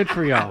mean? Good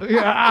for y'all.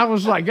 Yeah, I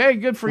was like, "Hey,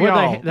 good for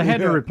y'all." They had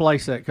to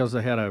replace that because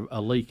they had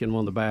a leak in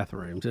one of the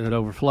bathrooms and it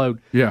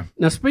overflowed. Yeah.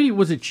 Now, Speedy,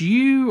 was it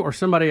you or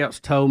somebody else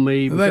told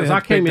me? Because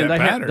I came in,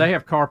 they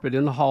have carpet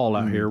in the hall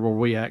out here where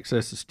we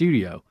access the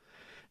studio.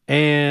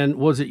 And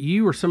was it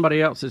you or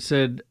somebody else that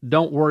said,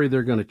 "Don't worry,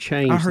 they're going to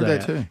change that"? I heard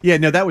that too. Yeah,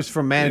 no, that was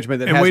from management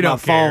that And has we my don't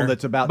phone care.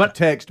 that's about But to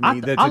text me,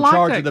 that's I in like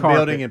charge that of the carpet.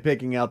 building and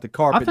picking out the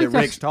carpet that think Rick's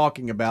that's-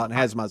 talking about and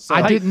has my cell.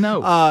 I didn't know.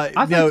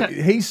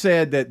 He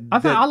said that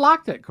I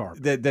like that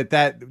carpet.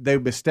 that they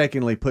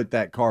mistakenly put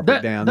that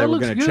carpet down. They that were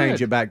looks going to change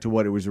good. it back to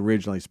what it was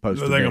originally supposed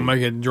So to they're be. gonna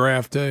make it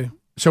draft too.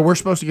 So we're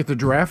supposed to get the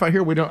giraffe out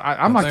here. We don't.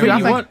 I'm not. think-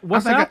 I think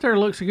What's I think out there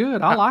looks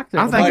good. I like that.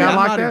 I think Buddy, I I'm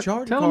like not in that.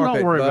 charge of Tell them carpet,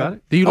 don't worry bud. about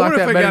it. Do you I like wonder if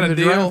that they better got than a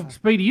the deal. giraffe?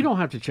 Speedy, you don't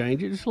have to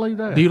change it. Just leave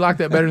that. Do you like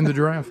that better than the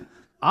giraffe?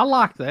 I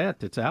like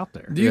that's out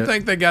there. Do you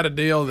think they got a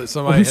deal that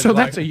somebody? So had,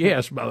 that's like, a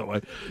yes, by the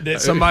way.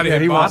 that somebody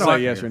had he bought won't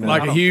say yes or no.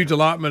 like I a don't- huge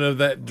allotment of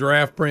that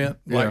giraffe print,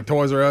 like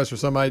Toys R Us or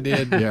somebody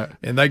did,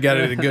 and they got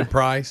it at a good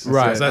price.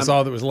 Right. So that's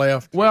all that was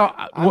left. Well,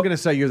 I'm going to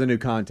say you're the new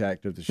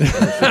contact of the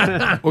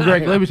show. well,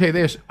 Greg, let me tell you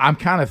this. I'm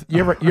kind of.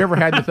 You ever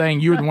had the thing?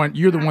 You're the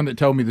one that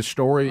told me the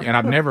story, and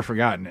I've never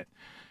forgotten it.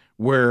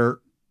 Where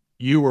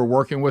you were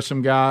working with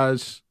some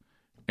guys,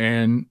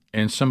 and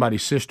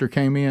somebody's sister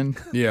came in.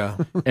 Yeah.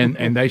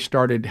 And they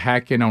started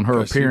hacking on her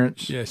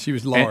appearance. She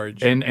was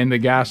large. And the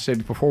guy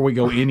said, before we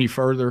go any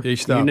further, He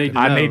stopped it.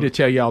 I need to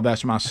tell y'all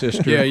that's my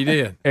sister. Yeah, he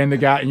did. And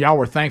y'all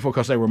were thankful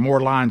because there were more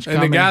lines And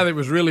coming. the guy that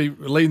was really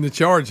leading the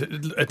charge,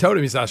 I told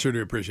him, he said, "I sure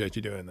do appreciate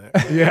you doing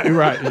that." Yeah,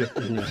 right.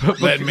 Yeah.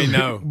 Letting me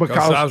know because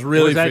Because- I was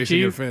really Was that fixing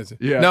you? to offensive.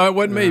 Yeah. No, it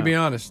wasn't me. Be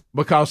honest.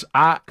 Because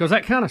Because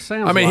that kind of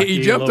sounds. I mean, like he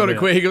you a jumped little on it bit.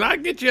 quick. He goes, "I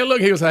can get you a look."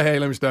 He goes, "Hey,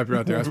 let me stop you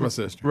right there. That's my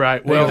sister."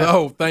 Right. He goes, Well,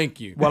 "Oh, thank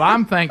you." well,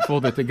 I'm thankful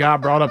that the guy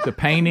brought up the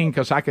painting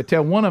because I could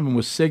tell one of them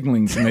was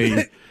signaling to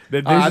me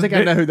that I think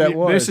I know who that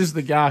was. This is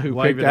the guy who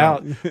Wave picked it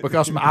out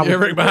because I was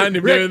Rick behind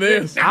him doing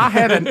this. I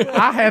had an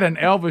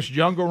Elvis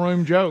Jungle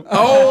Room joke.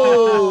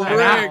 Oh, And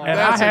Rick, I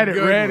that's had a it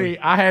good ready. one.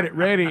 I had it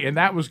ready, and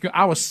I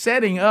was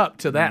setting up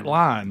to that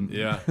line.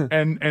 Yeah.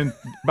 And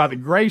by the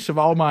grace of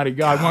Almighty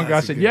God, one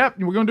guy said, "Yep,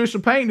 we're going to do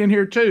some painting in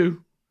here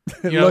too."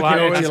 You know, Look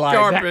at what it's you like.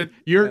 Carpet.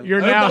 You're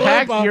Oompa now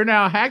loompa. you're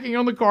now hacking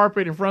on the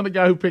carpet in front of the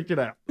guy who picked it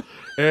out,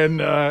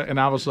 and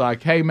I was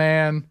like, "Hey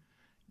man,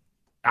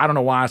 I don't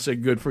know why I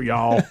said good for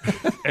y'all,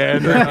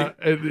 and then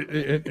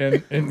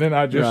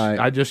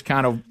I just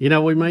kind of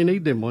we may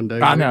need them one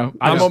day. I know.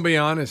 I'm gonna be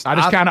honest. I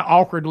just kind of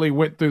awkwardly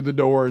went through the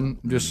door and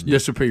just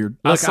disappeared.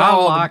 Look, I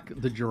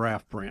like the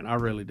giraffe print. I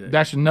really do.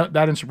 That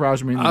didn't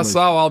surprise me. I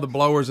saw all the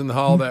blowers in the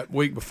hall that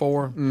week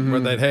before where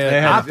they'd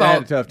had. I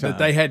thought that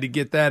they had to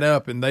get that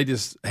up, and they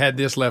just had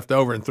this left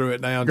over and threw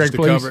it down just to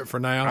cover it for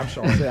now. I'm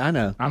sorry. I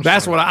know.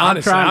 That's what I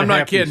honestly. I'm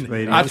not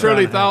kidding. I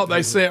truly thought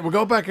they said, "Well,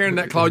 go back here in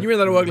that closet. You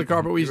remember that ugly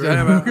carpet we used to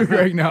have?"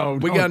 Greg, no,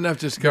 we got enough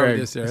just to cover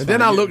this there. And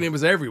then I looked and it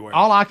was everywhere.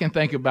 All I can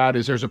think about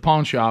is there's a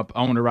pawn shop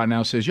owner right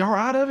now says, "Y'all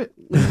out of it?"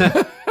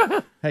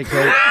 Hey,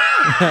 Kate.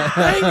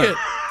 Dang it!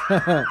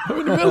 I'm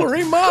in the middle of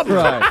remodeling.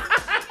 Right.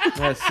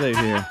 Let's see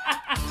here.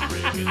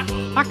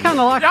 I kind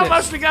of like Y'all that.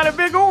 must have got a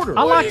big order.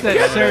 I like that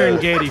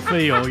Serengeti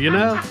feel. I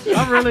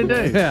really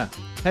do. Yeah.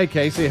 Hey,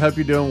 Casey, hope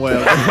you're doing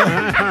well.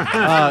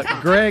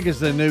 Greg is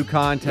the new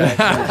contact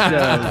for the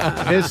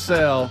show. His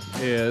cell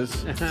is...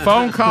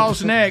 Phone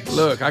calls next.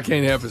 Look, I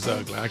can't help it's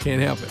ugly. I can't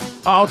help it.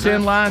 All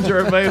 10 lines are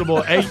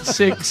available.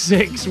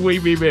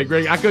 866-WE-BE-BIG.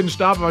 Greg, I couldn't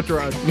stop if I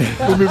tried.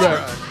 We'll be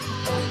back.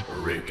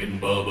 Rick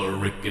and Bubba,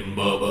 Rick and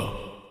Bubba.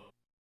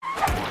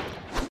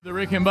 The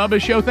Rick and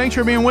Bubba Show. Thanks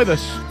for being with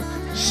us.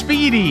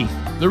 Speedy,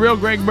 the real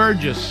Greg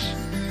Burgess,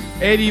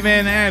 Eddie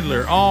Van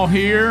Adler, all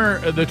here.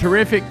 The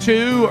Terrific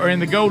Two are in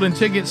the golden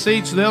ticket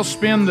seats. They'll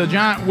spin the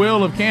giant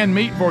wheel of canned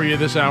meat for you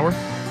this hour.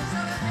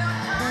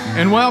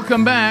 And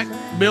welcome back,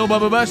 Bill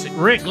Bubba Bussett.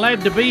 Rick,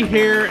 glad to be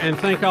here, and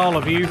thank all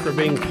of you for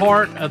being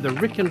part of the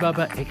Rick and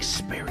Bubba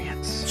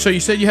experience. So you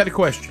said you had a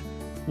question.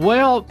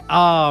 Well,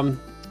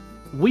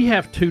 we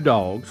have 2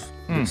 dogs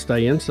that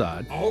stay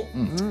inside.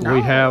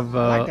 We have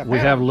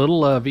Little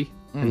Lovey,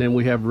 and then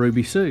we have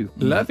Ruby Sue.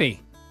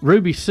 Lovey.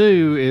 Ruby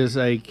Sue is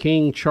a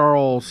King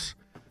Charles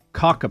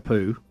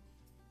cockapoo,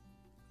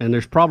 and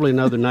there's probably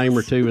another name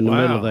or two in the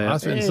middle of that. I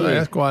was going to say,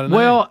 that's quite a name.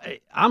 Well,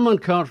 I'm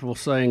uncomfortable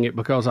saying it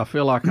because I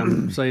feel like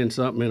I'm saying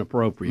something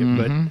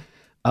inappropriate.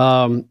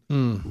 But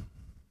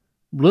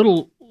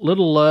Little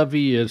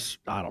Lovey is,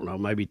 I don't know,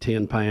 maybe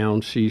 10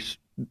 pounds. She's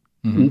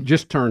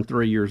just turned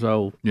 3 years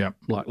old,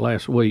 like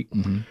last week.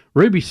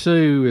 Ruby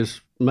Sue is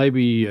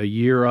maybe a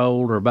year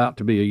old or about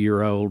to be a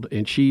year old,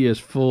 and she is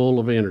full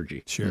of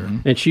energy. Sure.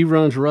 And she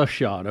runs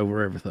roughshod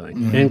over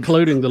everything,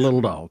 including the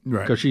little dog,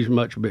 because she's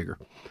much bigger,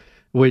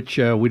 which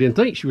we didn't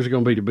think she was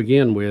going to be to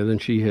begin with,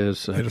 and she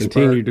has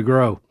continued to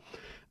grow.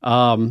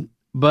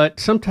 But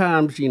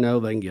sometimes, they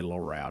can get a little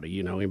rowdy.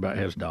 Anybody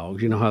has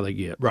dogs, you know how they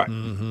get. Right.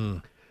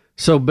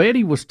 So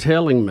Betty was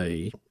telling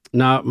me,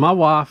 now my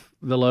wife,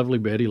 the lovely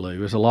Betty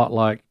Lou, is a lot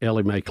like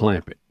Ellie Mae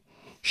Clampett.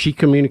 She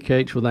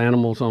communicates with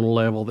animals on a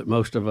level that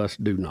most of us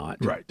do not.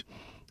 Right.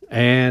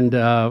 And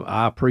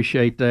I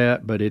appreciate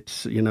that, but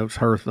it's, it's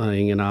her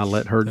thing, and I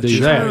let her do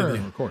that.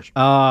 Of course.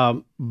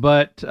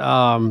 But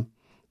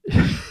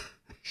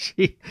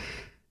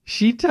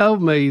she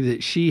told me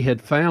that she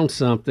had found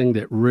something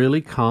that really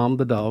calmed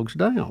the dogs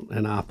down.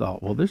 And I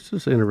thought, well, this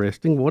is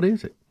interesting. What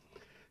is it?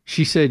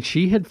 She said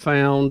she had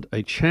found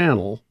a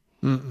channel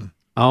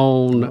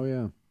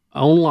online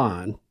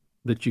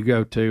that you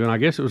go to, and I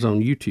guess it was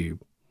on YouTube.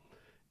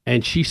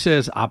 And she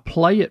says, I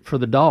play it for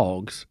the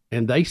dogs,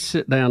 and they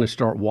sit down and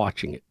start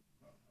watching it.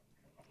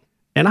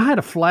 And I had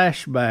a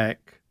flashback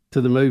to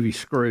the movie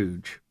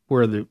Scrooge,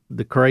 where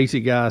the crazy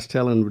guy's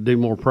telling them to do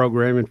more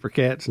programming for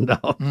cats and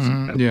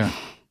dogs. Yeah.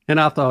 And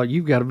I thought,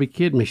 you've got to be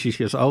kidding me. She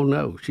says, oh,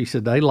 no. She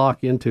said, they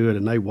lock into it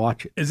and they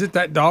watch it. Is it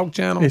that dog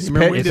channel? It's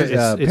Pet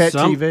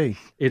TV.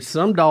 It's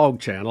some dog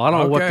channel. I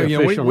don't know what the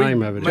official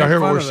name of it is. Y'all hear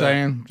what we're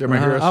saying?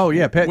 Oh,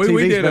 yeah, Pet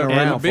TV's did been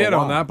around a bit for a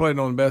while. on that. I played it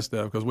on the best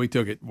stuff because we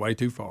took it way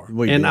too far.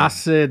 I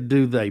said,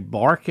 do they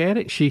bark at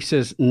it? She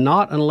says,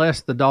 not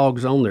unless the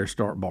dogs on there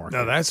start barking.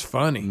 Now, that's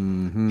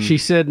funny. She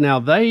said, now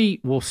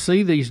they will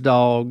see these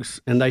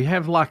dogs, and they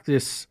have like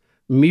this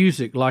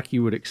music like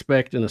you would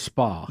expect in a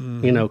spa,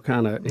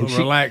 kind of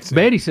relaxing.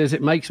 Betty says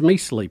it makes me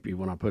sleepy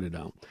when I put it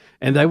on.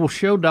 And they will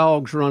show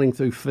dogs running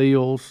through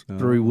fields,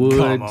 through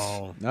woods,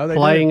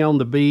 playing on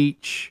the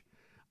beach,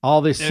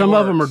 all this. Some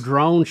of them are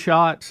drone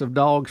shots of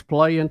dogs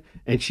playing,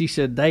 and she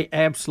said they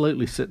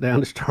absolutely sit down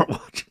and start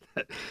watching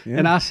that. Yeah.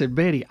 And I said,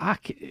 Betty,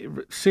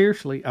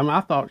 seriously,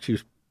 I thought she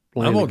was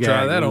I'm going to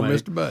try that on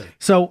Mr. Buddy.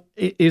 So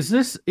is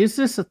this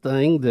a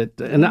thing that,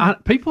 and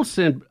people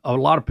send a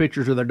lot of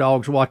pictures of their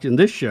dogs watching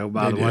this show,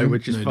 by the way,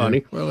 which is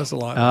funny. Well, that's a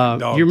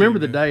lot. You remember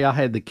the day I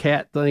had the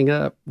cat thing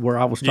up where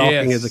I was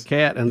talking as a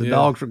cat and the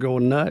dogs were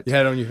going nuts? You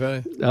had it on your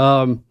face?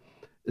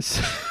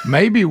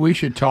 Maybe we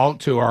should talk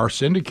to our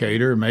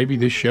syndicator. Maybe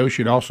this show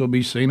should also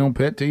be seen on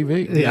Pet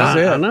TV.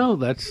 Yeah, I know.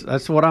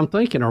 That's what I'm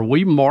thinking. Are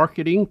we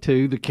marketing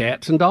to the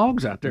cats and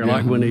dogs out there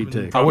like we need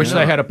to? I wish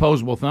they had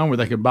opposable thumb where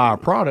they could buy a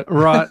product.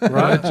 Right.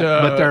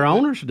 But their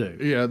owners do.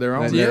 Yeah, their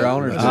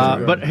owners.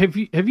 But have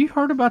you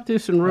heard about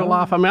this in real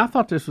life? I mean, I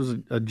thought this was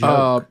a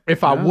joke.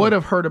 If I would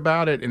have heard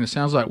about it, and it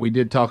sounds like we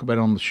did talk about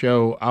it on the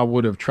show, I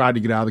would have tried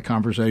to get out of the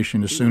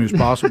conversation as soon as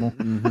possible.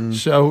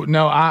 So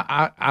no,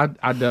 I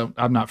don't.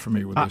 I'm not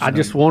familiar with this. I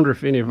just wonder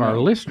if any of our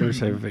listeners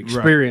have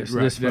experienced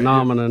this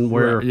phenomenon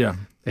where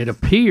it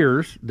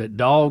appears that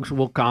dogs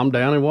will calm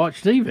down and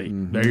watch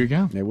TV. There you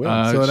go. They will.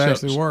 So it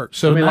actually works.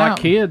 So I mean, now, like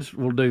kids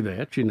will do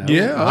that, you know.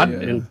 Yeah.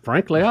 And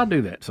frankly, I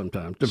do that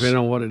sometimes, depending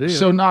on what it is.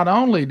 So not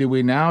only do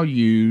we now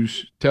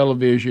use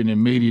television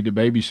and media to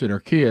babysit our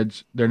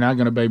kids, they're now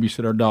going to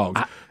babysit our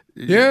dogs.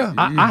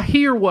 I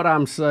hear what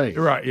I'm saying,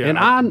 Right, yeah. and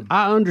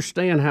I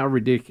understand how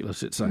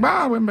ridiculous it sounds.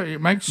 Well,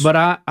 it makes But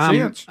I'm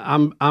sense.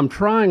 I'm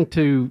trying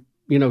to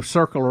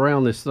circle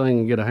around this thing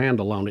and get a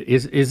handle on it.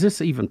 Is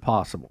this even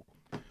possible?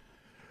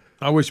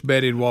 I wish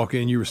Betty'd walk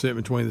in. You were sitting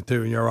between the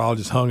two, and you're all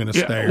just hung in a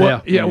stare.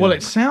 Well,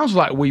 it sounds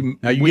like we.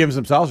 Now you give him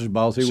some sausage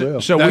balls, he will.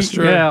 So That's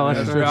true. Yeah, That's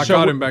that's true. I So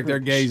caught we- him back there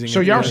gazing.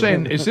 So at y'all you.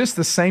 saying is this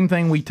the same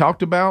thing we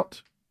talked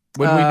about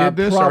when we did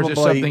this, or is it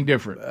probably, something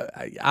different?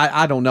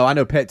 I don't know. I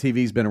know Pet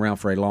TV's been around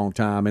for a long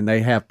time, and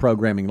they have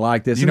programming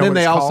like this. You And know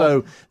then what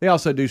it's they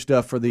also do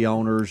stuff for the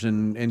owners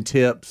and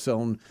tips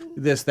on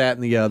this, that,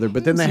 and the other.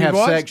 But then they So have you've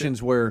watched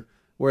sections where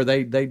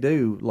they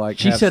do like.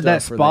 She have said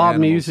that stuff for the spa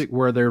animals. music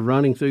where they're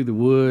running through the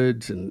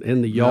woods and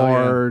in the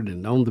yard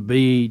and on the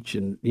beach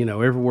and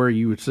everywhere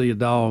you would see a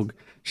dog.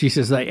 She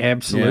says they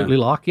absolutely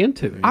lock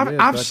into it.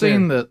 I've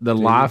seen the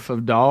life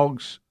of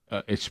dogs,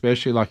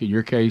 especially like in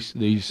your case,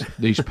 these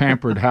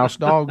pampered house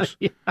dogs.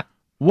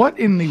 What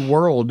in the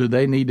world do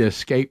they need to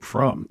escape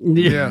from?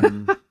 Yeah.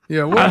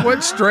 Yeah.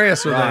 What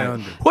stress are they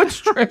under? What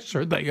stress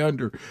are they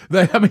under?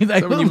 They So when you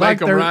look make like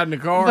them their- ride in the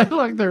car? They look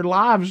like their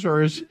lives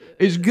are as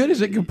good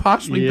as it could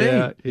possibly be.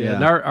 Yeah.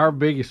 And our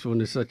biggest one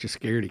is such a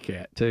scaredy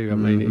cat too. I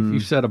mean, if you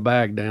set a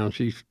bag down,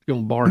 she's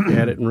gonna bark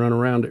at it and run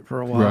around it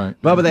for a while.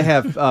 Right. Bubba, they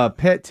have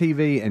Pet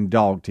TV and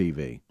Dog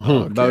TV.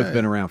 Both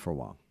been around for a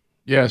while.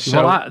 Yeah.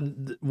 So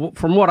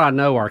From what I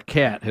know, our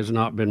cat has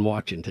not been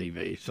watching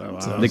TV. So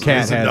the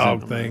cat It's a has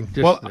dog thing.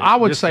 I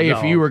would say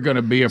if you were going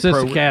to be a since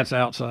the cat's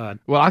outside.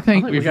 well, I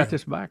think we if got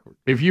this backwards.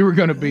 If you were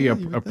going to be a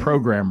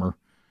programmer,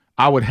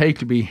 I would hate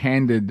to be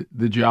handed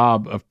the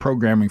job of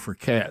programming for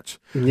cats.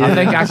 Yeah.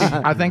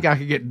 I think I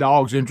could get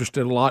dogs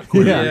interested a lot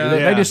quicker.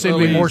 They just seem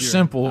to be more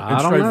simple and I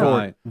don't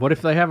straightforward. know. What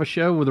if they have a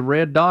show with a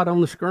red dot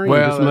on the screen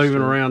Well, just that's moving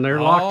true. around? They're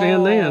locked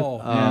in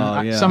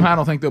then. Somehow I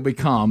don't think they'll be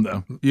calm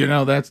though.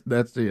 That's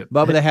it.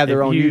 Bubba, they have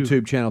their If own you-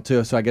 YouTube channel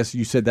too. So I guess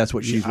you said that's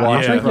what she's I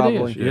watching. think it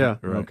probably. is, yeah.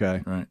 Right,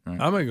 Okay. Right. I'm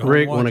gonna go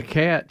Rick, watch when a it.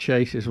 cat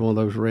chases one of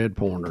those red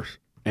pointers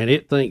and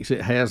it thinks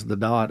it has the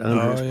dot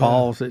under its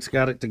paws, it's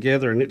got it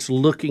together and it's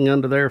looking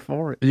under there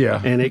for it.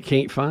 Yeah. And it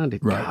can't find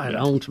it. Right. God, it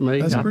owns me.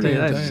 That's I tell pretty you,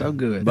 that's entertaining. so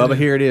good. Bubba,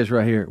 here it is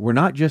right here. We're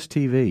not just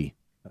TV,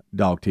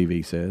 Dog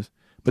TV says,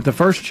 but the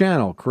first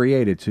channel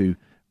created to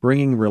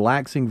bringing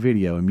relaxing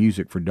video and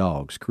music for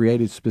dogs,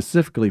 created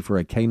specifically for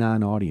a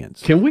canine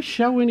audience. Can we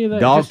show any of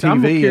that? Dog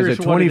I'm TV is curious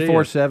a what it is.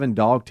 24/7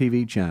 dog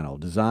TV channel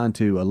designed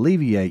to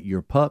alleviate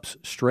your pup's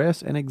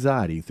stress and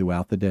anxiety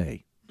throughout the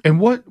day. And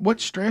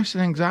what stress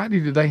and anxiety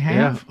do they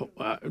have?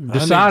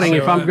 Deciding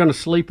if I'm going to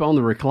sleep on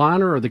the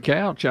recliner or the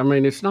couch, I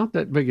mean, it's not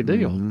that big a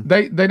deal.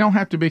 They don't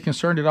have to be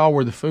concerned at all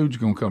where the food's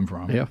going to come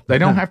from. Yeah. They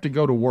don't have to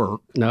go to work.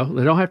 No,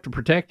 they don't have to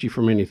protect you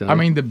from anything. I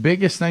mean, the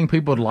biggest thing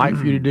people would like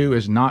for you to do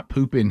is not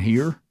poop in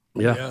here.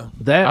 Yeah.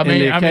 That and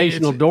the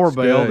occasional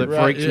doorbell that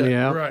freaks me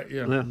out. Right,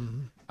 yeah.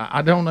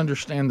 I don't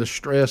understand the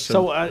stress.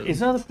 So,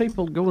 is other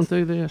people going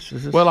through this?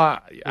 Is this Well,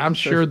 I'm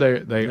sure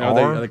they are.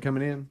 Are they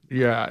coming in?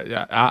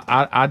 Yeah.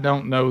 I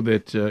don't know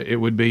that it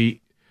would be.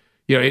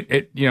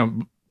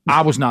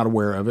 I was not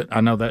aware of it.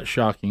 I know that's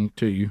shocking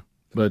to you,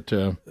 but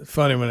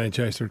Funny when they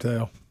chase their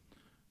tail.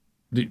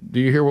 do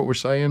you hear what we're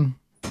saying?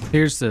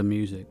 Here's the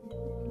music.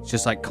 It's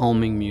just like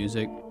calming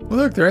music. Well,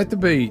 look, they're at the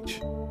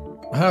beach.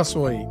 How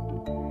sweet.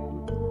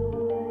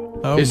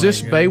 Oh Is my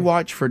this God.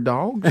 Baywatch for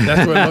dogs?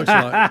 That's what it looks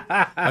like.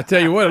 I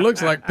tell you what, it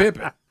looks like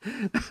Pippin.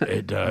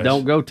 It does.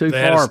 Don't go too They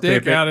had a far,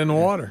 stick Pippet. out in the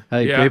water.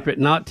 Hey, Yeah. Pippet,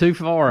 not too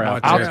far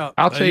out. Watch out.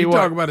 I'll tell you what.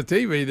 Talk about a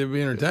TV that'd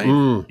be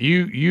entertaining.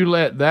 You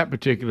let that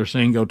particular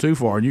scene go too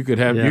far, and you could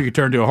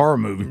turn to a horror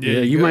movie. Yeah,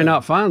 you may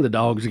not find the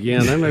dogs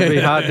again. They may be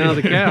hiding under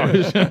the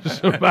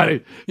couch.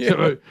 somebody.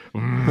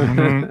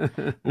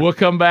 We'll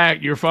come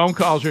back. Your phone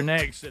calls are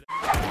next.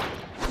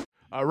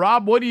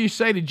 Rob, what do you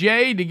say to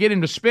Jay to get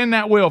him to spin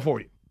that wheel for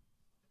you?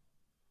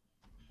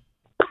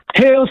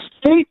 Hail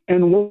State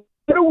and what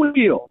a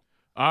wheel.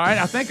 All right,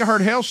 I think I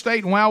heard Hell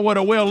State and Wow What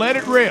a Will. Let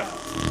it rip.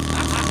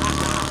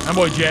 That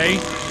boy Jay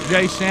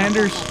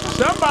Sanders.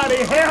 Somebody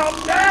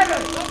help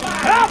Daddy.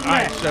 Help me. All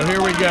right, so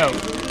here we go.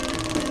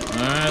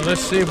 All right, let's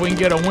see if we can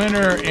get a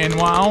winner in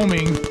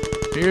Wyoming.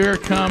 Here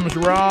comes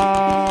Rob.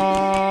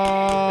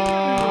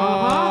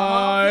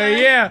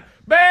 Yeah.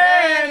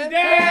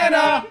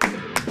 Bandana.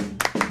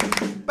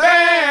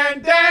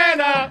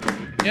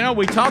 You know,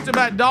 we talked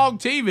about dog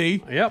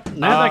TV. Yep.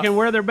 Now they can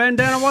wear their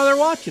bandana while they're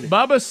watching it.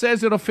 Bubba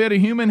says it'll fit a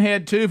human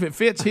head, too. If it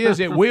fits his,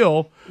 it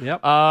will.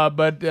 Yep.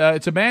 But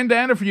it's a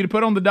bandana for you to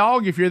put on the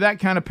dog if you're that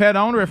kind of pet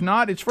owner. If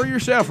not, it's for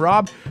yourself,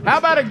 Rob. How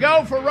about a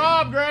go for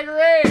Rob,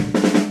 Gregory?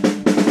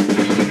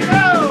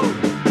 Go!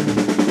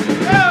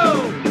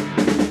 Go!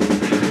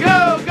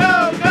 Go,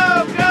 go,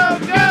 go, go,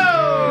 go!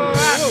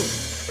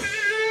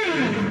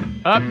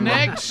 Up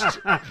next,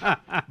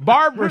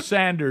 Barbara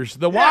Sanders,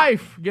 the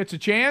wife, gets a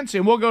chance,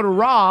 and we'll go to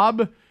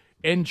Rob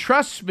in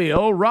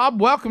Trustville.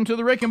 Rob, welcome to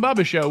the Rick and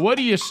Bubba Show. What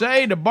do you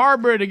say to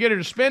Barbara to get her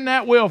to spin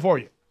that wheel for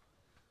you?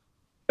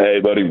 Hey,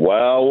 buddy.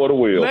 Wow, what a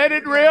wheel. Let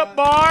it rip,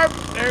 Barb.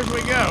 There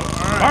we go. All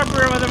right.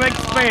 Barbara with a big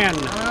spin.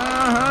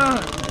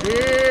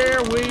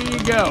 Here we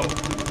go.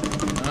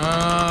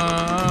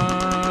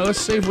 Let's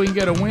see if we can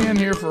get a win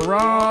here for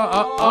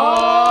Rob.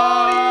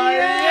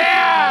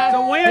 Yeah! It's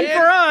a win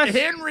for us.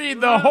 Henry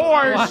the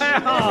horse.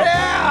 Wow.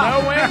 Yeah.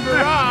 No win for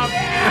Rob.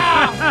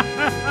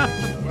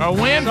 Yeah. A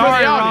win for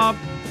the audience. Rob.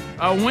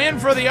 A win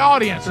for the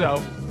audience,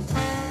 though.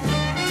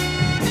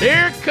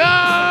 Here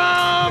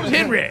comes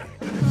Henry.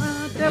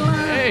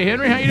 Hey,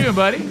 Henry, how you doing,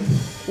 buddy?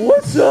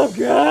 What's up,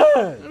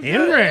 guys?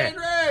 Henry.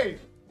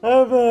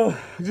 I've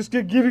just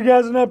to give you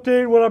guys an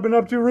update what I've been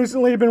up to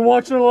recently. I've been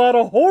watching a lot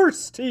of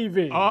horse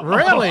TV.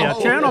 Really? A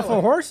channel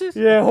for horses?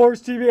 Yeah,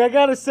 horse TV. I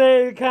gotta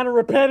say, kind of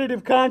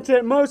repetitive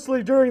content,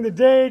 mostly during the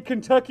day,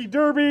 Kentucky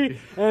Derby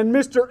and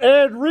Mr.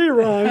 Ed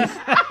reruns.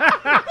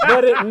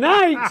 But at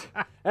night,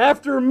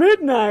 after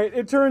midnight,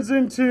 it turns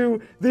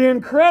into the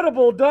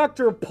incredible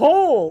Dr.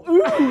 Pole.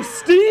 Ooh,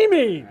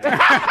 steamy.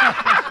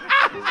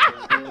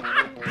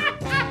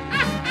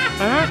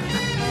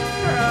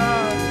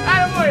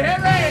 Attaboy,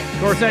 Henry. Of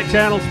course, that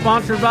channel's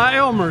sponsored by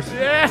Elmer's.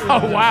 Yeah.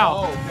 Oh,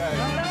 wow.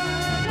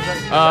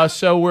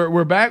 So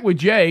we're back with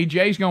Jay.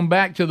 Jay's going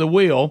back to the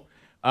wheel.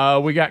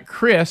 We got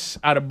Chris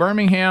out of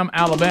Birmingham,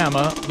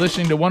 Alabama,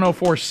 listening to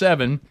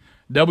 104.7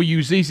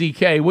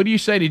 WZZK. What do you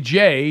say to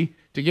Jay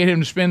to get him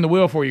to spin the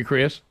wheel for you,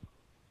 Chris?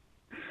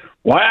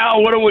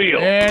 Wow, what a wheel.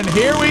 And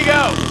here we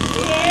go.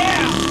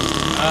 Yeah.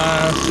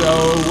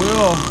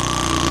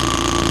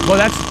 Well,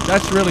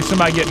 that's really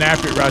somebody getting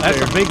after it right there.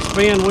 That's a big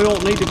spin. We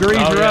won't need to grease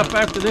her up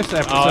after this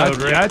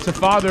episode. That's a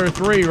father of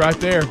three right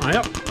there. Yep.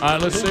 All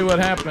right, let's see what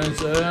happens.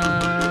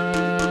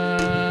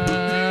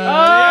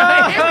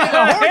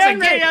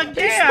 Henry again.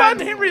 He spun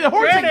Henry the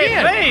horse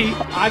again.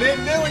 I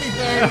didn't do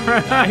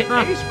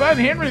anything. He spun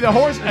Henry the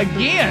horse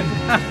again.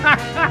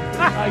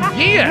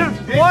 Again.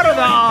 What are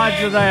the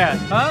odds of that?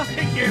 Huh?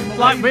 It's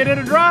like being at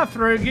a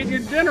drive-thru getting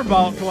your dinner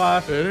bought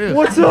twice. It is.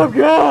 What's up,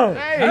 guys?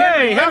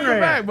 Hey, Henry.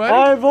 Back, buddy.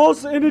 I've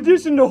also, in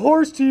addition to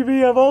horse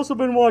TV, I've also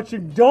been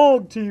watching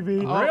dog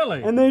TV. Oh,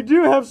 really? And they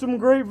do have some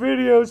great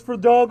videos for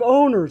dog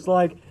owners,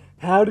 like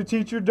how to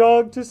teach your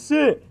dog to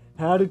sit,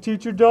 how to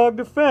teach your dog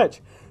to fetch,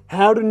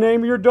 how to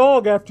name your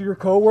dog after your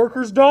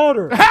coworker's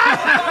daughter.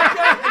 Yes!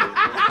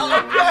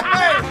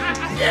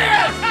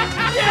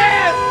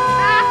 Yes!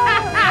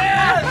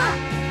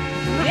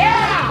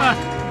 Yes!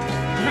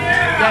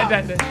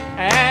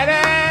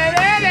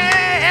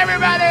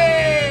 Everybody!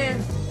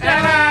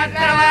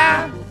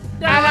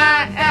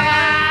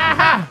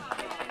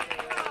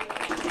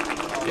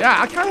 Yeah,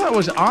 I kind of thought it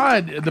was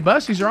odd. The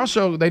Busties are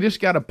also, they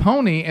just got a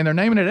pony and they're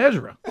naming it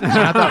Ezra. So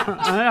I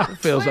thought, it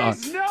feels odd.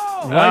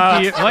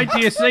 Wait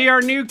till you see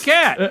our new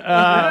cat.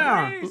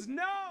 Please,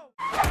 no!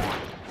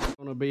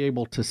 Going to be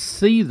able to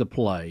see the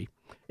play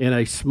in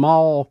a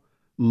small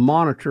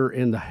monitor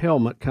in the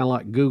helmet, kind of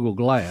like Google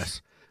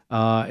Glass,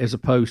 as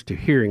opposed to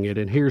hearing it.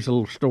 And here's a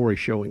little story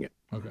showing it.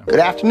 Okay. Good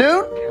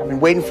afternoon. I've been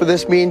waiting for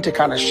this meeting to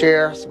kind of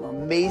share some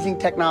amazing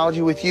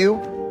technology with you.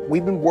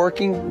 We've been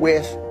working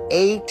with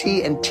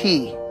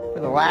AT&T for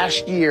the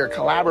last year,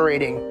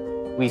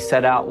 collaborating. We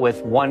set out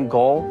with one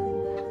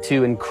goal: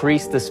 to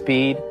increase the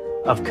speed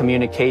of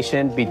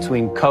communication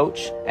between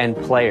coach and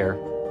player.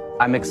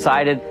 I'm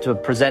excited to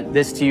present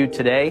this to you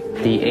today,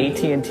 the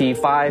AT&T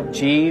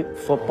 5G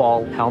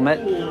football helmet.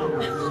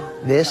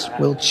 This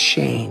will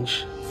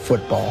change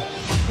football.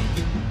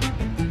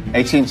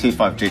 AT&T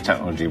 5G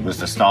technology was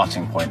the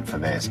starting point for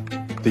this.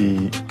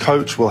 The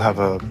coach will have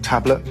a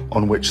tablet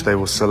on which they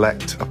will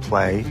select a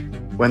play.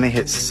 When they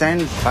hit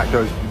send, that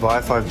goes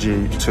via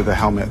 5G to the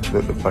helmet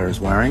that the player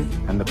is wearing.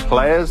 And the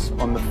players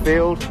on the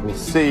field will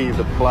see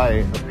the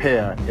play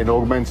appear in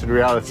augmented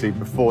reality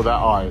before their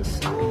eyes.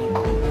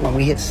 When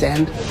we hit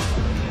send,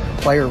 the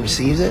player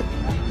receives it,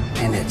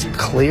 and it's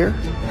clear,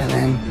 and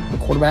then the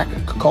quarterback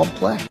could call the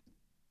play.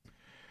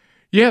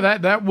 Yeah,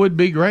 that would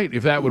be great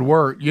if that would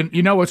work.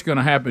 You know what's going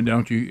to happen,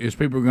 don't you? Is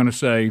people are going to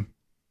say,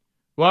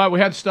 well, we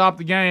had to stop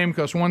the game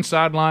because one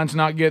sideline's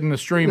not getting the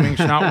streaming, it's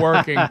not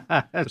working,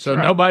 so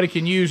right. Nobody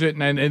can use it,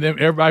 and then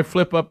everybody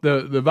flip up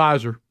the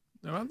visor.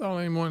 No, I thought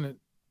anyone that.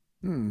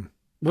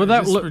 Well,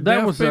 that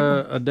was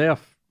a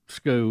deaf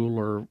school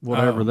or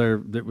whatever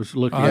that was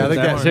looking at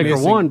that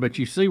particular one, but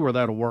you see where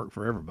that'll work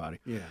for everybody.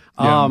 Yeah.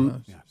 I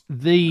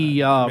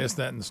missed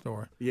that in the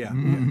story. Yeah,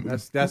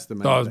 that's the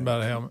main thought it was thing.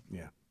 about a helmet.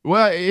 Yeah.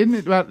 Well, isn't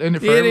it about?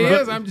 It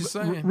is. I'm just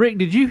saying. Rick,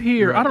 did you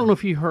hear? I don't know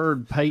if you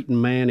heard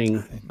Peyton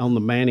Manning on the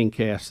Manning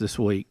Cast this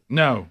week.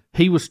 No.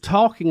 He was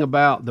talking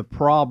about the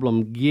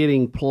problem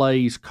getting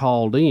plays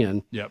called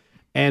in. Yep.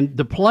 And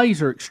the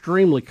plays are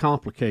extremely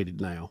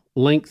complicated now,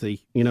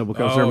 lengthy,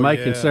 because they're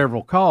making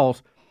several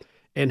calls.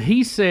 And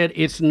he said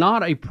it's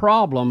not a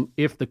problem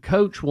if the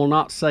coach will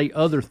not say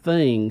other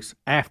things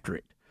after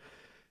it.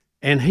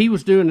 And he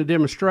was doing a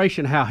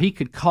demonstration how he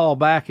could call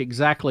back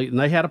exactly, and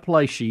they had a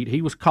play sheet.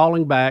 He was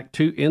calling back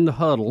in the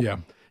huddle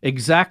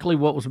exactly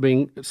what was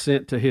being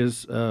sent to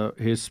his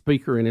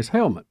speaker in his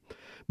helmet.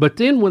 But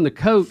then when the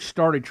coach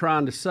started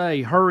trying to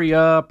say, hurry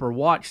up or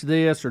watch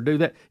this or do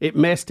that, it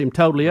messed him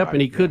totally up,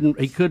 and he couldn't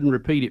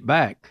repeat it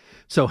back.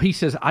 So he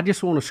says, I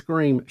just want to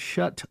scream,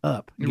 shut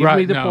up. Give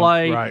me the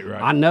play. Right.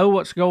 I know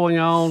what's going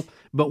on.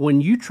 But when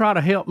you try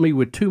to help me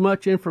with too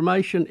much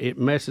information, it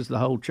messes the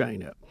whole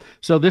chain up.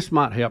 So this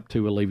might help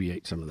to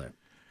alleviate some of that.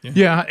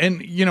 Yeah,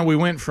 and we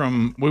went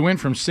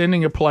from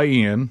sending a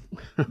play in,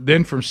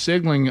 then from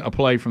signaling a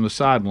play from the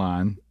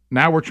sideline.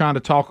 Now we're trying to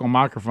talk on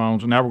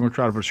microphones, and now we're going to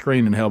try to put a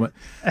screen in the helmet.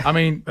 I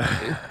mean,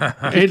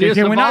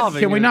 can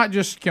we not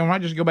just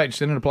go back to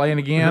sending a play in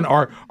again,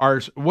 or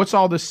what's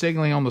all this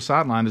signaling on the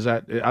sideline? Is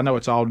that, I know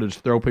it's all to just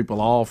throw people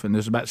off, and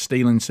this is about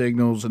stealing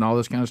signals and all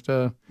this kind of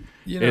stuff.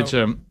 Let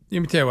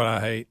me tell you what I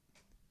hate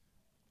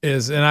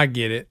is, and I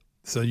get it,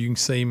 so you can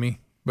see me.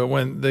 But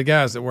when the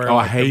guys that wear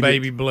the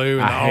baby blue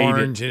and the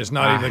orange, and it's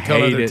not even the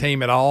color of their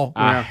team at all,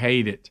 I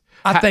hate it.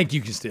 I think you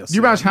can still see.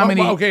 You realize how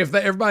many? Okay, if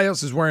everybody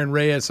else is wearing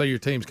red, so your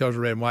team's colors are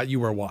red and white, you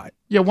wear white.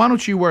 Yeah, why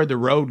don't you wear the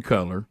road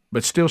color,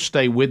 but still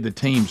stay with the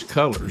team's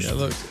colors? Yeah,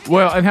 look.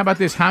 Well, and how about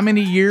this? How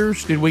many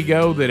years did we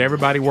go that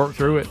everybody worked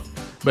through it?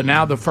 But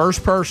now the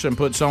first person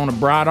puts on a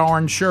bright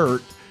orange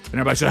shirt, and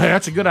everybody says, "Hey,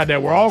 that's a good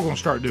idea. We're all going to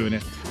start doing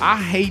it." I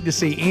hate to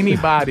see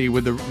anybody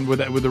with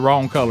the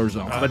wrong colors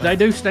on. But they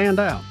do stand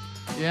out.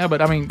 Yeah,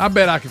 but I mean, I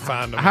bet I can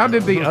find them. How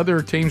did the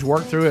other teams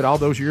work through it all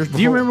those years before?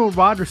 Do you remember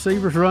wide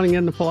receivers running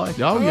into play?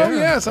 Oh yeah,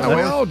 yes, we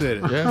all did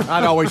it. Yeah,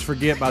 I'd always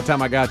forget by the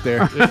time I got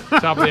there.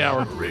 Top of the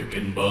hour. Rick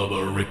and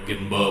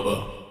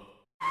Bubba.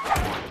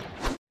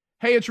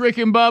 Hey, it's Rick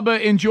and Bubba.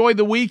 Enjoy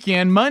the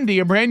weekend. Monday,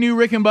 a brand new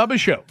Rick and Bubba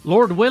show.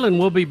 Lord willing,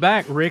 we'll be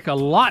back, Rick. A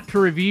lot to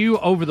review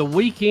over the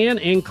weekend,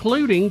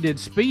 including did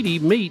Speedy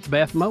meet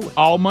Beth Mowat?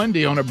 All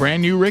Monday on a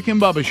brand new Rick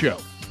and Bubba show.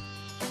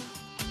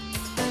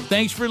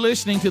 Thanks for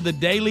listening to the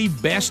daily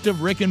Best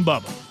of Rick and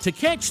Bubba. To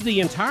catch the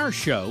entire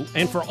show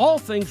and for all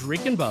things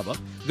Rick and Bubba,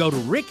 go to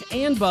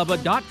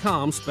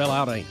rickandbubba.com, spell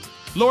out and.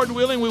 Lord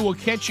willing, we will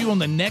catch you on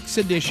the next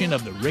edition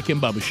of the Rick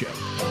and Bubba show.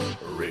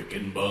 Rick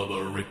and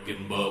Bubba, Rick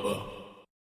and Bubba.